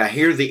 when I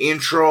hear the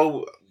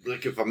intro,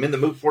 like if I'm in the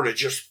mood for it, it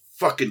just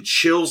fucking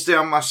chills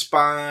down my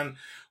spine.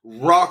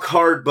 Rock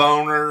hard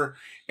boner.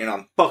 And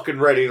I'm fucking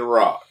ready to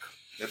rock.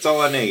 That's all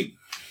I need.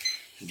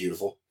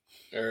 Beautiful.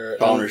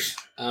 Boners.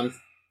 I'm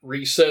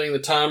resetting the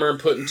timer and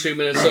putting 2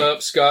 minutes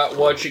up. Scott,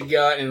 what you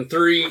got in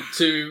 3,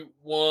 2,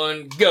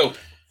 1, go.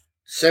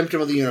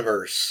 Symptom of the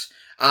Universe.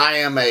 I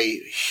am a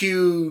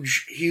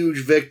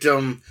huge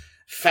victim,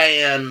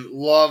 fan,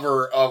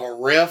 lover of a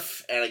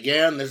riff. And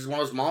again, this is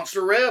one of those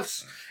monster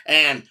riffs.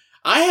 And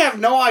I have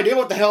no idea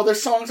what the hell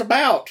this song's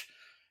about.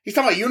 He's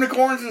talking about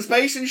unicorns in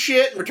space and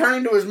shit, and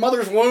returning to his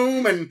mother's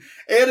womb, and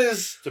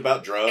it's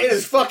about drugs. It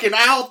is fucking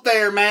out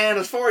there, man,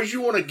 as far as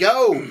you want to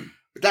go.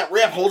 But that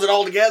riff holds it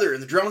all together,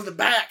 and the drums in the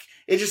back,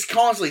 it just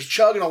constantly is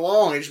chugging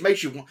along. It just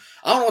makes you,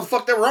 I don't know what the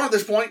fuck they were on at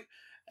this point,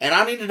 and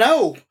I need to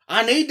know.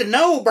 I need to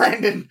know,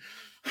 Brandon.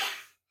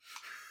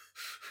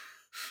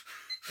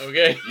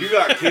 Okay. You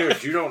got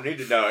kids. You don't need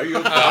to know.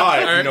 You'll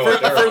die if you know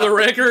what they're for the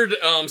record,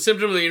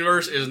 Symptom of the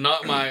Universe is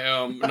not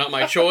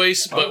my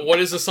choice, but what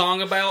is the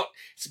song about?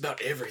 It's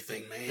about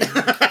everything, man.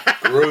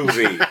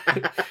 Groovy.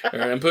 All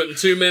right, I'm putting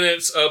 2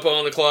 minutes up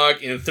on the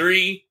clock in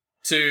 3,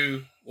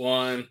 2,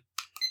 1,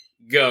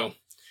 go.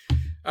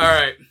 All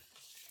right.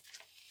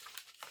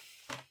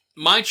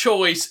 My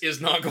choice is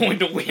not going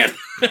to win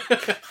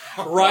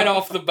right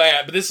off the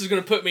bat, but this is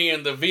going to put me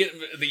in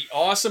the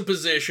awesome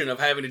position of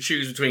having to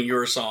choose between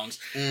your songs,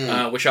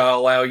 which I'll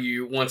allow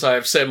you, once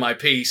I've said my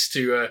piece,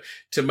 to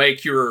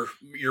make your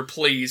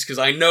pleas, because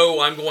I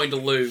know I'm going to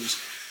lose.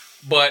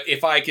 But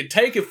if I could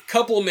take a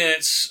couple of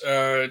minutes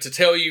to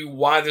tell you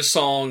why this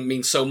song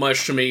means so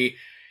much to me,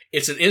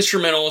 it's an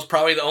instrumental. It's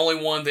probably the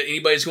only one that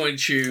anybody's going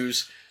to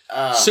choose.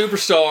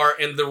 Superstar.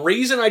 And the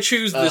reason I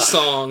choose this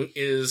song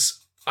is,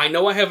 I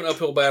know I have an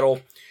uphill battle,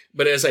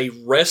 but as a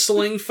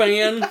wrestling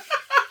fan,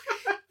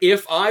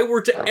 if I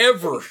were to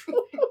ever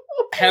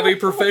have a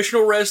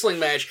professional wrestling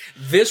match,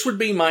 this would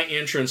be my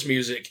entrance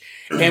music.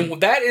 And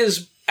that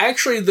is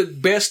actually the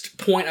best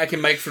point I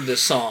can make for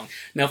this song.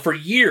 Now, for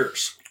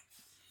years,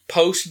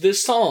 post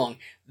this song,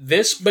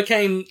 this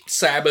became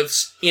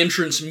Sabbath's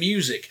entrance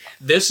music.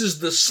 This is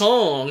the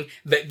song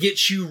that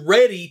gets you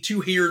ready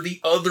to hear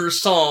the other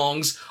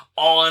songs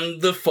on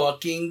the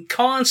fucking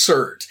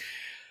concert.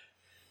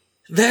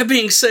 That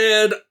being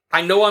said,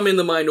 I know I'm in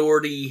the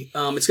minority.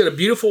 It's got a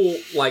beautiful,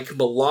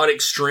 melodic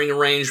string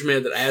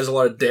arrangement that adds a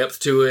lot of depth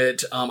to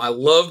it. I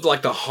loved,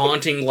 the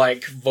haunting,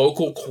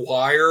 vocal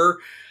choir.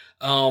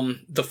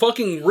 The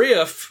fucking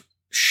riff,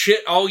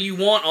 shit all you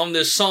want on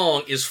this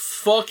song, is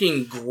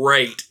fucking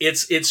great.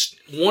 It's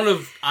one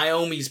of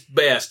Iommi's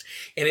best.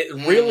 And it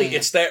really,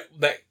 it's that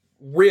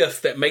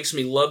riff that makes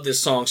me love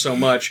this song so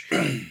much.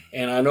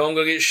 And I know I'm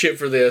going to get shit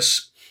for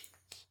this.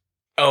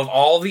 Of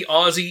all the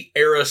Ozzy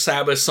era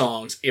Sabbath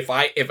songs, if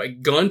a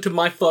gun to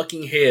my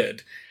fucking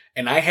head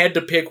and I had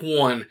to pick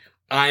one,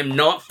 I'm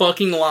not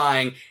fucking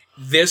lying,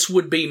 this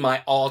would be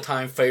my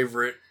all-time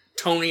favorite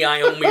Tony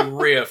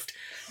Iommi riff.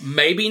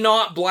 maybe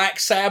not Black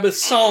Sabbath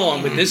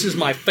song, but this is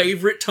my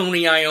favorite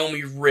Tony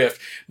Iommi riff,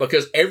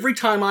 because every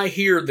time I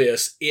hear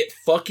this, it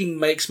fucking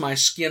makes my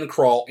skin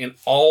crawl in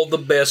all the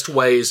best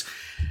ways.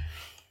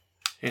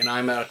 And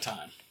I'm out of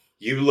time.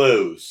 You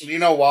lose. Do you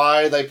know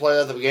why they play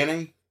that at the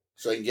beginning?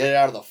 So they can get it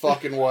out of the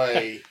fucking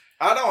way.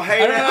 I don't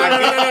hate it.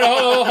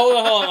 No.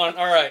 Hold on.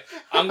 All right.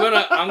 I'm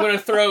gonna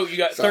throw, you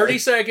got 30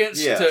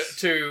 seconds Yes.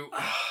 to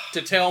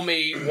tell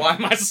me why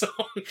my song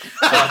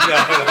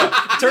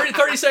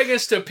 30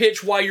 seconds to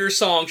pitch why your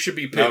song should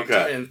be picked.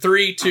 Okay. And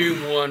 3,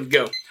 2, 1,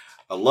 go.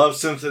 I love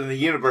Symphony of the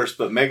Universe,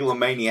 but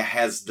Megalomania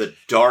has the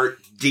dark,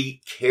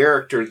 deep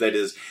character that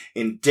is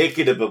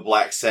indicative of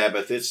Black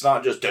Sabbath. It's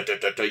not just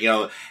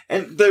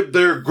and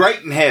they're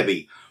great and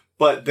heavy,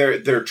 but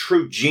their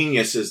true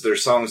genius is their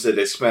songs that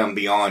expand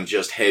beyond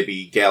just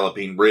heavy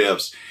galloping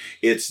riffs.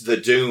 It's the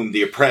doom,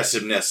 the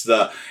oppressiveness,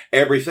 the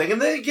everything, and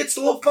then it gets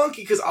a little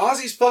funky because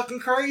Ozzy's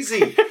fucking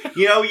crazy.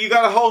 You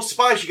got a whole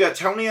spice. You got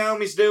Tony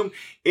Iommi's doom.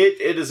 It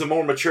is a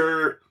more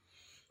mature,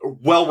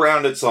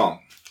 well-rounded song.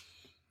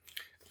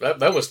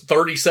 That was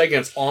 30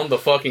 seconds on the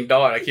fucking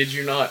dot. I kid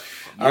you not.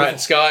 All right,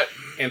 Scott.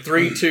 And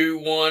 3, 2,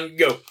 1,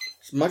 go.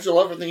 As much as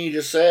everything you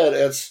just said,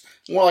 it's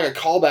more like a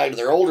callback to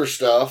their older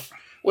stuff,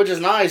 which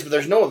is nice, but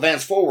there's no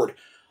advance forward.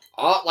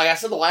 Like I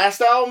said, the last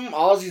album,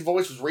 Ozzy's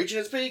voice was reaching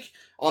its peak.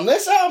 On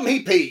this album,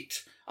 he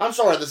peaked. I'm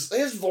sorry,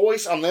 his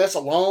voice on this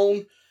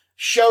alone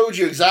showed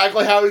you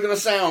exactly how he's going to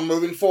sound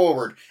moving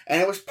forward,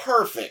 and it was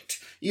perfect.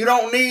 You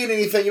don't need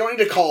anything. You don't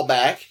need to call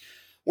back.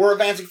 We're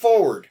advancing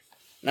forward.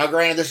 Now,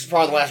 granted, this is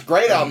probably the last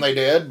great album they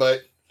did,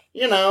 but,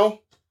 That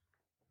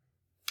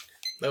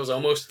was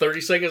almost 30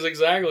 seconds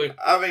exactly.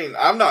 I mean,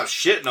 I'm not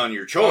shitting on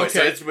your choice.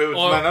 Okay. It's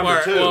my number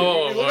 2.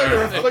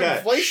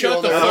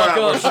 Shut the fuck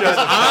up.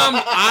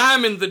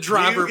 I'm in the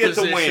driver you get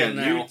position the win.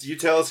 now. You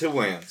tell us who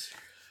wins.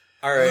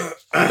 All right.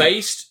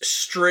 Based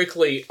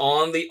strictly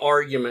on the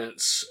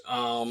arguments,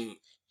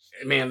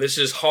 man, this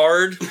is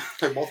hard.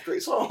 They're both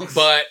great songs.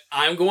 But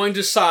I'm going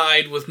to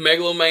side with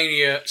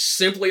Megalomania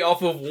simply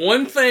off of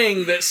one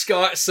thing that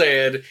Scott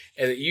said,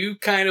 and that you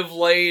kind of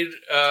laid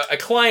a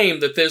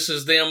claim that this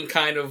is them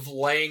kind of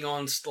laying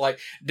on, like,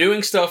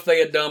 doing stuff they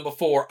had done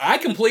before. I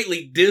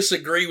completely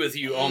disagree with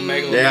you on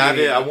Megalomania. Yeah, I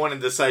did. I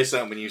wanted to say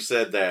something when you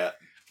said that.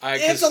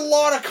 It's a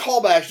lot of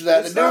callbacks to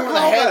that. They're doing the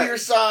heavier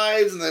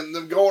sides and then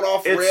them going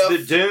off riff. It's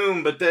the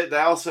doom, but they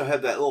also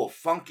had that little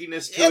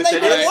funkiness to Yeah, it. they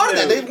did a lot of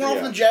that. They went went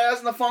off the jazz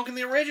and the funk in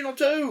the original,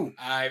 too.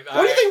 What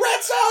do you think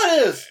Rat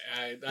Salad is?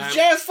 It's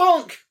jazz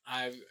funk.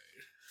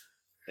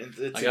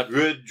 It's a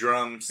good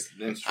drum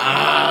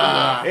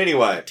instrument.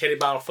 Anyway. Teddy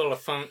bottle full of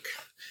funk.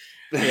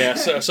 Yeah,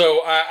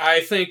 so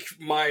I think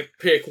my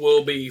pick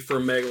will be for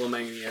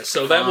Megalomania.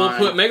 So that will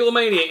put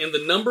Megalomania in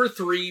the number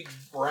 3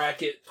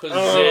 bracket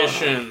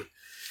position.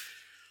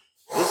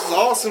 This is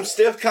awesome,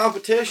 stiff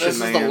competition,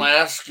 This is the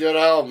last good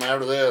album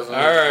after this. All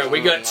right,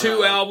 we got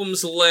 2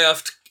 albums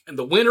left, and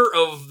the winner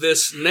of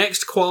this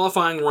next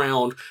qualifying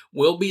round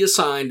will be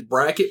assigned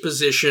bracket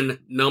position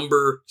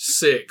number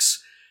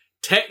 6.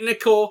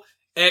 Technical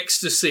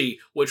Ecstasy,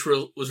 which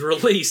was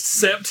released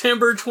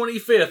September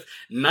 25th,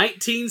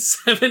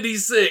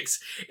 1976.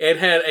 It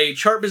had a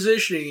chart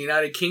position in the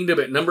United Kingdom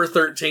at number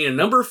 13 and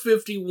number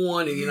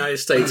 51 in the United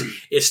States.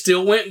 It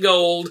still went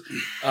gold.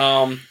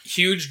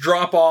 Huge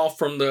drop off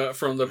from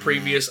the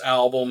previous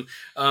album.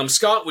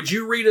 Scott, would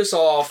you read us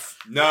off?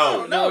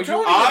 No,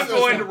 I'm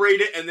going to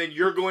read it, and then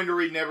you're going to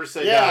read Never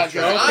Say Die. Okay,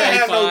 I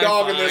have no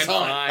dog in this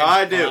hunt.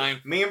 I do.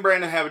 Me and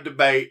Brandon have a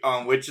debate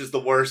on which is the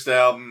worst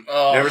album.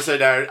 Never Say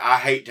Die. I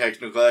hate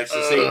Technical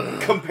Ecstasy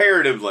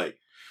comparatively.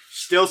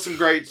 Still some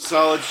great,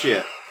 solid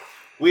shit.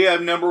 We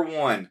have number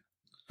 1,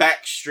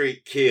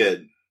 Backstreet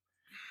Kid,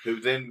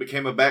 who then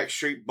became a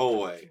Backstreet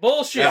Boy.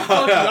 Bullshit.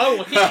 Fuck you. I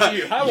will hit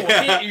you. I will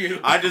hit you.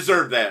 I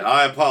deserve that.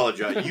 I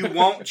apologize. You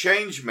won't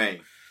change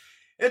me.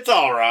 It's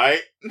all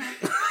right.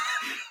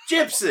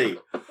 Gypsy.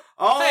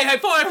 Hey,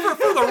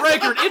 for the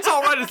record, It's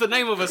All Right is the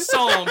name of a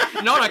song,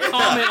 not a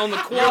comment on the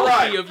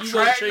quality of you.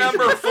 Track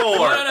number 4.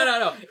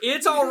 No.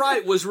 It's All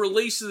Right was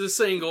released as a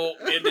single.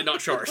 It did not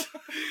chart.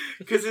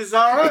 Because it's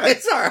all right.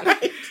 It's all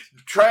right.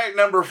 Track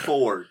number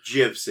 4,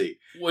 Gypsy.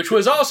 Which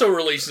was also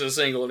released as a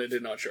single, and it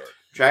did not chart.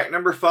 Track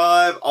number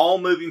 5, All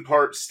Moving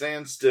Parts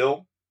Stand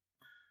Still.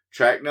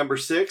 Track number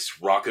 6,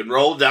 Rock and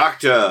Roll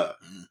Doctor.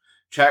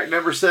 Track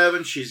number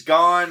 7, She's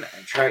Gone.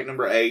 And track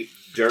number 8,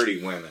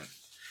 Dirty Women.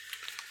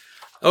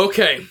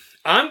 Okay,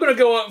 I'm going to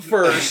go up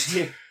first.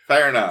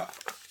 Fair enough.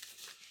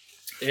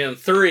 In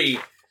 3,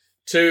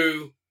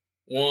 2,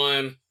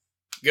 1,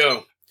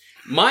 go.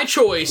 My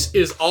choice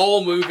is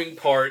All Moving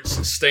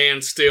Parts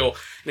Stand Still.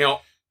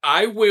 Now,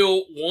 I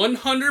will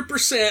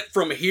 100%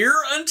 from here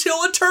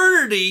until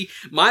eternity,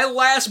 my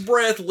last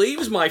breath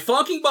leaves my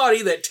fucking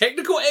body, that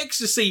Technical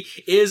Ecstasy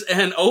is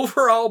an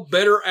overall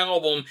better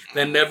album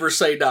than Never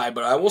Say Die,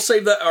 but I will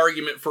save that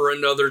argument for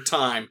another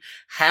time.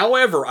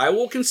 However, I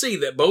will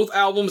concede that both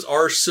albums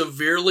are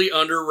severely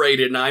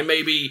underrated, and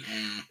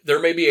there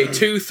may be a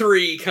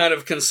 2-3 kind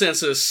of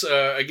consensus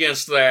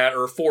against that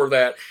or for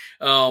that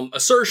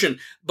assertion.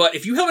 But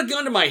if you held a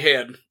gun to my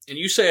head and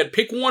you said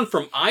pick one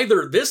from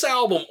either this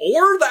album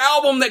or the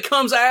album that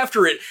comes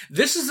after it,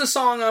 this is the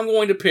song I'm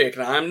going to pick.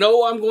 And I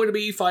know I'm going to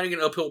be fighting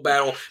an uphill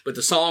battle, but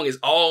the song is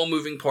All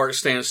Moving Parts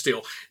Stand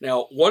Still.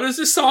 Now, what is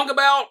this song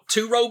about?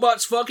 Two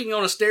robots fucking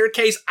on a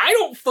staircase? I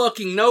don't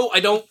fucking know. I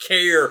don't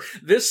care.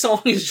 This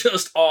song is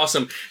just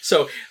awesome.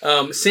 So,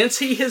 since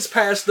he has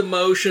passed the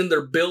motion,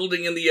 they're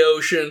building in the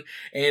ocean,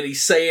 and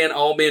he's saying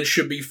all men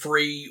should be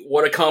free.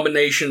 What a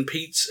combination,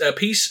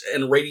 peace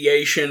and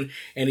radiation.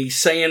 And he's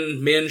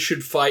saying men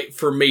should fight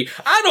for me.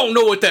 I don't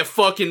know what that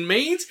fucking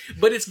means,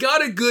 but it's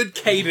got a good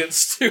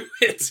cadence to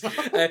it.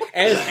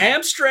 As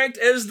abstract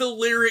as the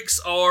lyrics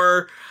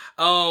are,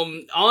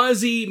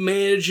 Ozzy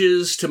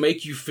manages to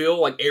make you feel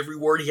like every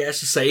word he has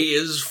to say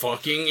is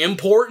fucking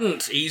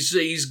important.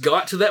 He's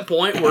got to that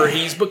point where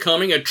he's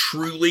becoming a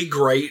truly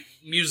great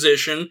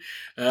musician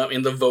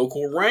in the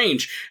vocal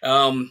range.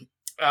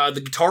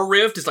 The guitar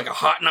riff is like a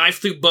hot knife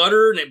through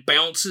butter, and it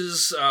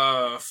bounces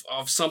off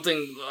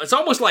something. It's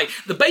almost like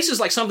the bass is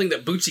like something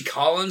that Bootsy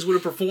Collins would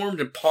have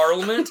performed in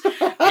Parliament,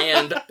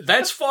 and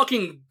that's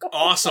fucking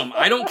awesome.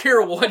 I don't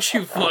care what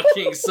you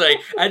fucking say.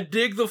 I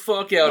dig the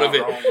fuck out of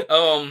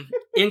it.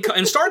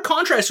 In stark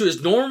contrast to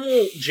his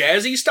normal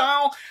jazzy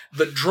style,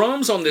 the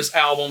drums on this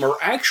album are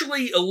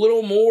actually a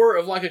little more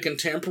of like a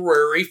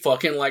contemporary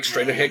fucking like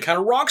straight ahead kind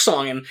of rock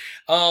song, and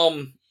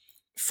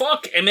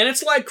fuck, I mean,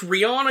 it's like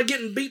Rihanna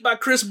getting beat by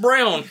Chris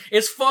Brown.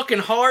 It's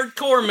fucking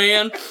hardcore,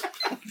 man.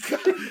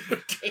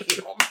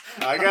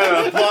 I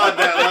gotta applaud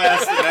that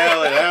last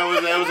finale.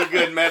 That was a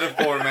good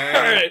metaphor, man.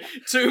 All right,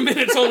 2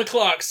 minutes on the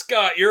clock.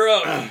 Scott, you're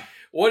up.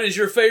 What is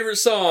your favorite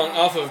song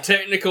off of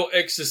Technical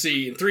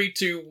Ecstasy? In 3,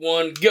 2,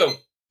 1, go.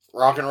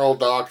 Rock and Roll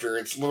Doctor.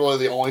 It's literally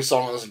the only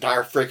song on this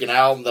entire freaking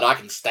album that I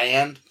can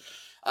stand.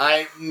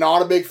 I'm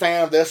not a big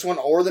fan of this one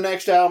or the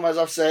next album, as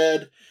I've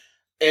said.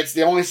 It's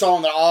the only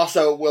song that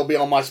also will be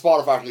on my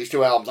Spotify from these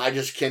two albums. I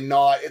just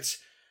cannot. It's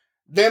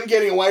them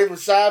getting away from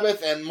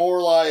Sabbath and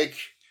more like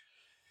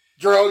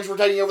drugs were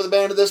taking over the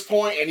band at this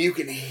point, and you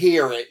can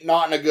hear it.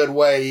 Not in a good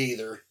way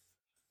either.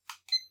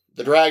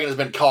 The dragon has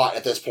been caught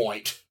at this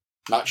point,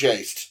 not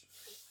chased.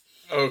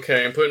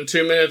 Okay, I'm putting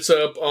 2 minutes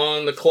up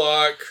on the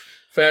clock.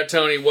 Fat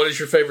Tony, what is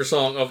your favorite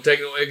song of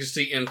Technical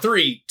Ecstasy? In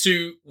 3,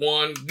 2,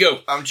 1, go.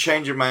 I'm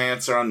changing my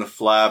answer on the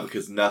fly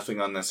because nothing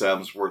on this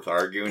album is worth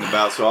arguing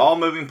about. So All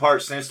Moving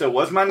Parts Stand Still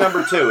was my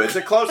number 2. It's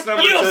a close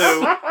number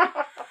 2.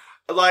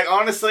 Like,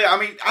 honestly, I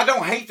mean, I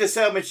don't hate this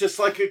album. It's just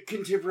like a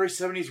contemporary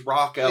 70s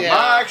rock album. Yeah.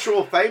 My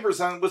actual favorite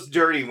song was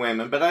Dirty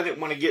Women, but I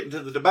didn't want to get into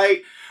the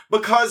debate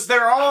because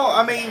they're all,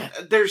 I mean,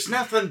 there's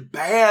nothing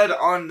bad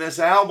on this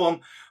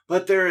album,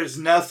 but there is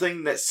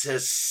nothing that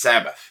says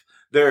Sabbath.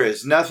 There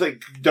is nothing.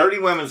 Dirty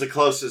Women's the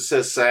closest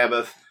says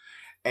Sabbath.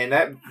 And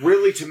that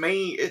really, to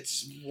me,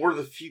 it's one of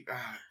the few.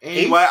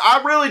 Anyway,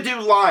 I really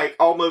do like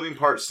All Moving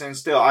Parts Stand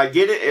Still. I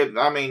get it.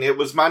 I mean, it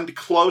was my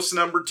close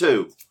number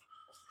 2.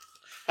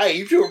 Hey,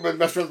 you two have been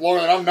best friends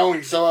longer than I've known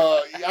you,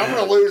 so I'm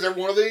going to lose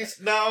every one of these.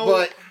 No.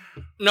 But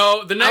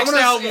no, the next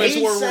album is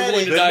where we're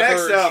going to diverge.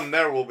 The next album,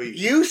 there will be.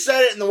 You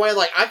said it in the way,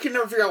 like, I can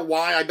never figure out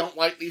why I don't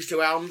like these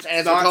two albums. And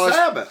it's not because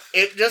Sabbath.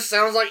 It just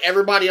sounds like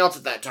everybody else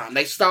at that time.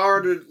 They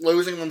started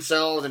losing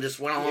themselves and just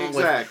went on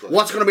with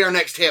what's going to be our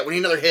next hit. We need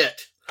another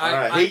hit. All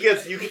right,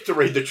 you get to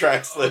read the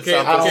tracks list.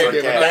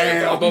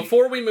 Okay.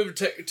 Before we move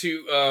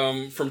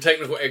to from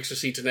Technical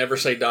Ecstasy to Never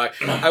Say Die,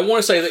 I want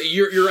to say that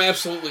you're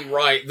absolutely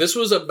right. This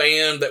was a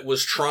band that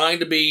was trying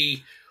to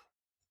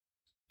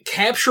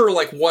capture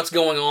like what's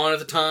going on at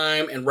the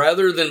time, and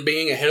rather than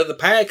being ahead of the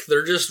pack,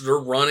 they're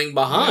running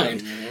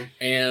behind. Mm-hmm.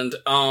 And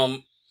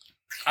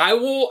I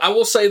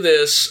will say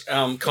this,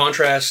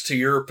 contrast to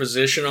your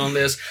position on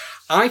this,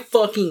 I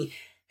fucking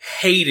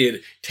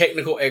hated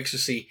Technical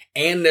Ecstasy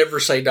and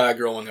Never Say Die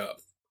growing up.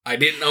 I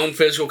didn't own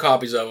physical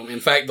copies of them. In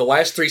fact, the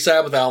last 3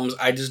 Sabbath albums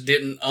I just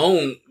didn't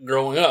own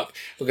growing up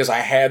because I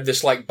had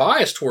this like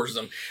bias towards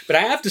them. But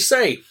I have to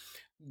say,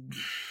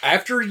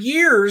 after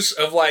years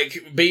of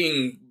like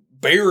being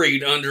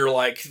buried under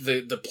like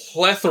the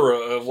plethora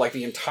of like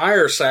the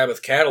entire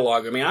Sabbath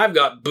catalog, I mean, I've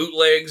got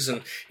bootlegs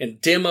and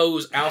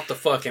demos out the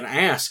fucking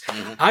ass.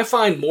 Mm-hmm. I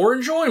find more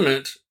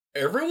enjoyment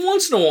every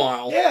once in a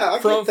while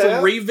from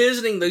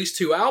revisiting these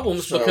two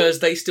albums because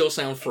they still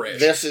sound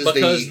fresh.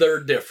 Because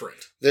they're different.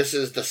 This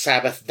is the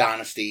Sabbath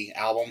Dynasty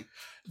album.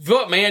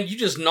 But man, you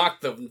just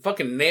knocked the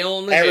fucking nail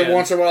on the head. Every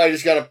once in a while, I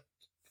just gotta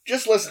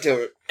listen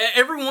to it.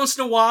 Every once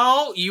in a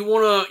while, you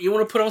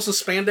wanna put on some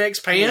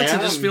spandex pants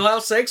and just feel how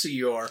sexy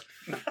you are.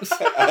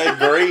 I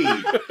agree.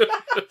 All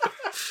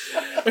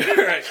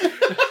right.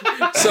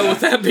 So with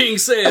that being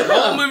said,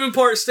 All Moving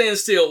Parts Stand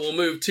Still. We'll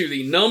move to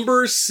the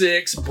number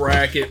 6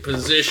 bracket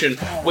position,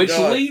 which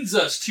leads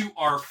us to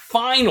our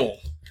final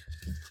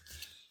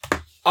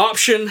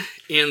option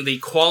in the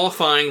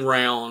qualifying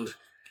round.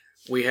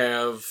 We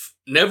have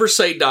Never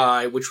Say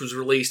Die, which was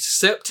released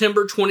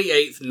September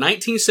 28th,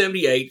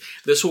 1978.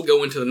 This will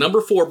go into the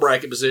number 4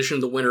 bracket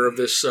position, the winner of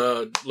this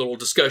little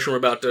discussion we're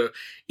about to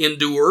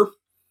endure.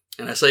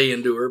 And I say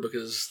endure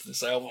because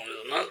this album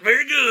is not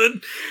very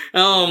good.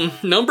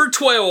 Number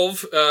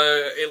 12,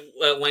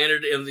 it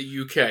landed in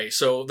the UK.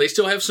 So they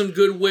still have some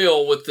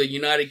goodwill with the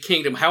United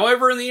Kingdom.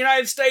 However, in the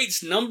United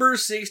States, number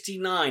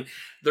 69.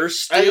 They're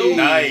still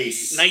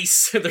nice.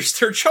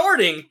 They're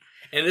charting,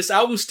 and this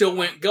album still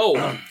went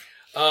gold.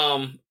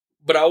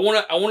 But I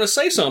want to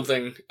say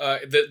something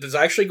that's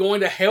actually going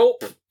to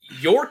help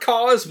your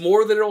cause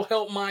more than it'll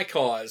help my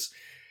cause.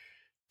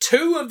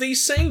 2 of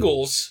these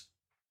singles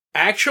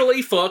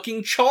actually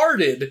fucking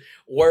charted,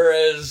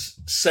 whereas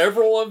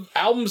several of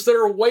albums that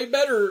are way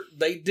better,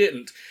 they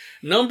didn't.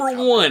 Number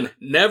 1,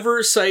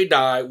 Never Say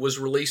Die, was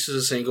released as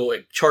a single.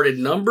 It charted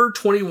number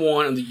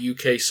 21 in the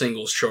UK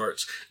singles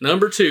charts.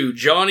 Number 2,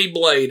 Johnny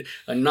Blade,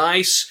 a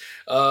nice,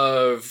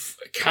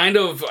 kind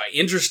of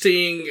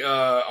interesting,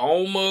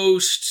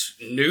 almost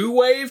new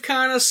wave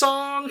kind of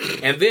song.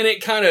 And then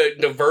it kind of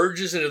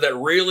diverges into that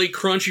really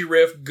crunchy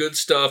riff, good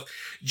stuff.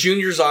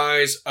 Junior's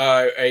Eyes,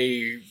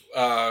 a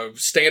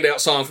standout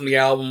song from the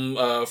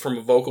album, from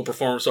a vocal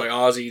performance by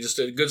Ozzy, just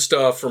good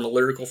stuff from a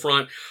lyrical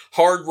front.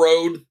 Hard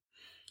Road,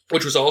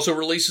 which was also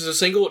released as a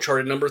single, it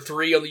charted number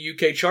 3 on the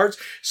UK charts.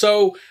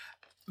 So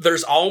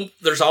there's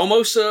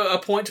almost a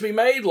point to be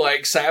made,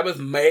 like Sabbath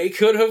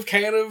could have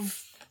kind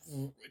of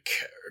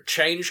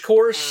changed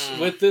course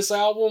with this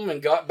album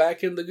and got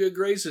back in the good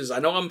graces. I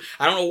don't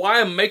know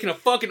why I'm making a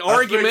fucking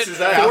argument for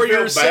yourself. I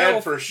feel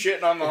bad for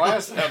shitting on the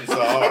last album so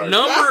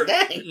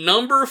hard.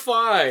 Number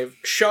 5,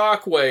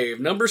 Shockwave.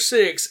 Number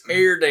 6,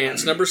 Air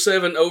Dance. Number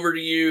 7, Over to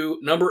You.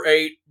 Number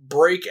 8,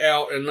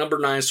 Breakout. And number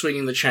 9,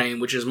 Swinging the Chain,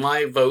 which is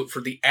my vote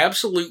for the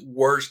absolute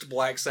worst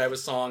Black Sabbath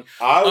song.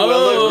 I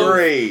will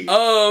agree.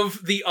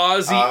 Of the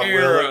Ozzy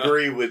era. I will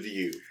agree with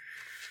you.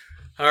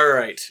 All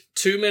right.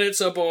 2 minutes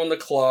up on the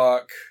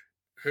clock.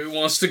 Who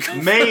wants to go?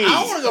 Me.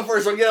 I want to go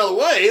first and get out of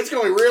the way. It's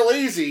going to be real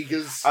easy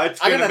because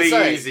it's going to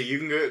be easy. You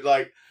can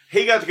go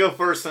he got to go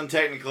first on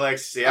technical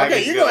ecstasy.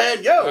 Okay, you go ahead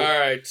and go. All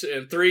right,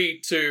 in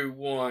 3, 2,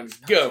 1,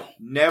 go.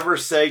 Never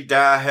Say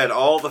Die had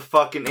all the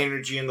fucking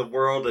energy in the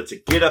world. It's a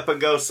get up and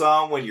go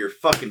song when you're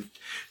fucking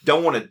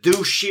don't want to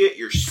do shit.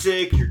 You're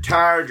sick. You're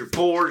tired. You're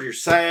bored. You're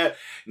sad.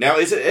 Now,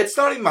 it's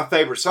not even my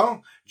favorite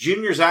song.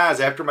 Junior's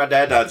Eyes, After My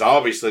Dad Died, is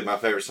obviously my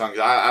favorite song.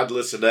 I'd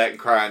listen to that and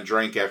cry and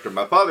drink after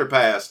my father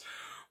passed.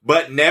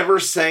 But Never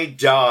Say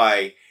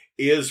Die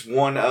is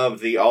one of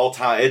the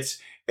all-time.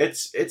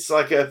 It's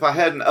like if I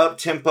had an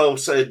up-tempo,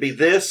 so it'd be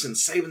this and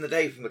Saving the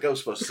Day from the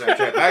Ghostbusters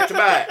soundtrack, back to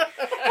back.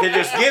 To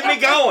just get me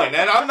going.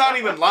 And I'm not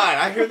even lying.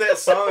 I hear that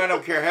song, I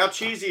don't care how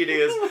cheesy it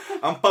is,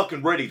 I'm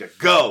fucking ready to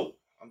go.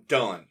 I'm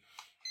done.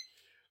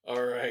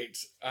 All right.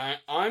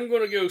 I'm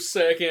going to go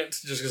second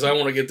just because I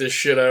want to get this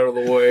shit out of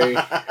the way.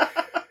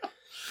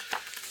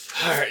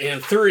 All right, in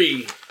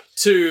 3,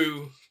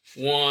 2,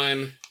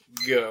 1,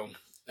 go.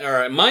 All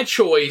right, my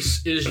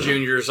choice is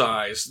Junior's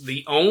Eyes.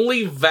 The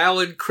only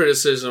valid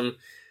criticism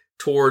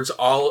towards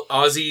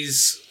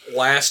Ozzy's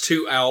last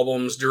 2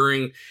 albums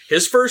during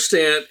his first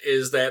stint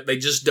is that they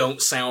just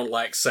don't sound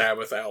like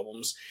Sabbath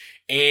albums.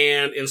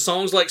 And in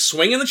songs like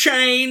Swinging the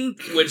Chain,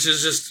 which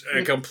is just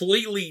a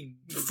completely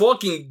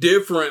fucking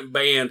different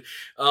band,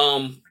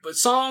 but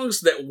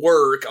songs that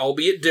work,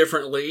 albeit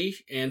differently,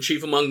 and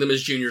chief among them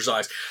is Junior's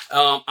Eyes.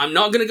 I'm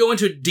not going to go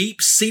into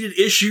deep-seated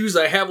issues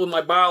I have with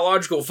my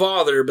biological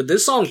father, but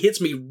this song hits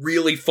me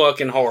really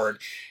fucking hard.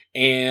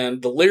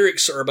 And the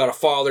lyrics are about a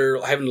father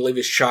having to leave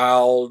his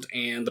child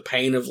and the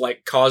pain of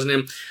causing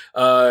him.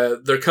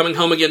 They're coming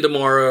home again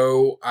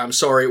tomorrow. I'm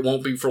sorry it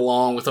won't be for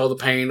long with all the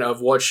pain of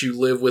what you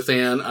live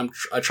within.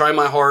 I try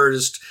my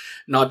hardest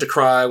not to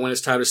cry when it's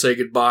time to say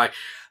goodbye.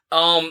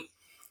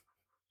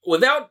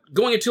 Without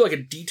going into a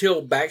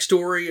detailed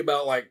backstory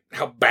about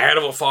how bad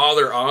of a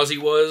father Ozzy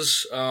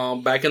was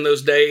back in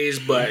those days,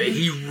 but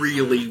he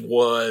really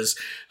was.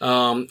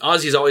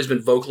 Ozzy's always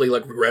been vocally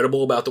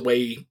regrettable about the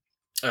way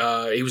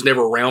he was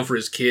never around for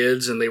his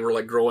kids, and they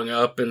were growing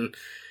up, and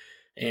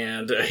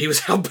he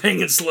was out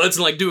banging sluts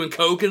and doing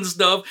coke and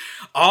stuff.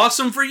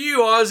 Awesome for you,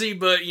 Ozzy,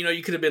 but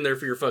you could have been there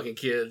for your fucking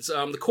kids.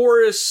 The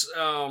chorus,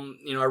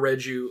 I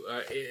read you.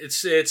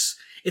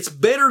 It's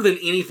better than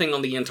anything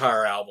on the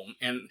entire album,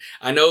 and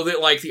I know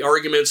that the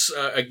arguments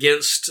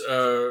against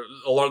a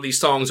lot of these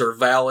songs are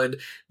valid,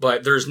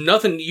 but there's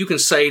nothing you can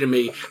say to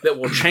me that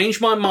will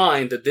change my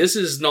mind that this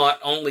is not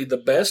only the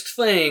best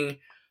thing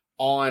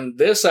on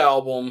this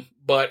album,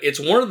 but it's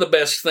one of the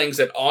best things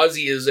that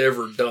Ozzy has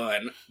ever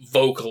done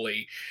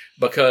vocally,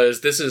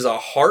 because this is a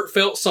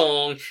heartfelt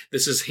song.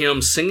 This is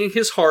him singing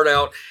his heart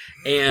out.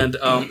 And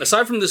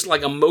aside from this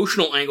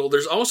emotional angle,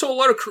 there's also a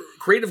lot of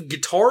creative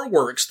guitar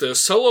works. The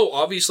solo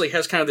obviously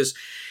has kind of this,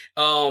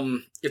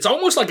 it's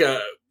almost like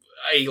a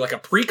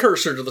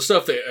precursor to the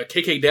stuff that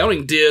KK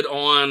Downing did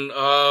on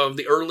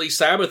the early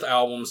Sabbath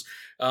albums.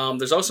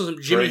 There's also some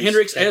Jimi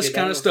Hendrix-esque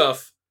kind of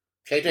stuff.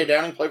 KK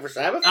Downing played for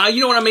Sabbath?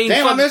 You know what I mean?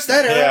 Damn, I missed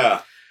that era.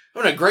 Yeah.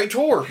 What a great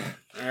tour.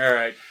 All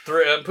right.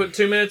 Put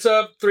 2 minutes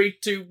up. 3,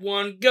 2,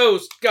 1, go,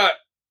 Scott.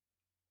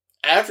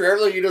 After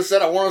everything you just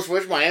said, I want to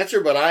switch my answer,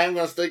 but I am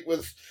going to stick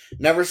with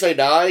Never Say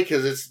Die,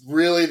 because it's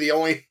really the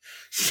only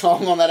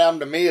song on that album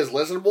to me is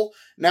listenable.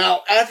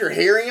 Now, after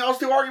hearing y'all's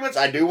two arguments,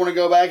 I do want to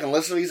go back and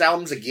listen to these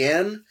albums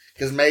again,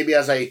 because maybe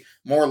as a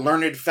more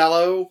learned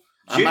fellow,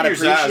 I might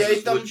Junior's Eyes appreciate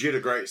is them. legit a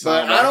great song,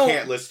 But but I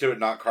can't listen to it and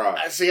not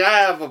cry. See,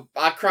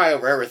 I cry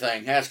over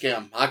everything. Ask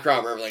him. I cry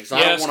over everything. So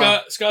I Yeah, don't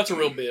wanna, Scott's a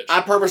real bitch.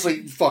 I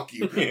purposely, fuck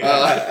you.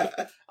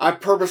 I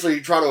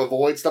purposely try to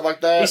avoid stuff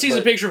like that. He sees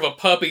a picture of a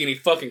puppy and he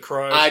fucking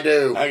cries. I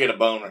do. I get a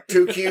boner.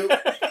 Too cute.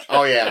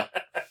 Oh, yeah.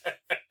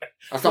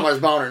 I was talking about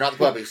his boner, not the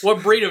puppies.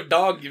 What breed of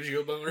dog gives you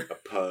a boner? A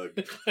pug.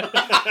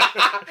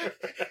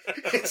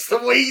 It's the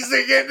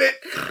wheezing, isn't it?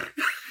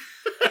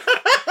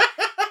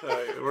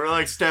 We're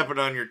like stepping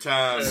on your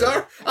time.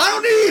 Sir, I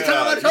don't need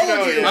time. I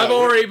told you. I've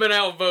already been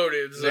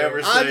outvoted. So.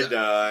 Never say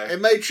die.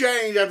 It may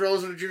change after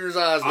listening to Junior's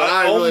Eyes, but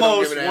I really don't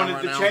almost give a damn wanted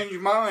right to now. change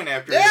mine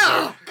after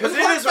Yeah, because it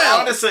what is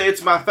about? honestly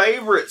it's my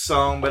favorite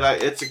song,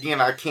 but it's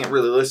again I can't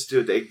really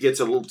listen to it. It gets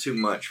a little too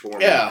much for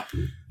me. Yeah.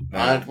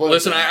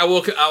 Listen, I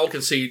will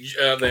concede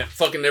that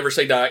 "Fucking Never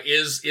Say Die"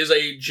 is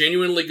a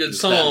genuinely good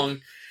song,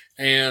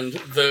 and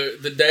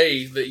the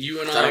day that you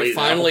and I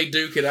finally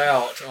duke it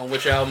out on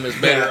which album is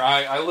better,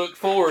 I look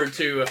forward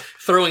to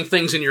throwing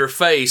things in your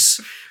face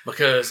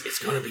because it's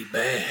going to be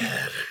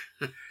bad.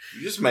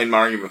 You just made my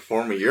argument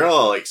for me. You're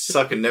all like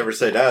sucking Never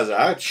Say Dies.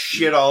 I'd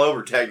shit all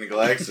over Technical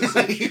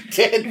Ecstasy. You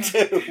did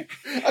too.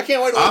 I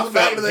can't wait to I listen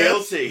back to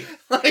felt this. guilty.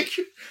 Like,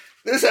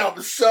 this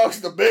album sucks.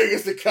 The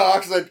biggest of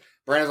cocks. Like,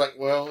 Brandon's like,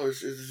 well, it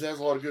has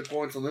a lot of good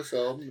points on this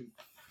album.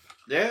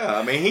 Yeah,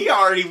 I mean, he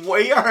already He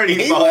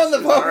lost won the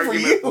his vote for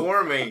argument you.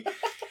 for me.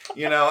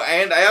 You know,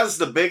 and as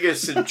the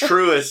biggest and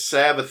truest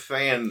Sabbath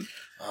fan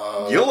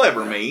you'll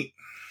ever meet,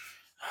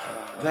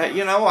 that,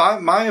 you know,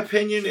 my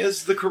opinion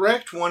is the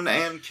correct one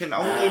and can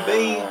only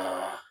be,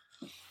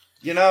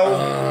 you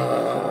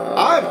know,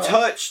 I've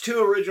touched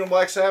two original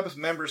Black Sabbath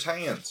members'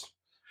 hands.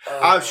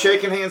 I've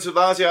shaken hands with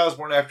Ozzy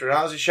Osbourne after an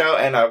Ozzy show,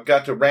 and I've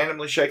got to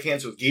randomly shake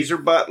hands with Geezer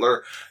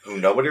Butler, who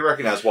nobody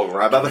recognized, walking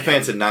right by the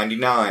fence in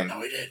 '99.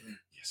 No, he didn't.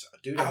 Yes,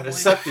 dude, I'd have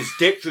sucked his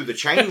dick through the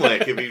chain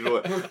link if he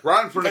would.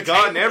 Right in front of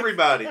God and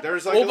everybody.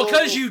 There's like Well,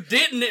 because you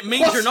didn't, it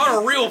means you're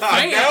not a real I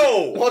fan.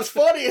 know. What's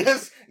funny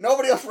is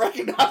nobody else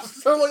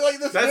recognizes something like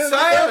this. That's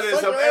sad.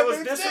 This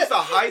is the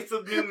height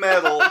of new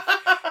metal.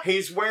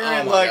 He's wearing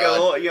Oh my like God. a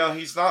little, you know,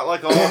 he's not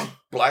like all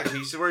black.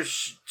 He's wearing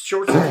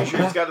shorts and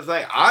t-shirts. He's got a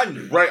thing.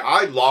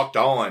 I locked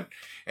on,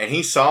 and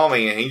he saw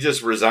me, and he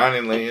just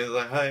resigningly he was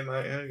like, "Hey,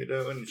 mate, how you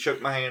doing?" And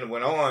shook my hand and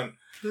went on.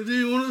 Do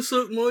you want to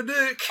suck my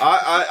dick?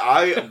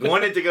 I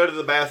wanted to go to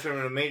the bathroom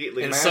and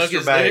immediately And suck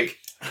his masturbate. dick?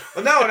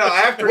 But no,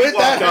 after he With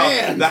walked that off,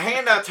 hand. the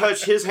hand I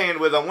touched his hand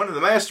with, I wanted to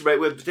masturbate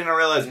with, but then I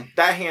realized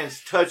that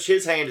hand's touched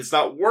his hand is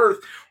not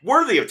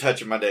worthy of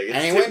touching my dick.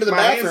 And he went to the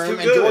My hand's bathroom, too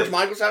and good. George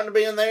Michael's happened to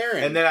be in there.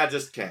 And then I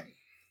just came.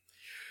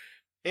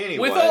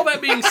 Anyway. With all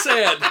that being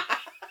said,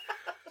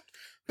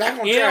 back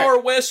on in track. our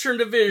Western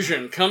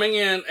Division, coming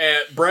in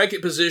at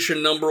bracket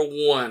position number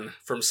 1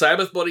 from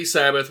Sabbath Bloody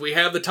Sabbath, we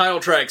have the title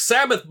track,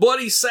 Sabbath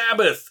Bloody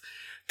Sabbath.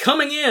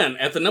 Coming in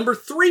at the number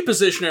 3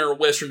 position in our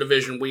Western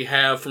Division, we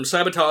have from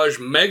Sabotage,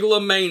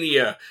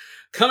 Megalomania.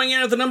 Coming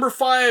in at the number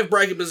 5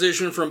 bracket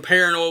position from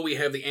Paranoid, we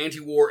have the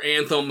anti-war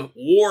anthem,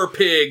 War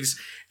Pigs.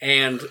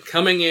 And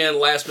coming in,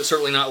 last but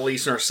certainly not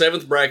least, in our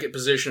 7th bracket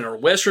position, our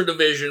Western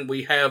Division,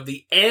 we have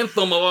the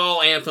anthem of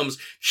all anthems,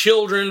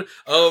 Children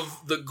of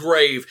the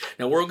Grave.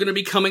 Now, we're going to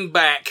be coming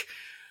back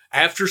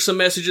after some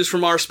messages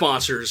from our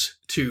sponsors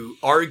to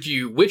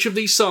argue which of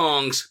these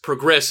songs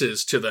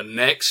progresses to the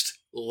next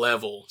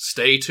level.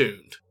 Stay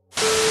tuned.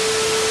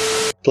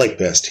 Blake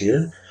Best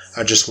here.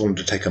 I just wanted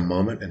to take a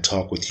moment and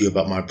talk with you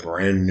about my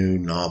brand new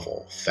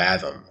novel,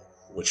 Fathom,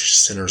 which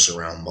centers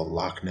around the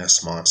Loch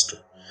Ness Monster.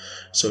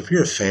 So if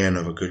you're a fan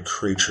of a good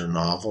creature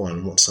novel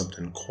and want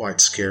something quite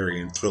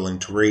scary and thrilling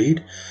to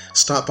read,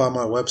 stop by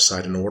my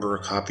website and order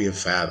a copy of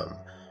Fathom.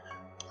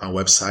 My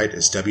website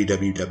is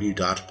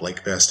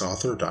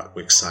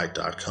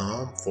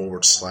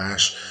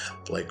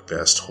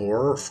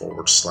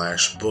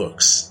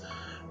www.blakebesthauthor.wixsite.com/blakebesthorror/books.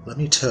 Let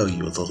me tell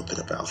you a little bit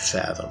about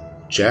Fathom.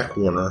 Jack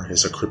Warner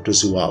is a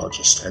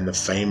cryptozoologist and the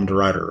famed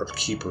writer of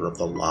Keeper of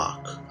the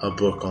Loch, a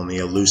book on the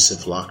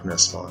elusive Loch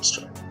Ness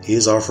Monster. He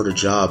is offered a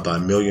job by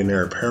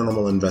millionaire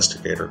paranormal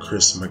investigator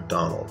Chris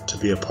McDonald to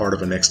be a part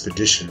of an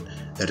expedition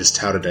that is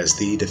touted as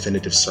the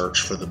definitive search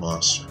for the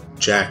monster.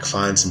 Jack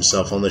finds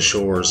himself on the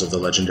shores of the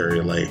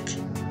legendary lake,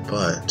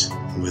 but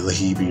will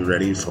he be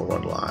ready for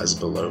what lies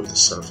below the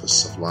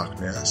surface of Loch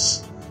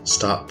Ness?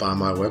 Stop by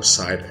my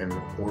website and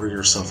order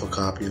yourself a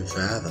copy of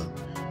Fathom,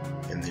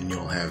 and then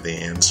you'll have the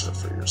answer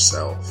for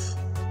yourself.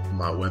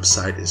 My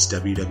website is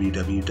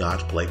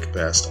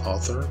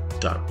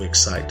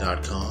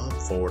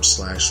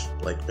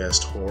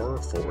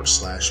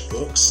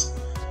www.blakebesthauthor.wixsite.com/blakebesthorror/books.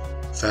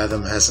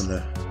 Fathom has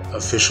an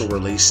official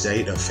release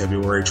date of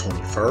February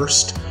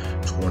 21st,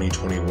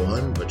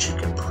 2021, but you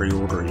can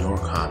pre-order your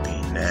copy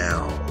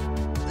now.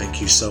 Thank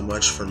you so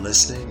much for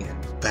listening,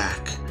 and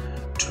back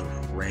to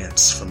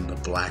Rants from the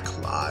Black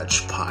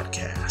Lodge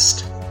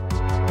podcast.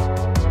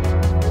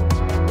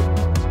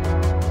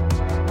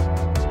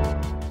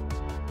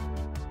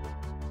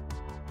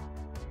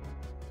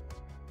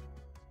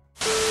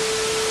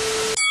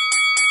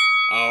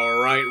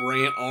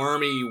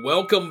 Army.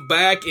 Welcome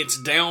back. It's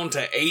down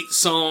to 8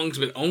 songs,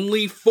 but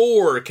only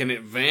 4 can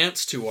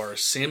advance to our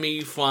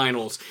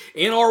semi-finals.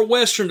 In our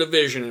Western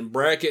Division, in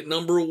bracket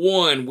number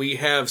 1, we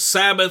have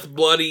Sabbath,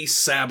 Bloody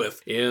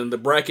Sabbath. In the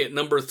bracket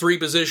number 3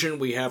 position,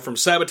 we have from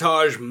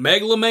Sabotage,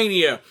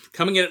 Megalomania.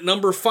 Coming in at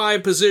number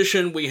 5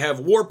 position, we have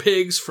War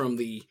Pigs from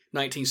the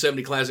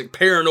 1970 classic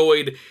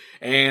Paranoid.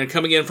 And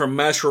coming in from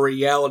Master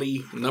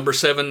Reality, number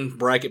 7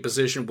 bracket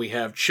position, we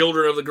have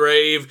Children of the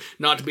Grave.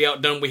 Not to be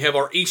outdone, we have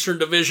our Eastern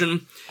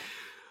Division.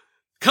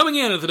 Coming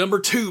in at the number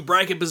 2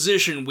 bracket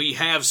position, we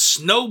have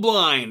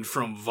Snowblind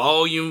from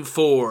Volume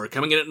 4.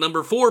 Coming in at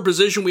number 4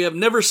 position, we have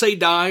Never Say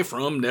Die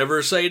from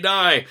Never Say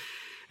Die.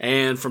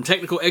 And from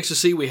Technical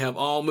Ecstasy, we have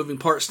All Moving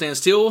Parts Stand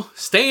Still,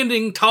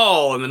 Standing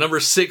Tall in the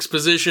number 6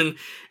 position.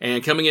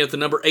 And coming in at the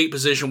number 8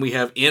 position, we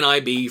have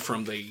NIB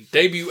from the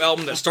debut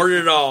album that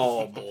started it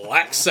all,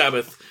 Black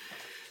Sabbath.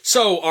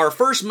 So our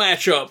first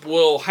matchup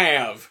will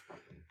have,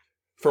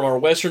 from our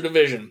Western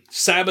Division,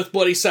 Sabbath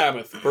Bloody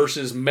Sabbath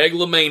versus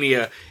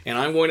Megalomania. And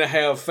I'm going to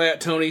have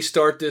Fat Tony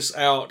start this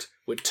out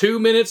with 2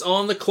 minutes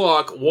on the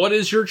clock. What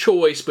is your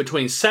choice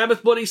between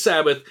Sabbath Bloody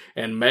Sabbath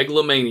and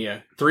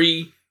Megalomania?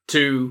 3,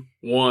 2,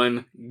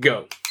 1,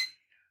 go.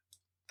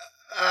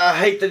 I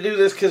hate to do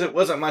this because it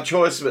wasn't my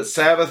choice, but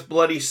Sabbath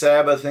Bloody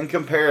Sabbath, in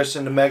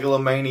comparison to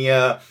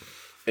Megalomania,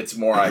 it's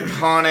more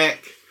iconic.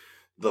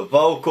 The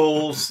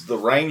vocals, the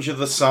range of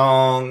the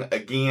song.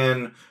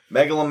 Again,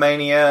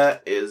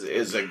 Megalomania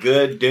is a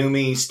good,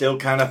 doomy, still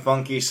kind of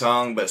funky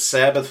song, but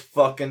Sabbath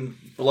fucking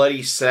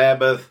Bloody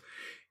Sabbath,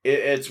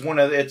 it's one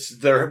of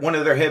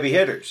their heavy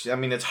hitters. I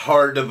mean, it's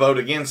hard to vote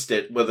against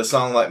it with a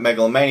song like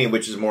Megalomania,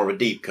 which is more of a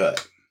deep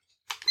cut.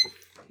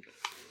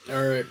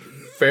 All right,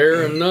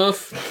 fair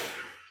enough.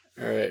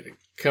 All right,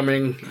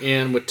 coming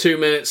in with 2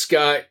 minutes,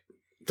 Scott.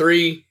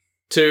 3,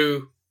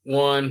 2,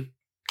 1,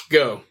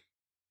 go.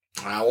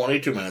 I won't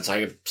need 2 minutes.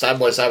 Sabbath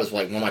Bloody Sabbath is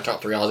like one of my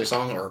top 3 Ozzy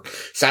songs, or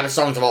Sabbath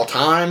songs of all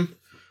time,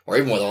 or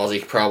even with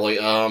Ozzy, probably.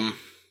 Love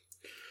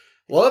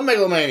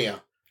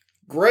Megalomania.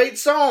 Great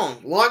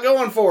song. A lot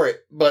going for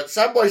it. But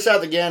Sabbath Bloody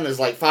Sabbath, again, is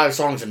like 5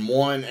 songs in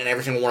one, and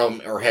every single one of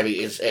them are heavy.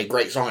 Is a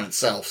great song in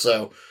itself.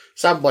 So,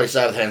 Sabbath Bloody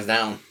Sabbath, hands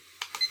down.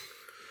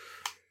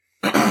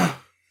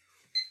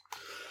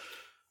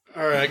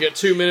 Alright, I got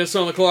 2 minutes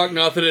on the clock.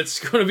 Not that it's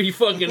going to be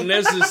fucking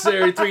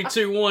necessary. 3,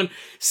 2, 1.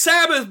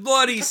 Sabbath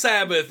Bloody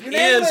Sabbath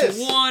is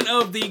one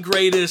of the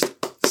greatest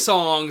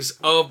songs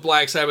of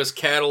Black Sabbath's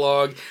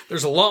catalog.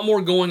 There's a lot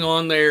more going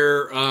on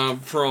there,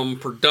 from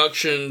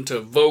production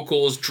to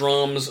vocals,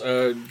 drums,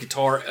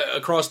 guitar,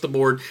 across the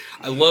board.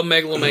 I love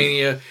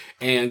Megalomania,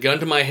 and gun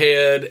to my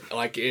head,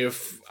 like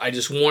if I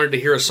just wanted to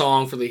hear a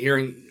song for the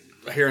hearing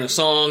a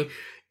song,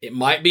 it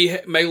might be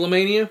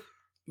Megalomania.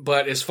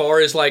 But as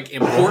far as like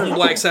important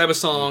Black Sabbath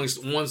songs,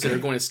 ones that are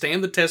going to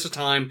stand the test of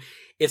time,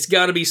 it's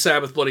got to be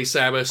Sabbath Bloody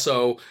Sabbath.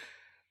 So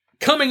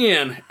coming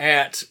in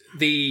at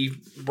the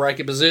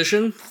bracket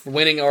position,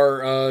 winning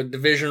our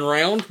division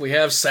round, we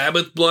have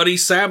Sabbath Bloody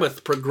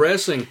Sabbath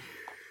progressing.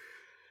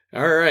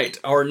 All right,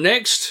 our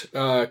next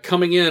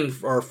coming in,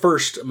 our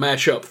first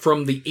matchup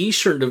from the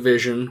Eastern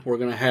Division, we're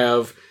going to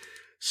have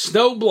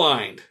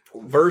Snowblind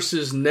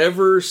versus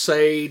Never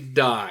Say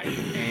Die.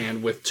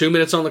 And with 2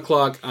 minutes on the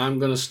clock, I'm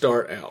going to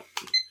start out.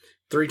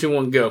 3, 2,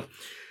 1, go.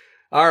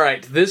 All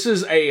right, this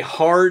is a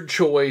hard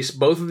choice.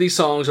 Both of these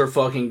songs are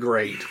fucking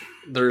great.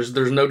 There's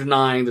no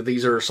denying that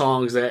these are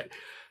songs that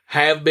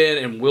have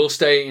been and will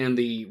stay in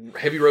the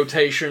heavy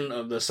rotation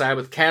of the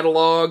Sabbath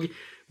catalog.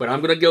 But I'm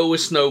going to go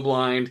with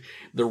Snowblind.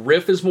 The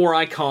riff is more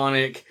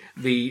iconic.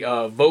 The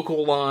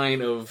vocal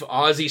line of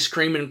Ozzy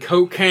screaming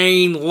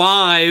cocaine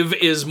live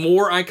is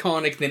more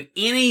iconic than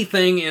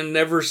anything in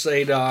Never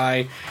Say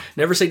Die.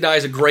 Never Say Die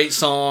is a great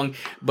song,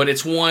 but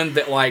it's one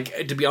that,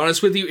 like, to be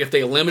honest with you, if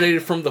they eliminated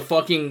it from the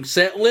fucking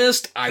set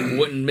list, I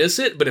wouldn't miss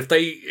it. But if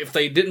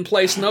they didn't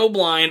play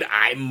Snowblind,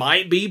 I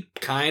might be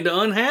kind of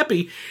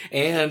unhappy.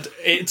 And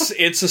it's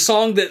a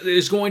song that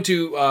is going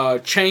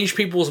to change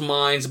people's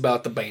minds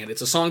about the band.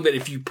 It's a song that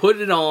if you put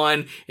it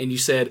on and you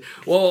said,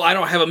 well, I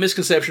don't have a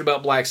misconception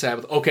about Black Sabbath.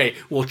 Okay,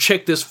 well,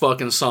 check this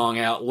fucking song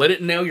out. Let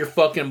it nail your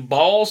fucking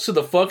balls to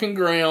the fucking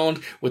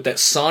ground with that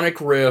sonic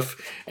riff,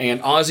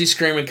 and Ozzy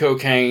screaming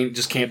cocaine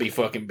just can't be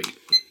fucking beat.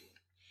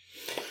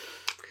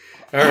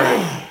 All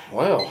right.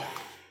 Wow.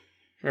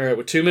 All right,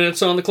 with 2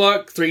 minutes on the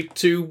clock. 3,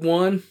 2,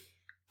 1,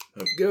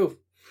 go.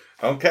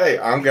 Okay,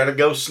 I'm going to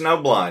go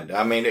Snowblind.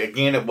 I mean,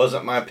 again, it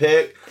wasn't my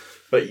pick,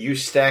 but you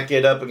stack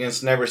it up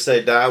against Never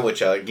Say Die,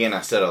 which, again,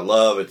 I said I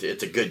love.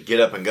 It's a good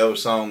get-up-and-go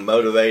song,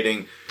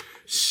 motivating.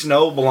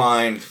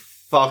 Snowblind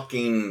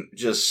fucking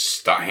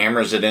just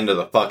hammers it into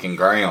the fucking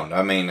ground.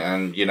 I mean,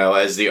 and, you know,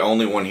 as the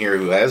only one here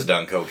who has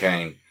done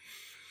cocaine,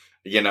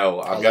 you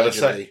know, I've got to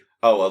say...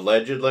 Oh,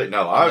 allegedly?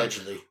 No,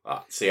 allegedly.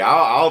 See,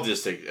 I'll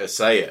just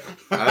say it.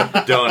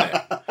 I've done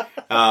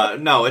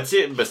it. No, it's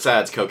it.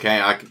 Besides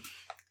cocaine,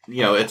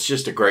 it's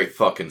just a great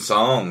fucking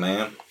song,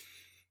 man.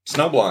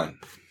 Snowblind.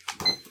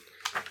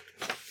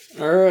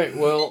 All right,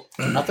 well,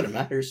 not that it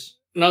matters.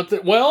 Not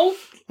that. Well,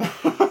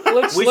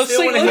 let's We see.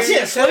 still wanna Let's hear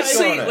your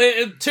see.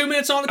 take on 2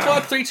 minutes on the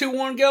clock. 3, 2,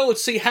 1, go.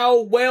 Let's see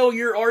how well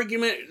your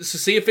argument. To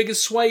see if it can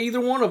sway either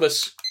one of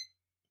us.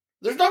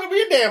 There's not gonna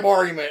be a damn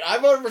argument. I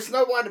voted for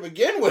Snowblind to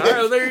begin with. All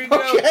right, there you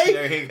go. Okay?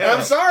 There you go. And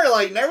I'm sorry,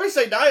 like, Never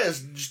Say Die is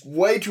just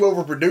way too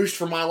overproduced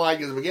for my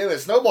liking to begin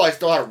with. Snowblind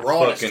still had a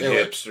rawness Fucking to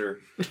it. hipster.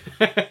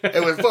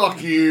 It was,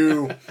 fuck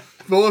you.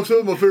 Well, I'm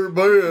still my favorite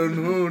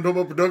band. Oh, talk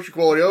about production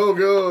quality. Oh,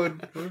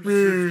 God.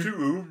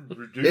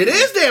 It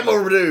is damn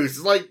overproduced. It's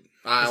like,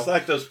 It's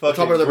like those We'll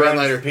fucking talk about the band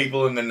later. grunge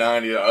people in the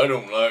 90s. I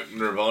don't like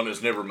Nirvana's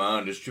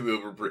Nevermind. It's too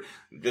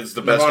It's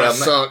the best Nirvana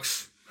album.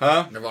 sucks.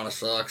 Huh? Nirvana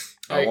sucks.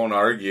 I won't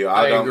argue.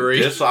 I don't,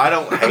 agree. I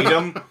don't hate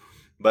them.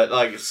 But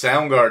like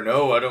Soundgarden,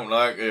 no, I don't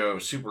like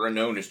Super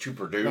Unknown is too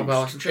produced. What about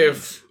Alice in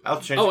Chains?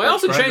 Alice in Chains. Oh,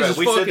 Alice in best Chains grunge is band.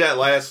 We fucking- said that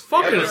last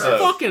Fucking, episode.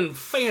 fucking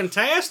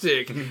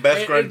fantastic.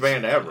 Best grunge It's-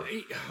 band ever.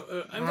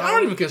 I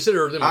don't even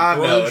consider them a I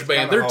know, grunge it's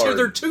band. kinda hard.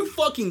 They're too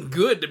fucking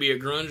good to be a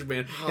grunge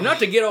band. And not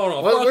to get on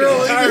a Well, fucking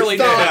really, entirely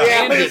stop. different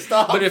Yeah, tangent,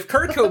 stop. but if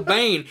Kurt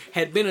Cobain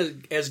had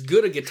been as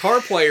good a guitar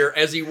player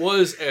as he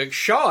was a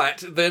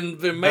shot, then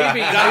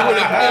maybe I would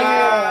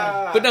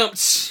have been.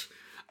 But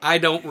I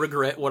don't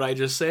regret what I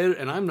just said,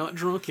 and I'm not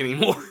drunk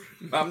anymore.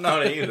 I'm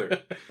not either.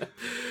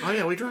 Oh,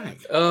 yeah, we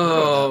drank.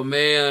 Oh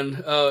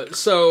man!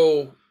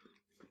 So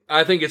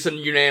I think it's a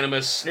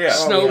unanimous. Yeah.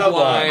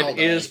 Snowblind Snowblind.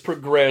 is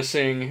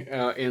progressing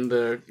in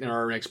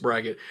our next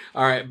bracket.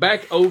 All right,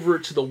 back over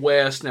to the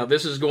West. Now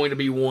this is going to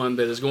be one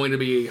that is going to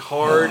be a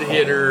hard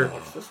hitter.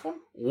 What's this one?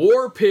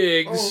 War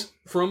Pigs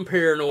from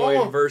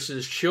Paranoid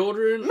versus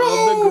Children of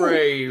the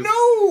Grave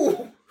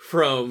No!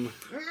 from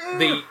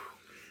the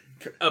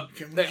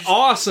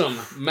awesome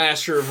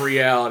Master of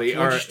Reality. Can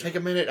All we right. just take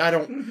a minute?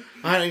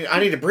 I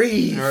need to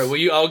breathe. All right,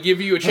 well, I'll give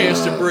you a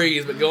chance to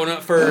breathe, but going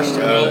up first,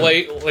 we'll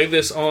lay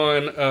this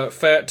on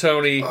Fat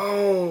Tony.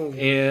 Oh.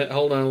 And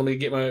hold on, let me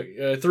get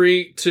my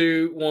 3,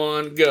 2,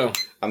 1, go.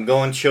 I'm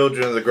going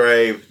Children of the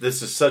Grave.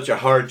 This is such a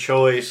hard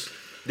choice.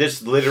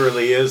 This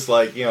literally is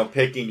like,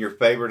 picking your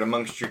favorite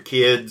amongst your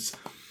kids.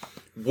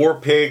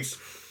 War Pigs,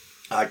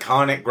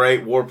 iconic,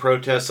 great war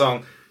protest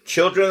song.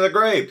 Children of the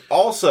Grave,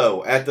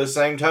 also, at the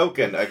same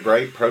token, a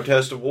great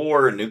protest of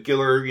war and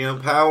nuclear,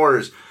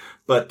 powers.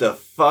 But the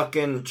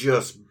fucking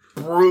just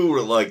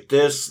brutal, like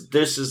this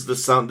is the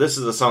song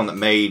that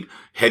made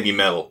heavy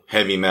metal.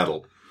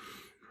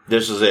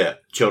 This is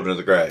it. Children of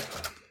the Grave.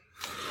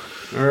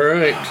 All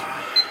right.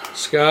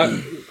 Scott,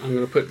 I'm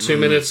going to put 2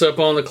 minutes up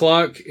on the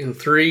clock in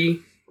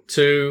 3,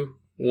 2,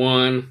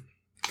 1,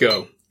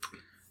 go.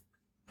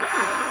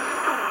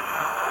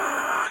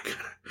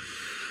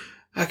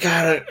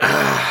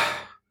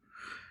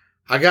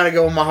 I gotta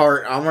go with my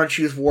heart. I'm gonna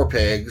choose War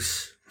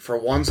Pigs for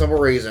one simple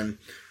reason.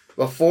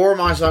 Before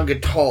my son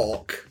could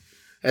talk,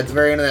 at the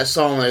very end of that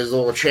song, his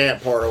little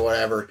chant part or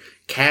whatever,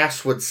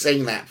 Cass would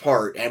sing that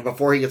part, and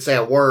before he could say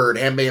a word,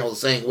 him being able to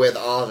sing with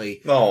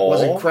Ozzy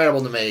was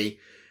incredible to me.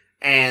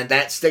 And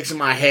that sticks in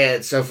my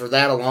head, so for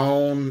that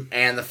alone,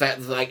 and the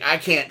fact that, I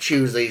can't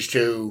choose these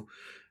two,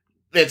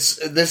 this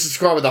is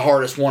probably the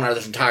hardest one out of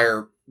this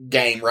entire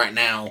game right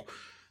now.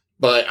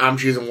 But I'm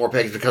choosing War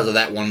Pigs because of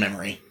that one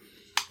memory.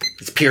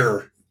 It's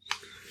pure.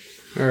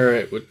 All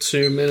right, with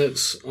 2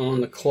 minutes on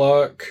the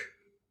clock.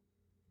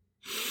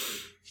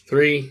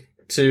 3,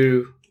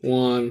 2,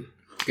 1,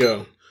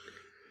 go.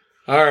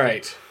 All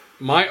right.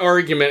 My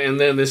argument, and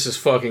then this is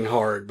fucking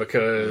hard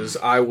because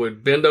I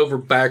would bend over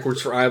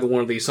backwards for either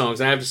one of these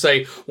songs. And I have to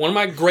say, one of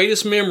my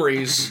greatest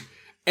memories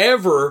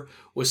ever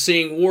was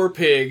seeing War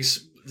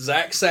Pigs,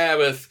 Zach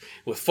Sabbath,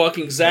 with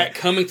fucking Zach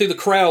coming through the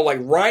crowd,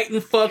 right in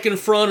fucking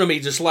front of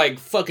me, just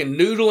fucking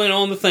noodling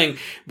on the thing.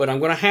 But I'm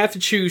going to have to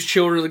choose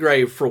Children of the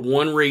Grave for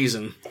one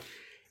reason.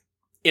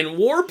 In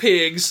War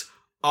Pigs,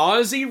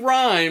 Ozzy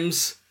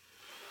rhymes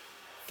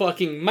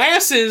fucking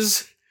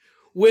masses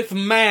with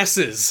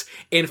masses.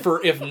 And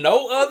for if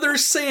no other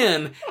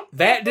sin,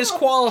 that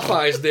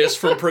disqualifies this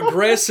from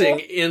progressing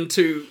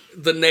into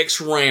the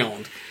next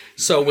round.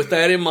 So with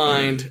that in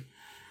mind,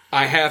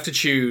 I have to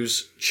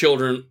choose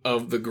Children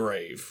of the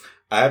Grave.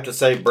 I have to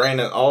say,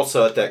 Brandon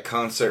also at that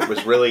concert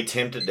was really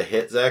tempted to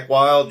hit Zakk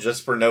Wylde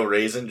just for no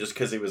reason, just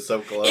because he was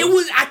so close.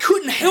 I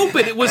couldn't help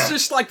it. It was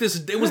just like this.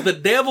 It was the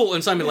devil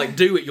inside me.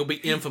 Do it. You'll be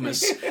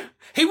infamous.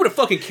 He would have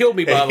fucking killed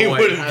me, by the He way.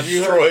 would have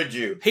destroyed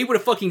you. He would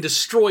have fucking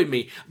destroyed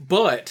me.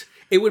 But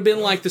it would have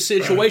been like the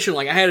situation.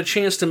 I had a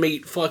chance to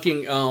meet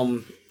fucking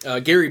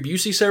Gary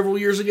Busey several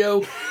years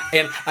ago,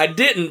 and I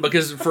didn't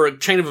because for a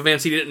chain of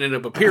events he didn't end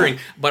up appearing.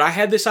 But I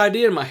had this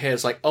idea in my head.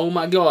 It's oh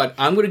my god,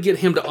 I'm going to get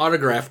him to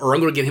autograph, or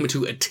I'm going to get him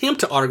to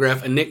attempt to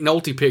autograph a Nick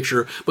Nolte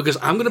picture because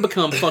I'm going to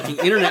become fucking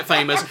internet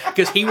famous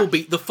because he will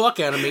beat the fuck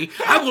out of me.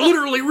 I will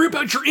literally rip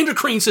out your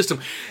endocrine system.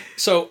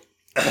 So,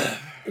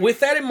 with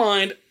that in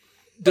mind,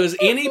 does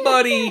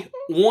anybody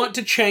want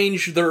to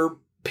change their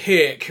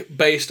pick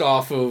based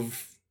off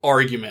of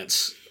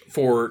arguments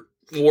for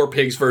War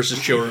Pigs versus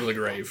Children of the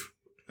Grave?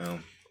 Oh.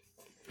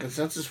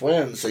 Consensus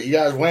wins, so you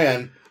guys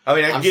win. I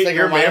mean, I I'm get sticking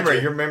your with my memory.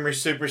 answer. Your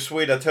memory's super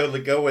sweet. I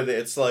totally go with it.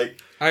 It's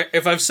like,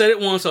 If I've said it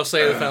once, I'll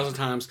say it 1,000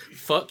 times.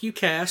 Fuck you,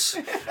 Cass.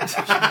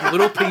 You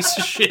little piece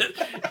of shit.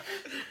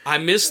 I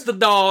missed the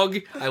dog.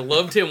 I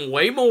loved him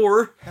way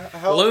more.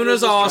 how old Luna's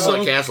is this I'll awesome.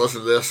 let Cass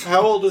listen to this.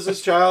 How old is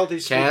this child?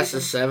 He's Cass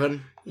is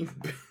 7. You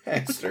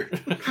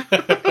bastard.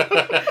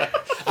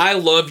 I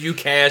love you,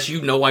 Cass.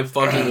 You know I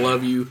fucking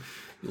love you,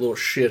 you little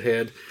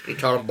shithead. He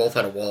taught them both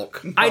how to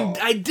walk.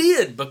 I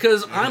did,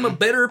 because I'm a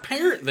better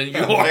parent than you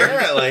are.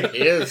 Apparently.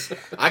 He is.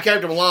 I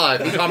kept him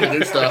alive. He taught me to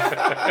do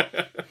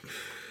stuff.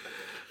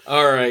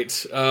 All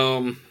right.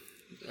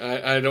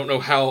 I don't know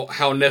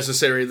how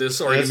necessary this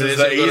This argument is is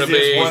the going to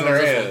easiest be. one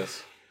there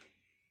is.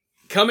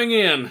 Coming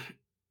in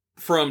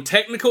from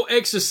Technical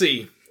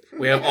Ecstasy,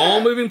 we have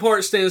All Moving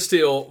Parts Stand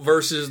Still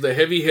versus the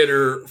heavy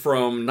hitter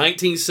from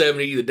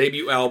 1970, the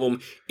debut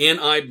album,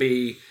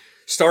 NIB.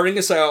 Starting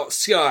us out,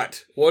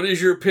 Scott, what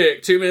is your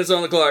pick? 2 minutes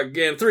on the clock.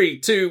 Again, 3,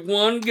 2,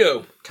 1,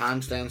 go.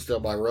 Time Stand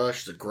Still by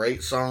Rush is a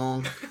great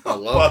song. I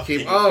love to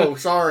keep. Oh,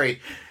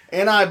 sorry.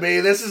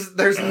 NIB,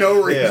 there's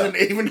no reason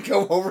to even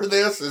go over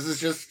this. This is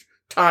just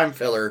time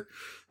filler.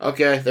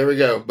 Okay, there we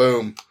go.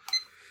 Boom.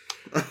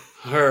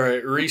 All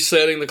right,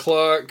 resetting the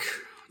clock.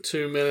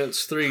 2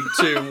 minutes, 3,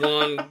 2,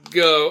 1,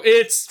 go.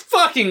 It's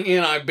fucking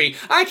NIB.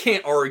 I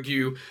can't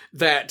argue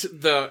that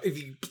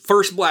the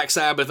first Black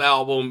Sabbath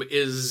album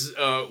is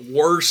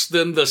worse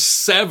than the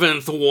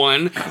 7th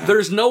one.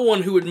 There's no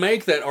one who would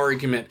make that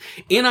argument.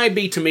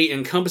 NIB to me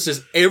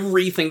encompasses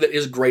everything that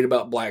is great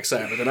about Black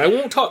Sabbath. And I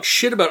won't talk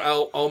shit about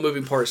All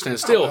Moving Parts Stand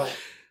Still.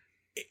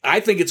 I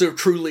think it's a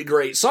truly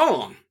great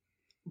song,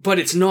 but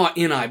it's not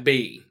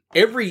NIB.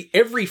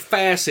 Every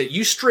facet,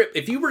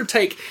 if you were to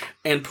take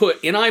and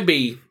put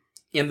NIB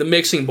in the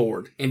mixing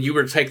board and you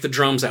were to take the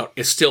drums out,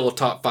 it's still a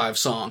top 5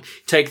 song.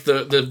 Take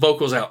the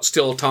vocals out,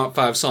 still a top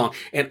 5 song,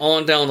 and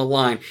on down the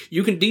line.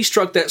 You can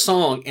destruct that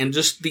song and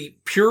just the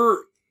pure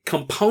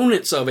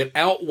components of it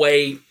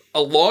outweigh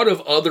a lot of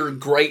other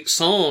great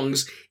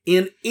songs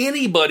in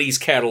anybody's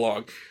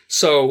catalog.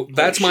 So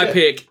that's my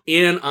pick,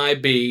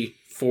 NIB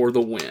for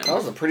the win. That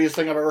was the prettiest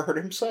thing I've ever heard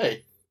him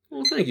say.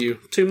 Well, thank you.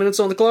 2 minutes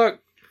on the clock.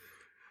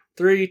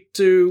 3,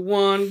 2,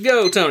 1,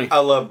 go, Tony. I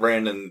love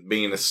Brandon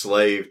being a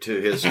slave to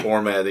his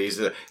format.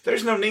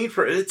 There's no need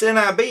for it. It's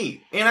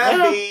NIB.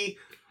 NIB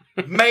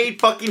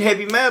made fucking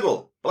heavy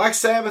metal. Black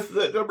Sabbath,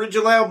 the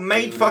original album,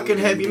 made fucking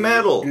heavy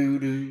metal.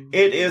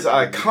 It is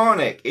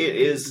iconic. It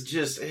is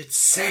just, it's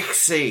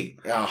sexy.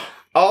 Yeah.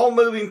 All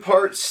Moving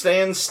Parts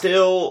Stand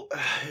Still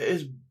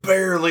is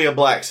barely a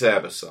Black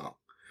Sabbath song.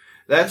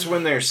 That's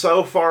when they're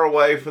so far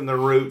away from the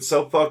roots,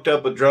 so fucked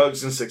up with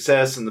drugs and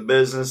success in the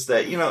business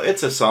that,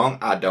 it's a song.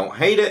 I don't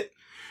hate it.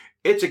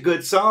 It's a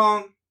good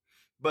song,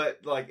 but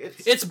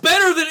it's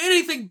better than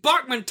anything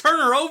Bachman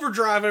Turner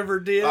Overdrive ever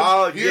did.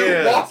 Oh, You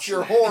yeah. watch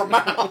your whore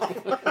mouth.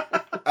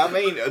 I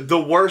mean, the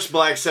worst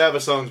Black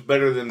Sabbath song is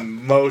better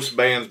than most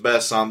bands'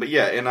 best song, but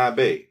yeah,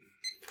 NIB.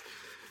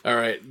 All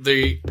right,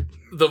 the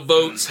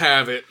votes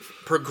have it.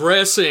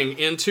 Progressing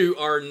into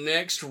our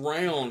next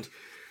round,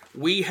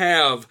 we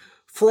have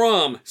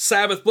from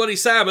Sabbath Bloody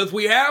Sabbath,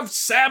 we have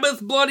Sabbath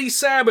Bloody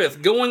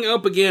Sabbath going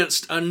up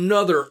against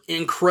another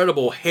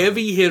incredible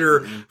heavy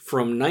hitter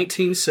from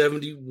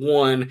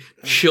 1971,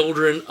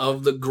 Children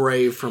of the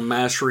Grave from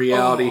Mass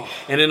Reality.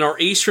 And in our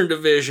Eastern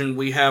Division,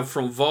 we have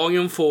from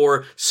Volume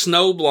 4,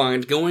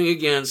 Snowblind going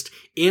against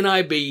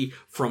NIB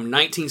from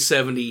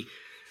 1970.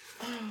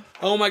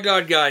 Oh my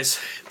God, guys,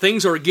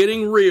 things are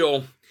getting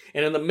real.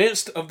 And in the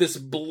midst of this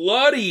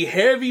bloody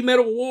heavy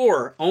metal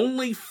war,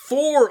 only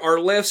 4 are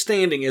left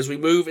standing as we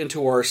move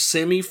into our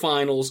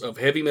semifinals of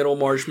Heavy Metal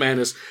March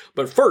Madness.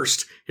 But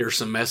first, here's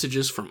some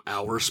messages from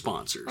our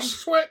sponsors.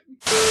 Sweating.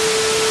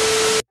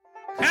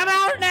 Come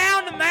on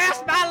down to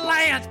Masked by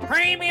Lance,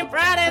 Premium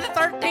Friday the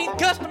 13th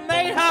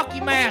custom-made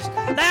hockey mask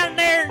down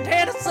there in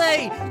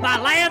Tennessee by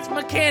Lance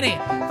McKinney.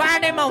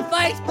 Find him on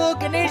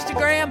Facebook and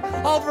Instagram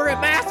over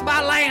at Masked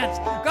by Lance.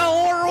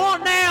 Go order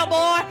one now,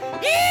 boy.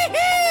 Yee-hoo!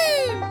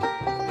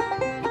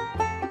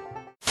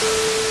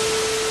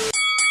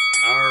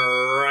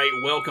 Alright,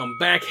 welcome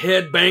back,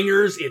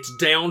 headbangers. It's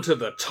down to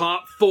the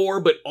top 4,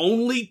 but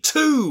only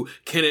 2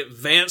 can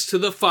advance to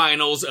the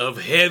finals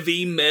of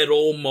Heavy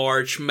Metal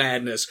March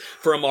Madness.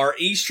 From our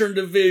Eastern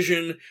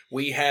Division,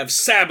 we have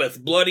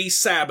Sabbath, Bloody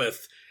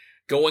Sabbath,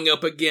 going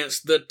up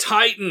against the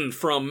Titan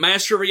from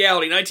Master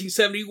Reality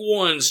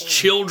 1971's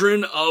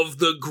Children of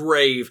the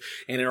Grave.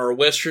 And in our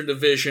Western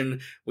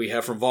Division, we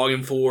have from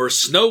Volume 4,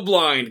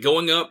 Snowblind,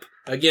 going up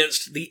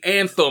against the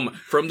Anthem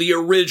from the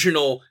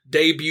original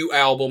debut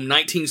album,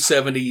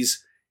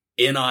 1970's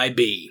NIB.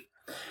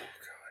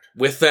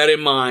 With that in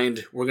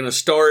mind, we're going to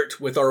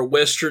start with our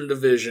Western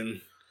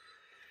Division.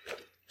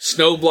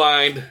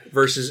 Snowblind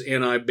versus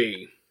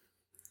NIB.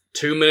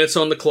 2 minutes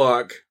on the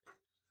clock.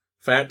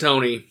 Fat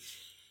Tony,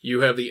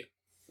 you have the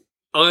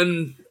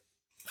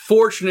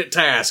unfortunate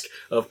task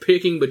of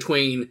picking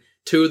between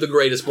 2 of the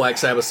greatest Black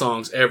Sabbath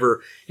songs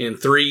ever in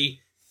 3,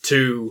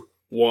 2,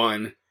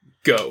 1,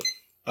 go.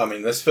 I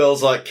mean, this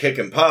feels like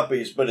kicking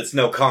puppies, but it's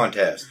no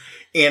contest.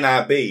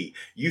 NIB.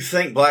 You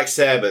think Black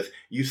Sabbath.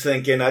 You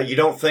think you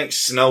don't think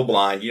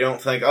Snowblind. You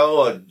don't think,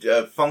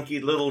 a funky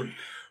little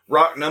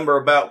rock number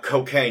about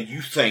cocaine.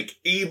 You think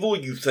evil.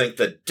 You think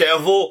the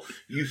devil.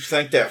 You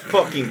think that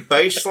fucking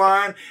bass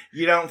line.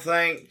 You don't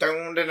think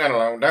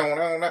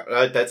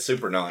that's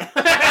Super 9.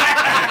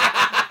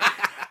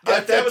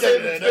 That was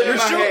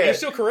it. You're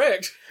still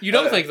correct. You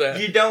don't think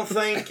that. You don't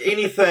think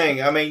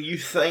anything. I mean, you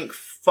think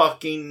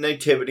fucking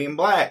Nativity in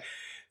Black.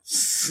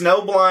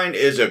 Snowblind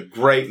is a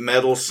great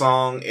metal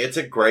song. It's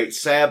a great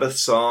Sabbath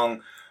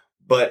song,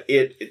 but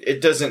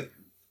it doesn't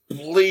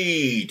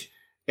bleed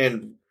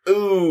and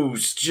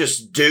ooze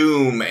just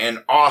doom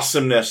and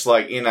awesomeness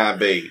like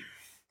NIB.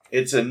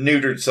 It's a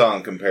neutered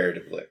song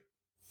comparatively.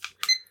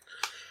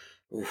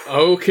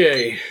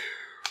 Okay.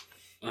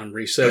 I'm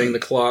resetting the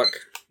clock.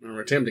 I'm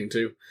attempting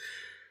to.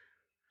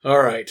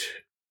 All right.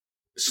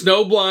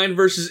 Snowblind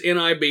versus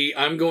NIB.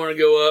 I'm going to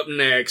go up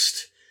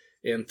next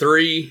in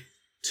 3,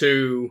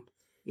 2,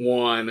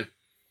 1,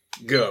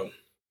 go.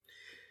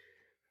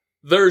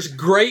 There's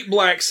great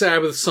Black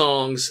Sabbath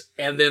songs,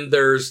 and then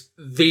there's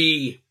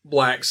the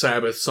Black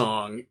Sabbath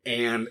song.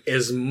 And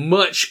as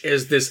much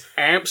as this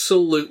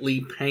absolutely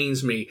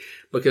pains me,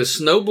 because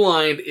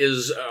Snowblind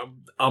is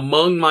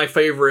among my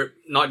favorite,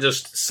 not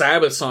just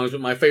Sabbath songs, but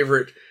my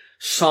favorite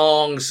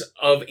songs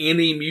of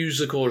any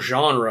musical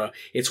genre.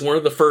 It's one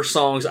of the first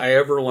songs I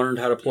ever learned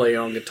how to play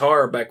on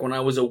guitar back when I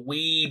was a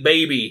wee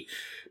baby.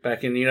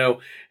 Back in, in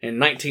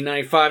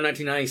 1995,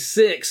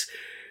 1996.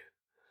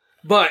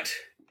 But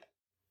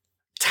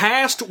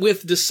tasked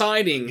with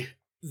deciding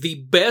the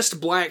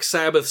best Black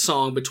Sabbath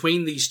song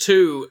between these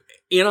two,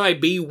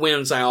 NIB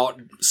wins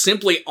out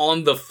simply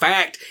on the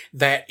fact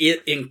that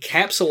it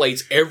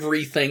encapsulates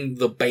everything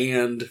the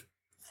band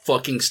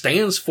fucking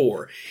stands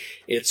for.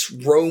 It's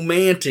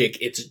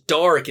romantic, it's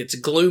dark, it's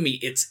gloomy,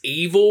 it's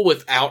evil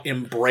without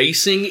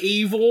embracing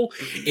evil.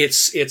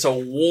 It's a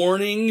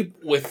warning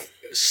with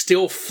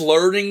still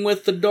flirting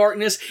with the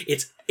darkness.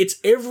 It's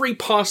every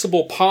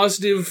possible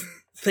positive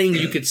thing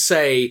you could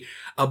say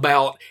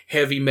about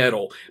heavy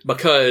metal,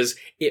 because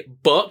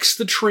it bucks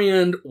the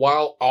trend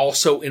while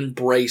also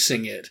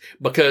embracing it.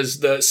 Because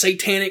the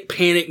satanic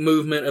panic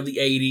movement of the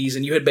 80s,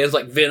 and you had bands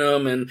like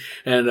Venom and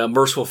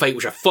Merciful Fate,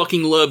 which I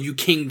fucking love, you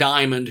King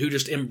Diamond, who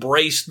just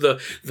embraced the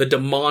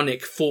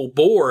demonic full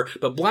bore.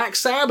 But Black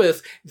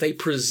Sabbath, they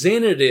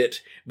presented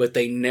it, but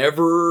they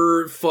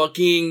never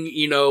fucking,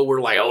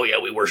 were like, oh yeah,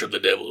 we worship the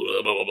devil,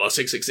 blah, blah, blah,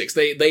 666.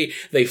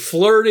 They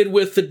flirted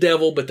with the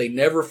devil, but they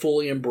never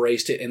fully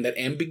embraced it, and that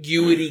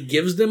ambiguity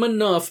gives them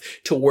enough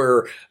to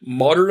where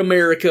modern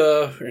America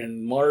of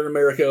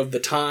the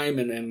time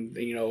and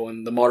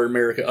the modern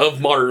America of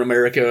modern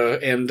America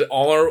and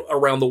all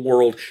around the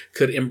world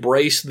could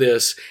embrace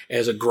this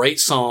as a great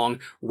song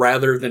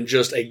rather than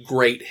just a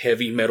great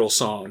heavy metal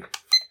song.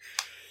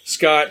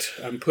 Scott,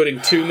 I'm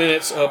putting 2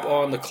 minutes up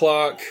on the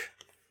clock.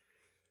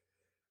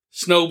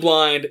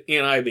 Snowblind,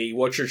 NIB.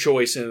 What's your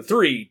choice in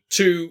 3,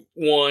 2,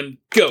 1,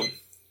 go?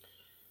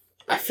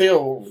 I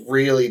feel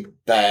really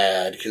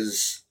bad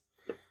because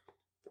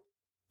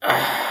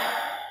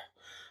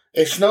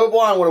if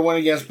Snowblind would have went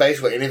against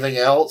basically anything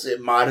else, it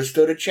might have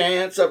stood a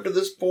chance up to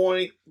this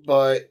point.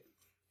 But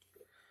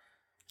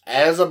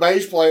as a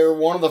bass player,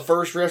 one of the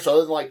first riffs,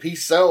 other than like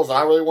Peace Sells,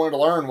 I really wanted to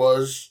learn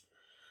was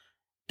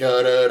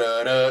da da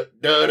da da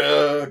da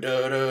da da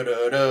da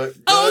da da.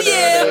 Oh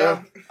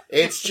yeah!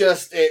 It's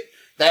just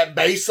that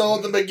bass solo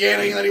at the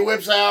beginning that he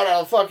whips out.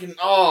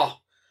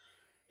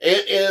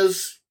 It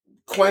is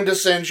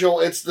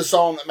quintessential. It's the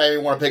song that made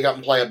me want to pick up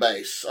and play a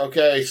bass.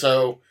 Okay,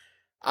 so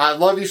I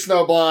love you,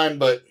 Snowblind,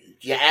 but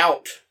you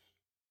out.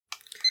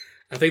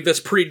 I think that's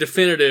pretty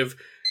definitive.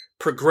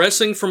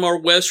 Progressing from our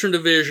Western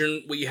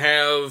Division, we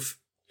have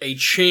a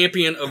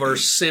champion of our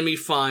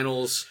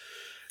semifinals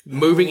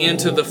moving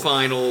into the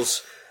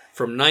finals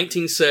from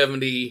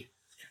 1970,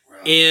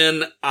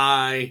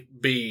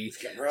 NIB.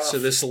 So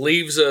this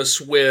leaves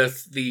us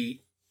with the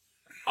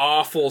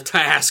awful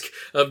task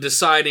of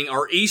deciding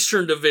our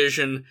Eastern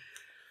Division,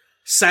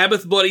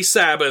 Sabbath Bloody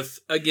Sabbath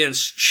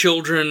against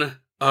Children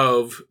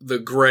of the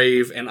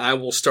Grave. And I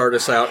will start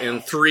us out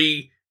in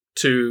 3,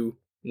 2,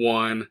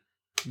 1,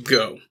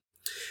 go.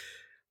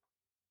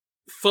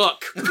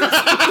 Fuck. I'm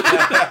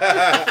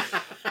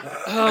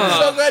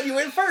so glad you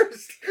went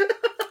first.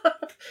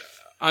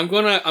 I'm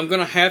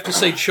gonna have to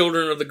say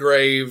Children of the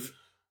Grave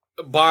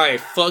by a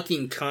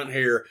fucking cunt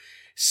hair,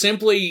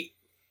 simply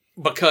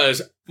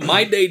because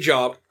my day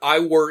job, I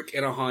work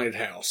in a haunted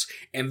house,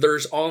 and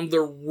there's on the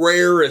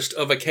rarest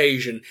of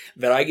occasion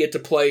that I get to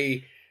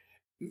play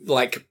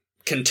like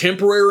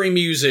contemporary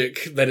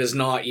music that is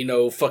not,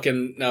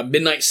 fucking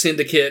Midnight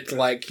Syndicate,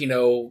 like,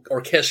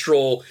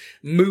 orchestral,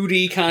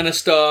 moody kind of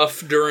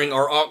stuff during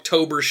our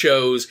October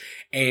shows.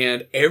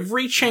 And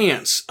every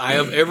chance I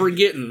have ever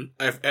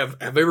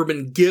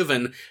been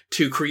given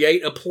to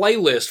create a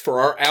playlist for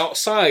our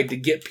outside to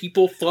get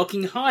people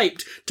fucking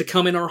hyped to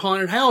come in our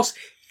haunted house,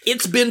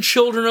 it's been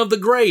Children of the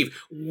Grave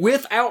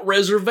without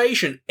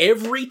reservation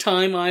every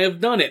time I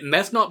have done it. And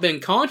that's not been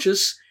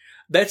conscious.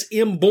 That's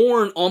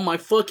inborn on my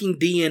fucking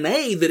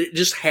DNA that it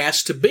just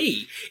has to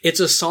be. It's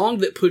a song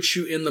that puts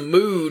you in the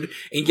mood,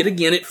 and yet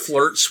again, it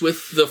flirts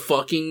with the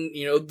fucking,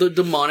 the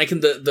demonic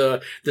and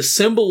the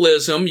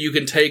symbolism you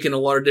can take in a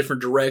lot of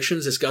different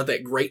directions. It's got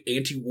that great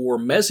anti-war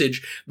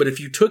message, but if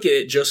you took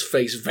it at just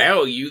face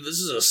value, this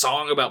is a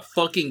song about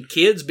fucking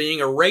kids being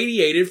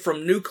irradiated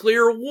from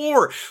nuclear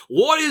war.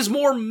 What is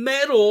more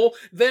metal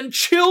than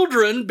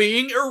children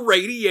being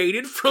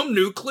irradiated from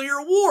nuclear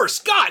war?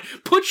 Scott,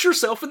 put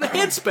yourself in the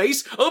headspace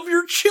of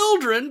your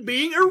children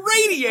being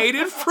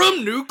irradiated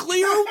from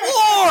nuclear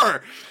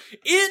war.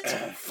 It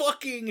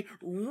fucking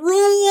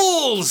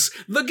rules.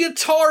 The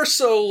guitar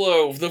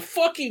solo, the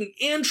fucking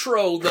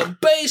intro, the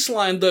bass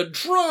line, the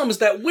drums,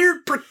 that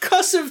weird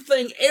percussive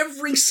thing,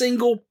 every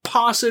single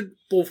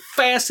possible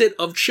facet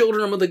of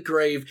Children of the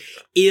Grave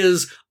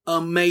is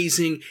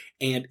amazing,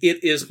 and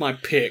it is my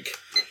pick.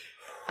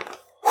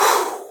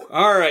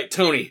 All right,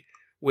 Tony,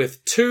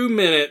 with 2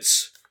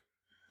 minutes,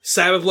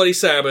 Sabbath Bloody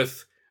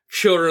Sabbath,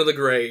 Children of the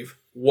Grave.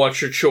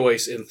 What's your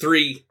choice? In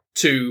 3,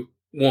 2,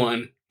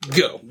 1,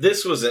 go.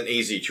 This was an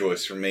easy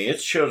choice for me.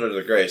 It's Children of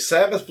the Grave.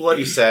 Sabbath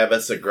Bloody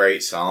Sabbath's a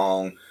great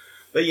song.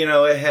 But,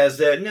 it has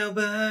that,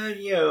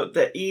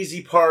 the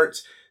easy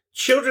parts.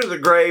 Children of the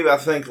Grave, I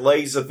think,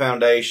 lays the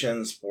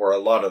foundations for a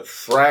lot of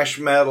thrash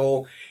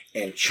metal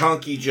and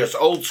chunky, just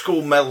old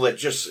school metal. It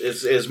just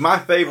is my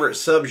favorite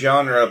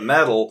subgenre of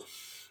metal.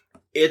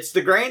 It's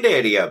the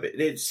granddaddy of it.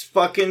 It's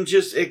fucking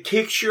just, it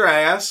kicks your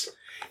ass.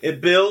 It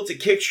builds,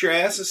 it kicks your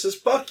ass, and says,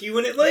 fuck you,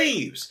 and it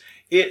leaves.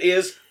 It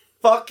is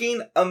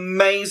fucking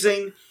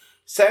amazing.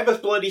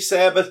 Sabbath Bloody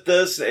Sabbath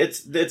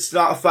it's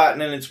not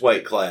fighting in its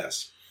weight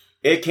class.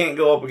 It can't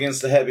go up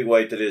against the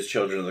heavyweight that is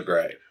Children of the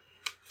Grave.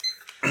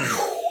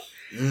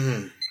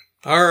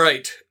 All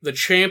right. The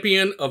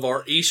champion of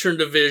our Eastern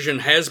Division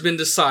has been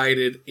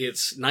decided.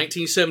 It's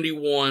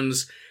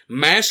 1971's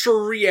Master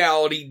of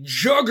Reality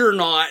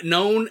juggernaut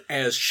known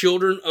as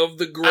Children of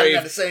the Grave. I didn't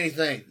have to say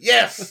anything.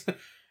 Yes!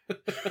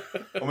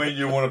 I mean,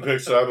 you want to pick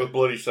Sabbath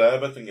Bloody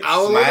Sabbath and get The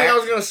only thing smacked? I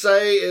was going to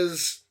say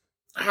is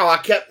how I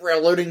kept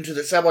alluding to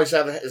that Sabbath Bloody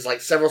Sabbath is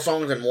like several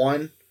songs in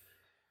one.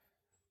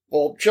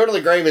 Well, Children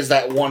of the Grave is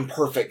that one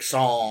perfect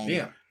song.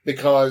 Yeah.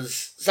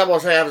 Because Sabbath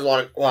Bloody Sabbath has a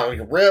lot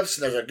of riffs,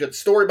 and there's a good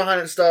story behind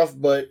it and stuff,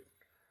 but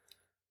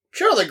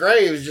Children of the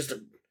Grave is just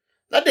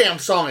that damn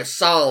song is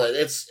solid.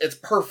 It's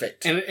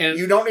perfect. And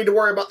you don't need to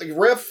worry about the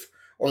riff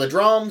or the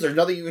drums. There's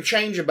nothing you can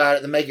change about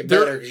it to make it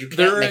better, because you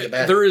can't make it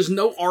better. There is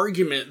no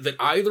argument that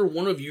either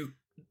one of you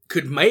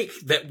could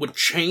make that would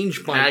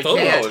change my vote.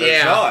 Can't,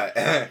 there's not.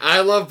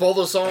 I love both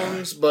the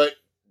songs, but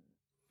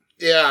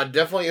yeah,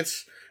 definitely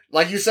it's,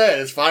 like you said,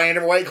 it's fighting in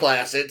every weight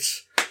class.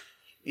 It's,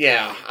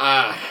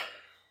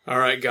 All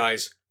right,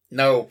 guys.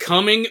 No.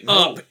 Coming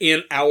up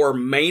in our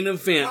main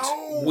event,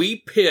 we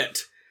pit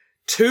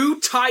two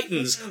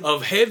titans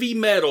of heavy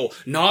metal,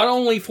 not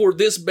only for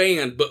this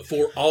band, but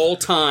for all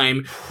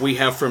time. We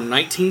have from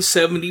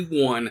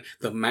 1971,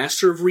 the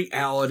Master of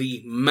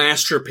Reality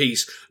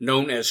masterpiece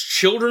known as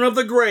Children of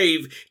the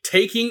Grave,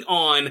 taking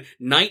on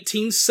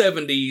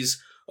 1970s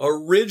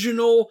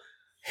original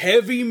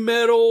heavy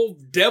metal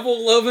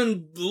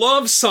devil-loving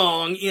love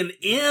song in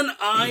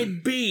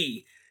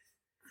NIB.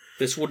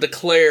 This will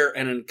declare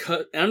an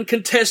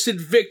uncontested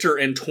victor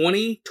in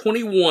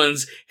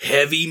 2021's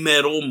Heavy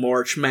Metal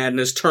March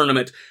Madness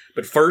tournament.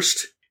 But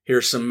first,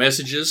 here's some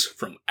messages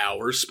from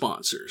our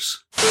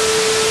sponsors.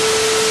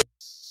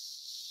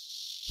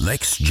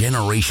 Next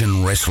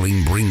Generation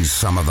Wrestling brings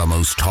some of the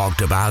most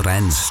talked about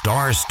and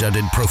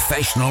star-studded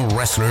professional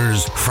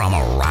wrestlers from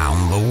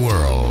around the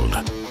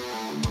world.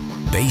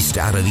 Based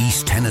out of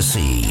East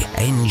Tennessee,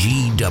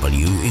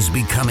 NGW is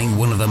becoming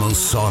one of the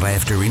most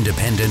sought-after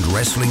independent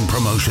wrestling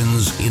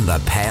promotions in the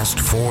past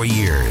 4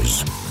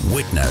 years.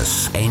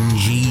 Witness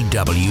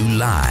NGW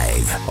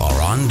live or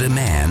on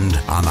demand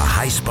on the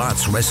High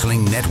Spots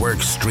Wrestling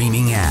Network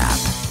streaming app.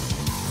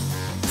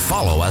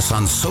 Follow us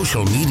on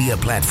social media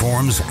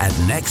platforms at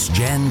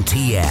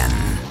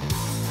NextGenTN.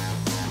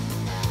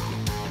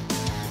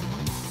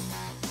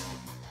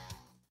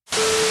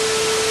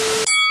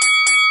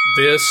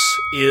 This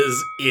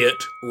is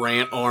it,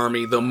 Rant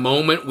Army. The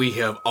moment we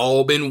have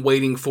all been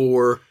waiting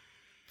for.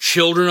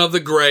 Children of the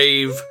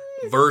Grave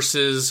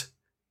versus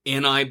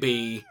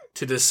NIB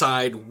to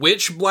decide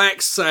which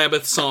Black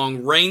Sabbath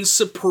song reigns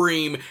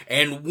supreme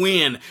and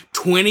win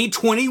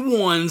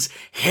 2021's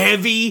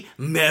Heavy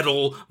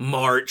Metal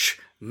March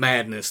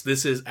Madness.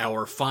 This is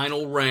our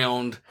final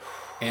round,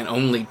 and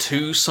only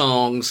 2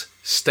 songs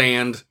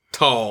stand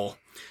tall.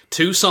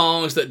 2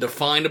 songs that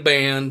define a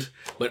band,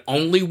 but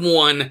only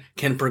one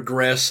can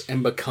progress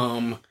and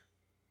become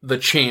the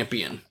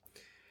champion.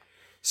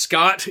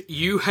 Scott,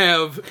 you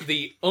have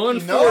the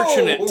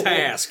unfortunate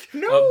task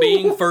of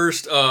being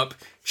first up.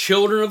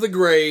 Children of the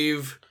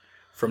Grave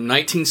from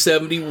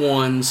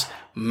 1971's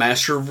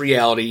Master of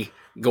Reality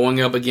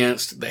going up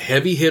against the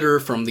heavy hitter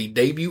from the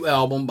debut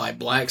album by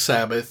Black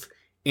Sabbath,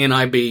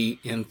 NIB,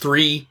 in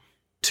 3,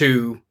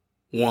 2,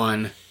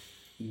 1,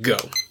 go.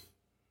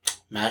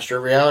 Master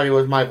of Reality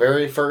was my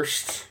very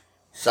first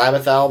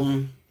Sabbath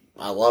album.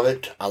 I love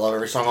it. I love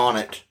every song on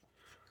it.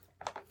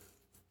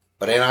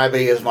 But NIB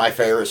is my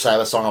favorite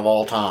Sabbath song of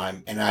all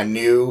time. And I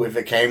knew if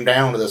it came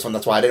down to this one,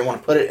 that's why I didn't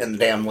want to put it in the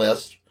damn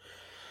list.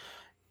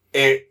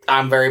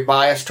 I'm very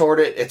biased toward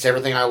it. It's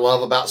everything I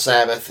love about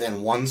Sabbath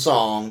in one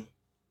song.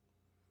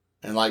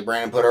 And like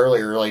Brandon put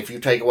earlier, like if you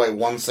take away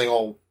one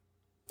single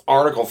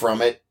article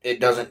from it, it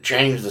doesn't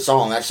change the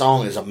song. That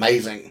song is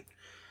amazing.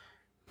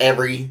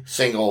 Every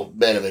single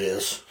bit of it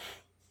is.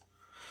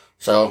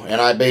 So,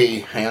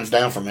 NIB, hands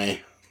down for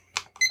me.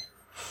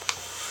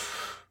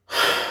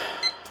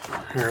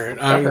 Alright,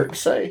 I heard to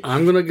say.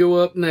 I'm going to go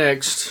up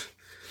next.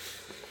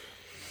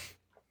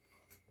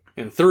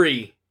 In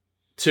 3,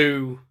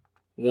 2,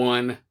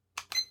 1.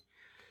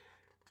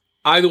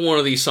 Either one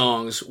of these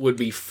songs would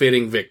be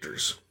fitting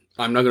victors.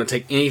 I'm not going to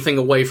take anything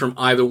away from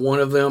either one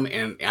of them,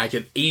 and I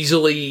could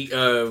easily,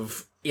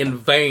 in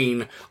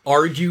vain,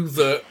 argue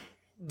the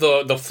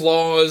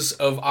flaws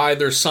of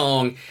either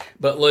song,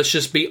 but let's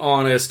just be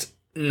honest,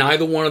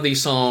 neither one of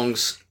these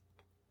songs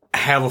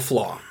have a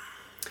flaw.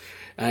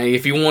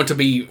 If you want to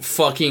be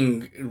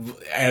fucking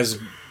as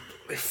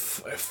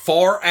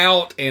far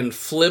out and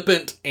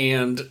flippant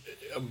and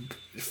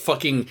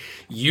fucking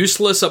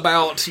useless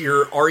about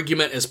your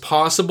argument as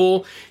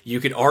possible, you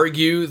could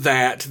argue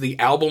that the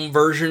album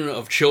version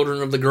of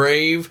Children of the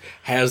Grave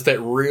has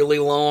that really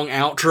long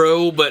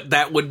outro, but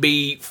that would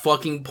be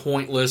fucking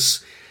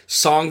pointless.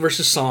 Song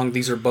versus song,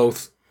 these are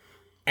both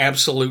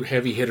absolute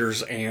heavy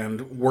hitters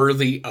and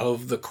worthy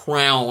of the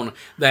crown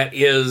that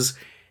is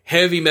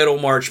heavy metal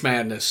March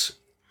Madness.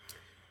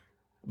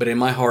 But in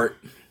my heart,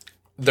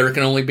 there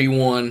can only be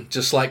one,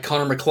 just like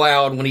Connor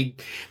McLeod when he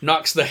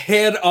knocks the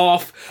head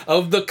off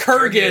of the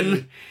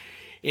Kurgan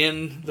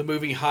in the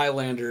movie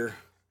Highlander.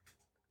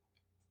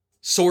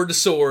 Sword to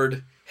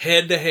sword,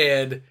 head to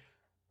head,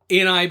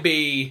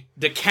 NIB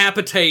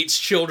decapitates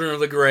Children of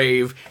the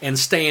Grave and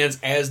stands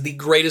as the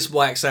greatest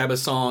Black Sabbath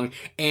song,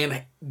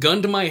 and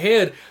gun to my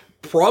head,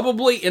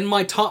 probably in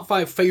my top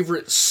 5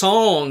 favorite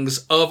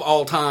songs of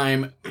all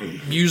time,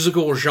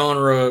 musical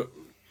genre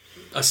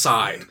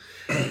aside.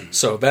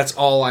 So that's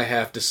all I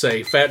have to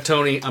say. Fat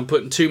Tony, I'm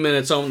putting 2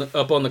 minutes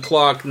up on the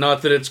clock.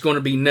 Not that it's going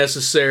to be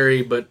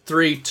necessary, but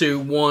 3, 2,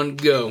 1,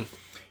 go.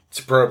 It's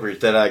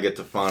appropriate that I get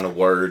the final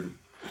word,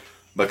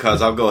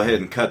 because I'll go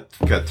ahead and cut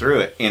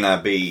through it.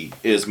 NIB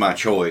is my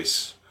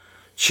choice.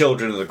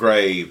 Children of the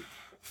Grave,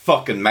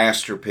 fucking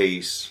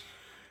masterpiece.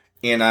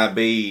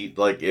 NIB,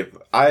 like, if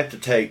I have to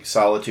take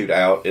Solitude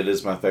out, it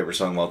is my favorite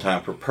song of all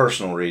time for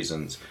personal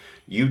reasons.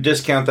 You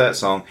discount that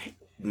song,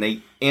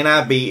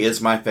 NIB is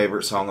my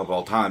favorite song of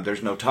all time.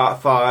 There's no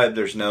top 5,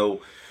 there's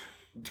no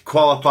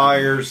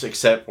qualifiers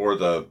except for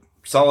the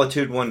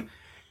Solitude one.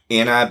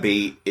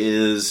 NIB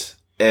is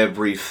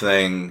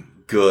everything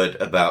good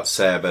about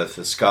Sabbath.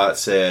 As Scott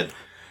said,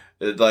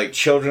 like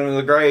Children of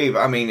the Grave,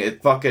 I mean,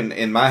 it fucking,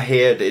 in my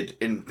head, it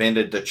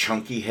invented the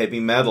chunky heavy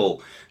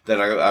metal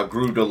that I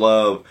grew to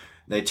love.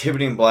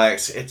 Nativity in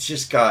Blacks, it's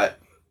just got,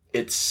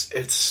 it's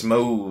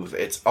smooth,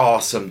 it's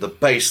awesome, the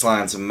bass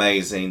line's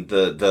amazing,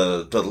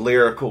 the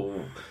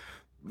lyrical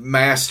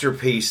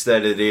masterpiece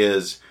that it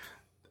is.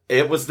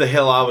 It was the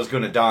hill I was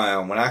going to die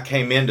on when I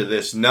came into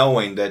this,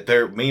 knowing that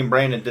me and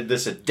Brandon did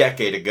this a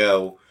decade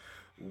ago,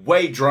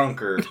 way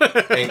drunker, and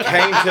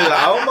came to the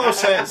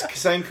almost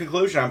same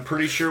conclusion. I'm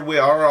pretty sure we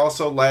are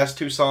also, last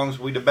 2 songs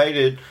we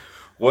debated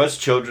was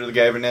Children of the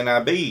Grave and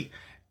NIB.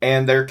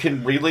 And there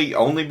can really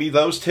only be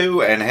those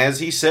 2. And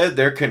as he said,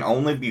 there can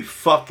only be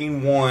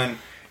fucking one.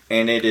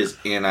 And it is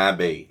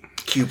NIB.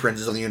 Q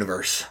Princes of the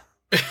Universe.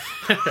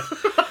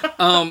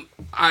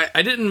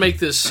 I didn't make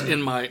this in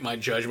my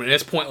judgment.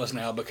 It's pointless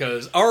now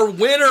because our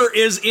winner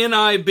is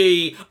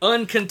NIB,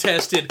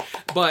 uncontested.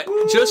 But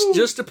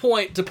just a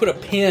point to put a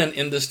pin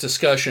in this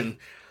discussion.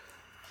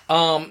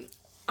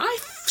 I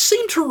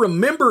seem to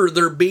remember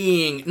there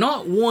being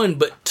not 1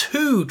 but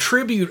 2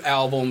 tribute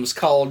albums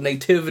called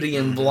Nativity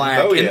in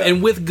Black,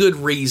 and with good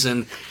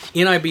reason.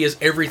 NIB is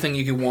everything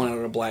you could want out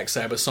of a Black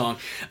Sabbath song.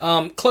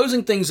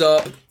 Closing things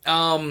up,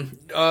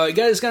 you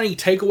guys got any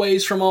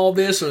takeaways from all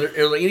this? Are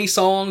there any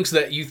songs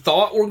that you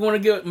thought were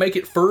going to make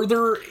it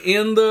further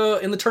in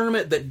the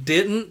tournament that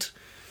didn't?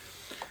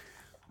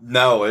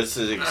 No, this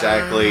is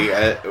exactly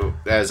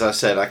as I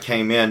said. I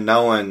came in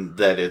knowing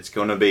that it's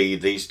going to be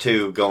these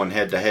 2 going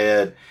head to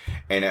head,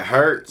 and it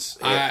hurts.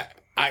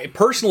 I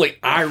personally,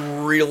 I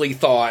really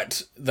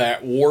thought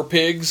that War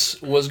Pigs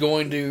was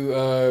going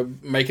to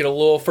make it a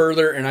little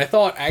further, and I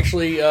thought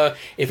actually,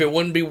 if it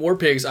wouldn't be War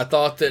Pigs, I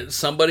thought that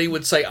somebody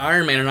would say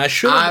Iron Man, and I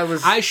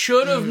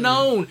should have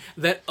known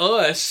that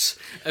us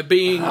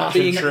being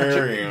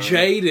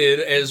jaded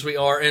as we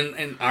are,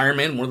 and Iron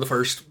Man, one of the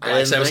first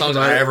Black Sabbath songs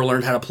I ever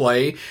learned how to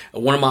play,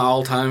 one of my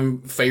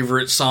all-time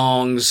favorite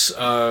songs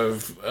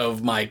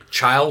of my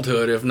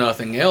childhood, if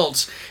nothing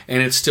else,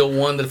 and it's still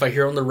one that if I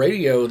hear on the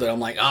radio that I'm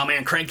like, oh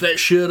man, crank that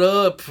shit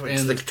up.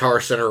 It's the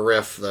Guitar Center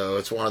riff, though.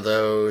 It's one of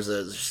those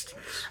that's just,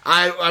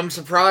 I'm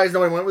surprised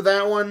nobody went with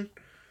that one.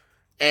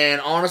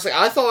 And honestly,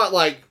 I thought,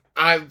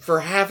 for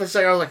half a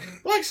second, I was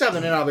like, Black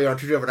Sabbath and NIB are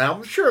 2 different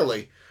albums,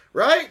 surely.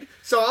 right?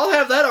 So I'll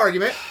have that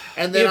argument.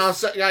 And then I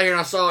got here and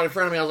I saw it in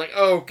front of me. I was like,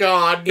 oh,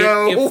 God,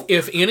 no.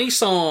 If any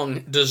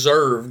song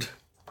deserved,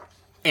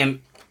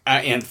 and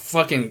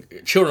fucking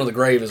Children of the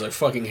Grave is a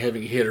fucking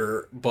heavy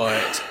hitter,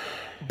 but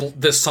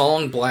the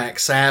song Black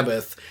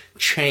Sabbath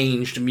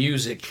changed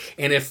music.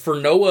 And if for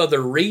no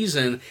other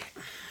reason,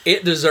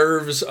 it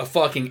deserves a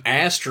fucking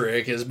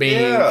asterisk as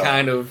being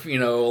kind of,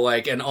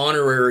 like an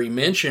honorary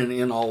mention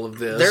in all of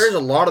this. There's a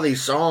lot of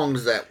these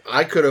songs that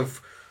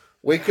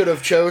we could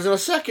have chosen a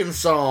second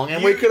song,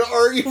 and we could have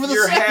argued for the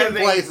second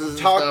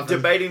places.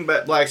 Debating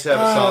Black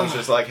Sabbath songs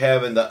is like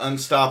having the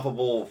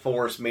unstoppable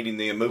force meeting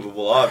the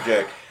immovable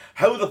object.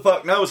 Who the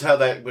fuck knows how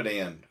that would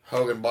end?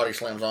 Hogan body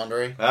slams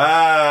Andre.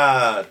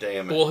 Ah,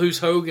 damn it. Well, who's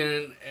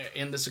Hogan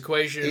in this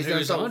equation? He's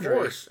who's Andre?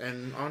 Force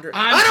and Andre.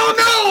 I don't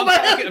know,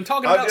 man. I'm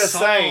talking about just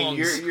songs.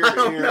 saying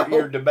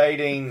you're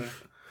debating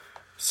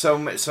so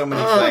many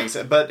things.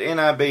 But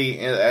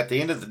NIB, at the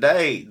end of the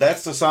day,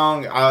 that's the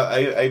song.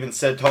 I even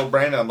told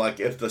Brandon, I'm like,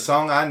 if the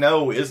song I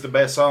know is the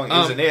best song,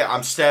 isn't it?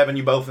 I'm stabbing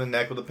you both in the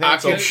neck with a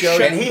pencil.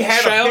 And he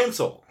had a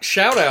pencil.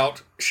 Shout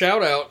out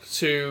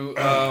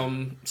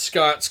to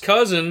Scott's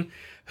cousin,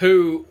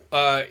 who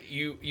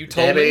you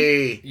told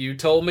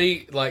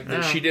me like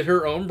that she did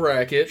her own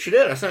bracket. She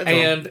did. I said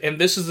and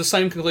this is the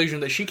same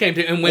conclusion that she came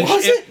to. And when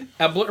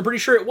I'm pretty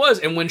sure it was.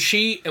 And when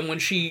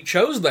she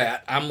chose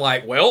that, I'm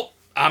like, well,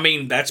 I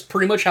mean, that's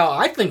pretty much how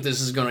I think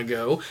this is going to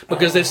go,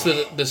 because that's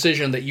the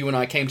decision that you and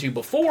I came to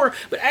before.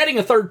 But adding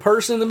a third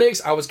person in the mix,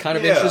 I was kind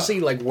of interested to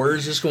see, like,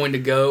 where's this going to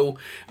go?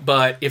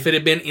 But if it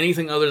had been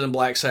anything other than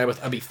Black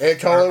Sabbath, I'd be... It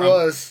totally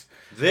was.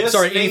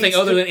 Anything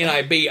other than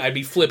NIB, I'd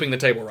be flipping the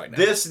table right now.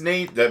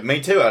 Me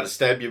too, I'd have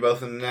stabbed you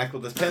both in the neck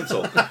with this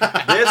pencil.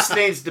 This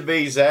needs to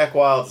be Zakk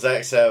Wylde,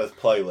 Black Sabbath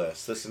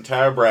playlist, this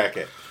entire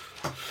bracket.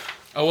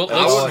 Oh, well,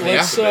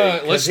 let's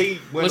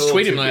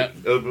tweet him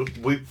that.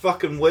 We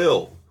fucking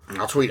will.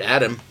 I'll tweet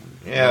at him.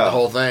 Yeah. The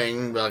whole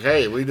thing. Like,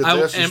 hey, we did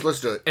this,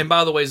 let's do it. And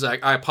by the way,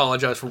 Zach, I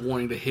apologize for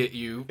wanting to hit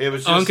you. It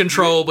was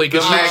uncontrollably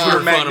because you were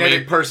in front of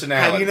me.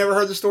 Personality. Have you never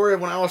heard the story of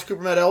when Alice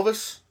Cooper met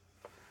Elvis?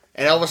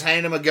 And Elvis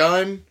handed him a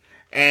gun,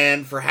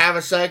 and for half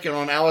a second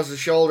on Alice's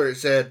shoulder it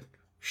said,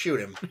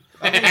 shoot him.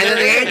 And then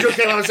the angel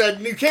came on and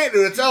said, you can't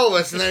do it, it's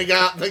Elvis. And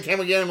then he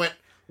came again and went,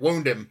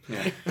 wound him.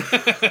 Yeah.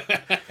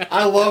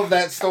 I love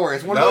that story.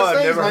 It's one of those things,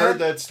 I've never heard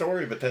that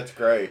story, but that's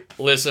great.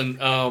 Listen,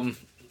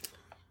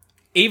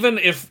 even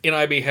if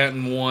NIB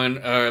hadn't won,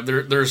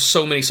 there's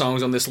so many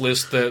songs on this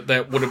list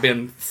that would have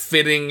been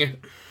fitting.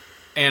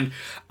 And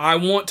I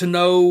want to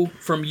know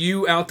from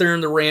you out there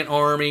in the Rant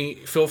Army,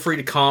 feel free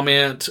to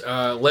comment.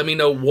 Let me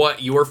know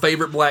what your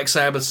favorite Black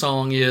Sabbath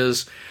song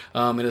is.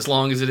 And as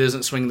long as it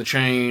isn't Swing the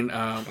Chain,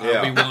 I'll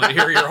be willing to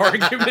hear your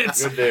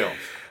arguments. Good deal.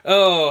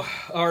 Oh,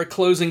 our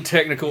closing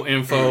technical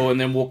info, and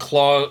then we'll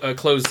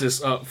close this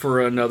up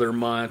for another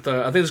month.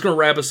 I think it's going to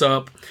wrap us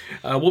up.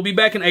 We'll be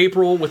back in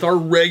April with our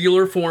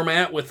regular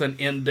format with an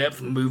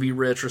in-depth movie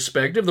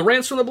retrospective. The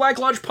Rants from the Black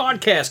Lodge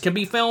podcast can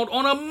be found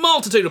on a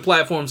multitude of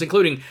platforms,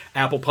 including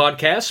Apple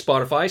Podcasts,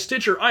 Spotify,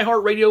 Stitcher,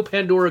 iHeartRadio,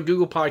 Pandora,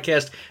 Google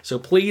Podcast. So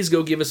please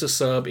go give us a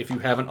sub if you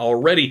haven't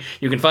already.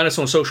 You can find us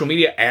on social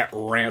media at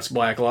Rants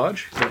Black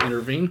Lodge. Can I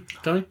intervene,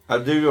 Tony? I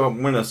do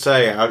want to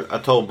say, I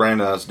told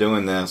Brandon I was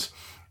doing this.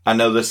 I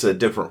know this is a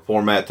different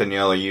format than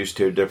y'all are used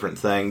to, a different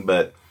thing,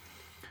 but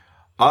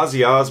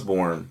Ozzy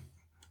Osbourne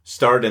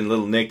starred in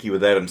Little Nicky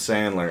with Adam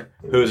Sandler,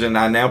 who was in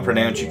I Now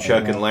Pronounce You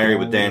Chuck and Larry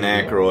with Dan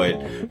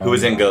Aykroyd, who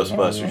was in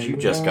Ghostbusters. You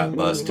just got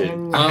busted.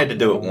 I had to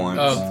do it once.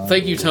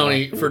 Thank you,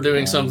 Tony, for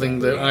doing something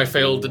that I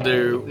failed to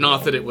do.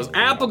 Not that it was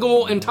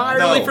applicable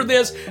entirely for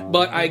this,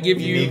 but I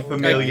give you need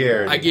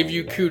familiarity. I give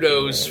you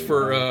kudos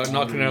for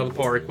knocking it out of the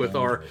park with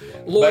our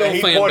loyal fan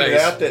base. But he pointed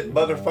out that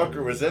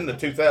motherfucker was in the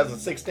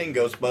 2016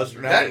 Ghostbusters,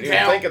 and I didn't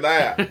even think of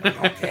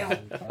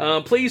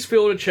that. Please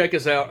feel to check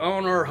us out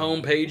on our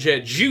homepage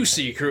at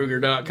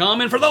JuicyKruger.com.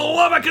 And for the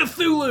love of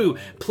Cthulhu,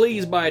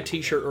 please buy a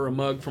t-shirt or a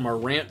mug from our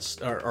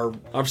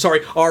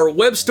our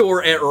web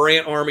store at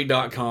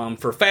rantarmy.com.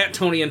 For Fat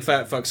Tony and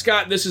Fat Fuck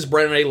Scott, this is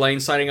Brennan A. Lane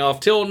signing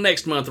off. Till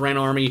next month, Rant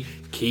Army,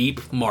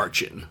 keep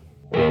marching.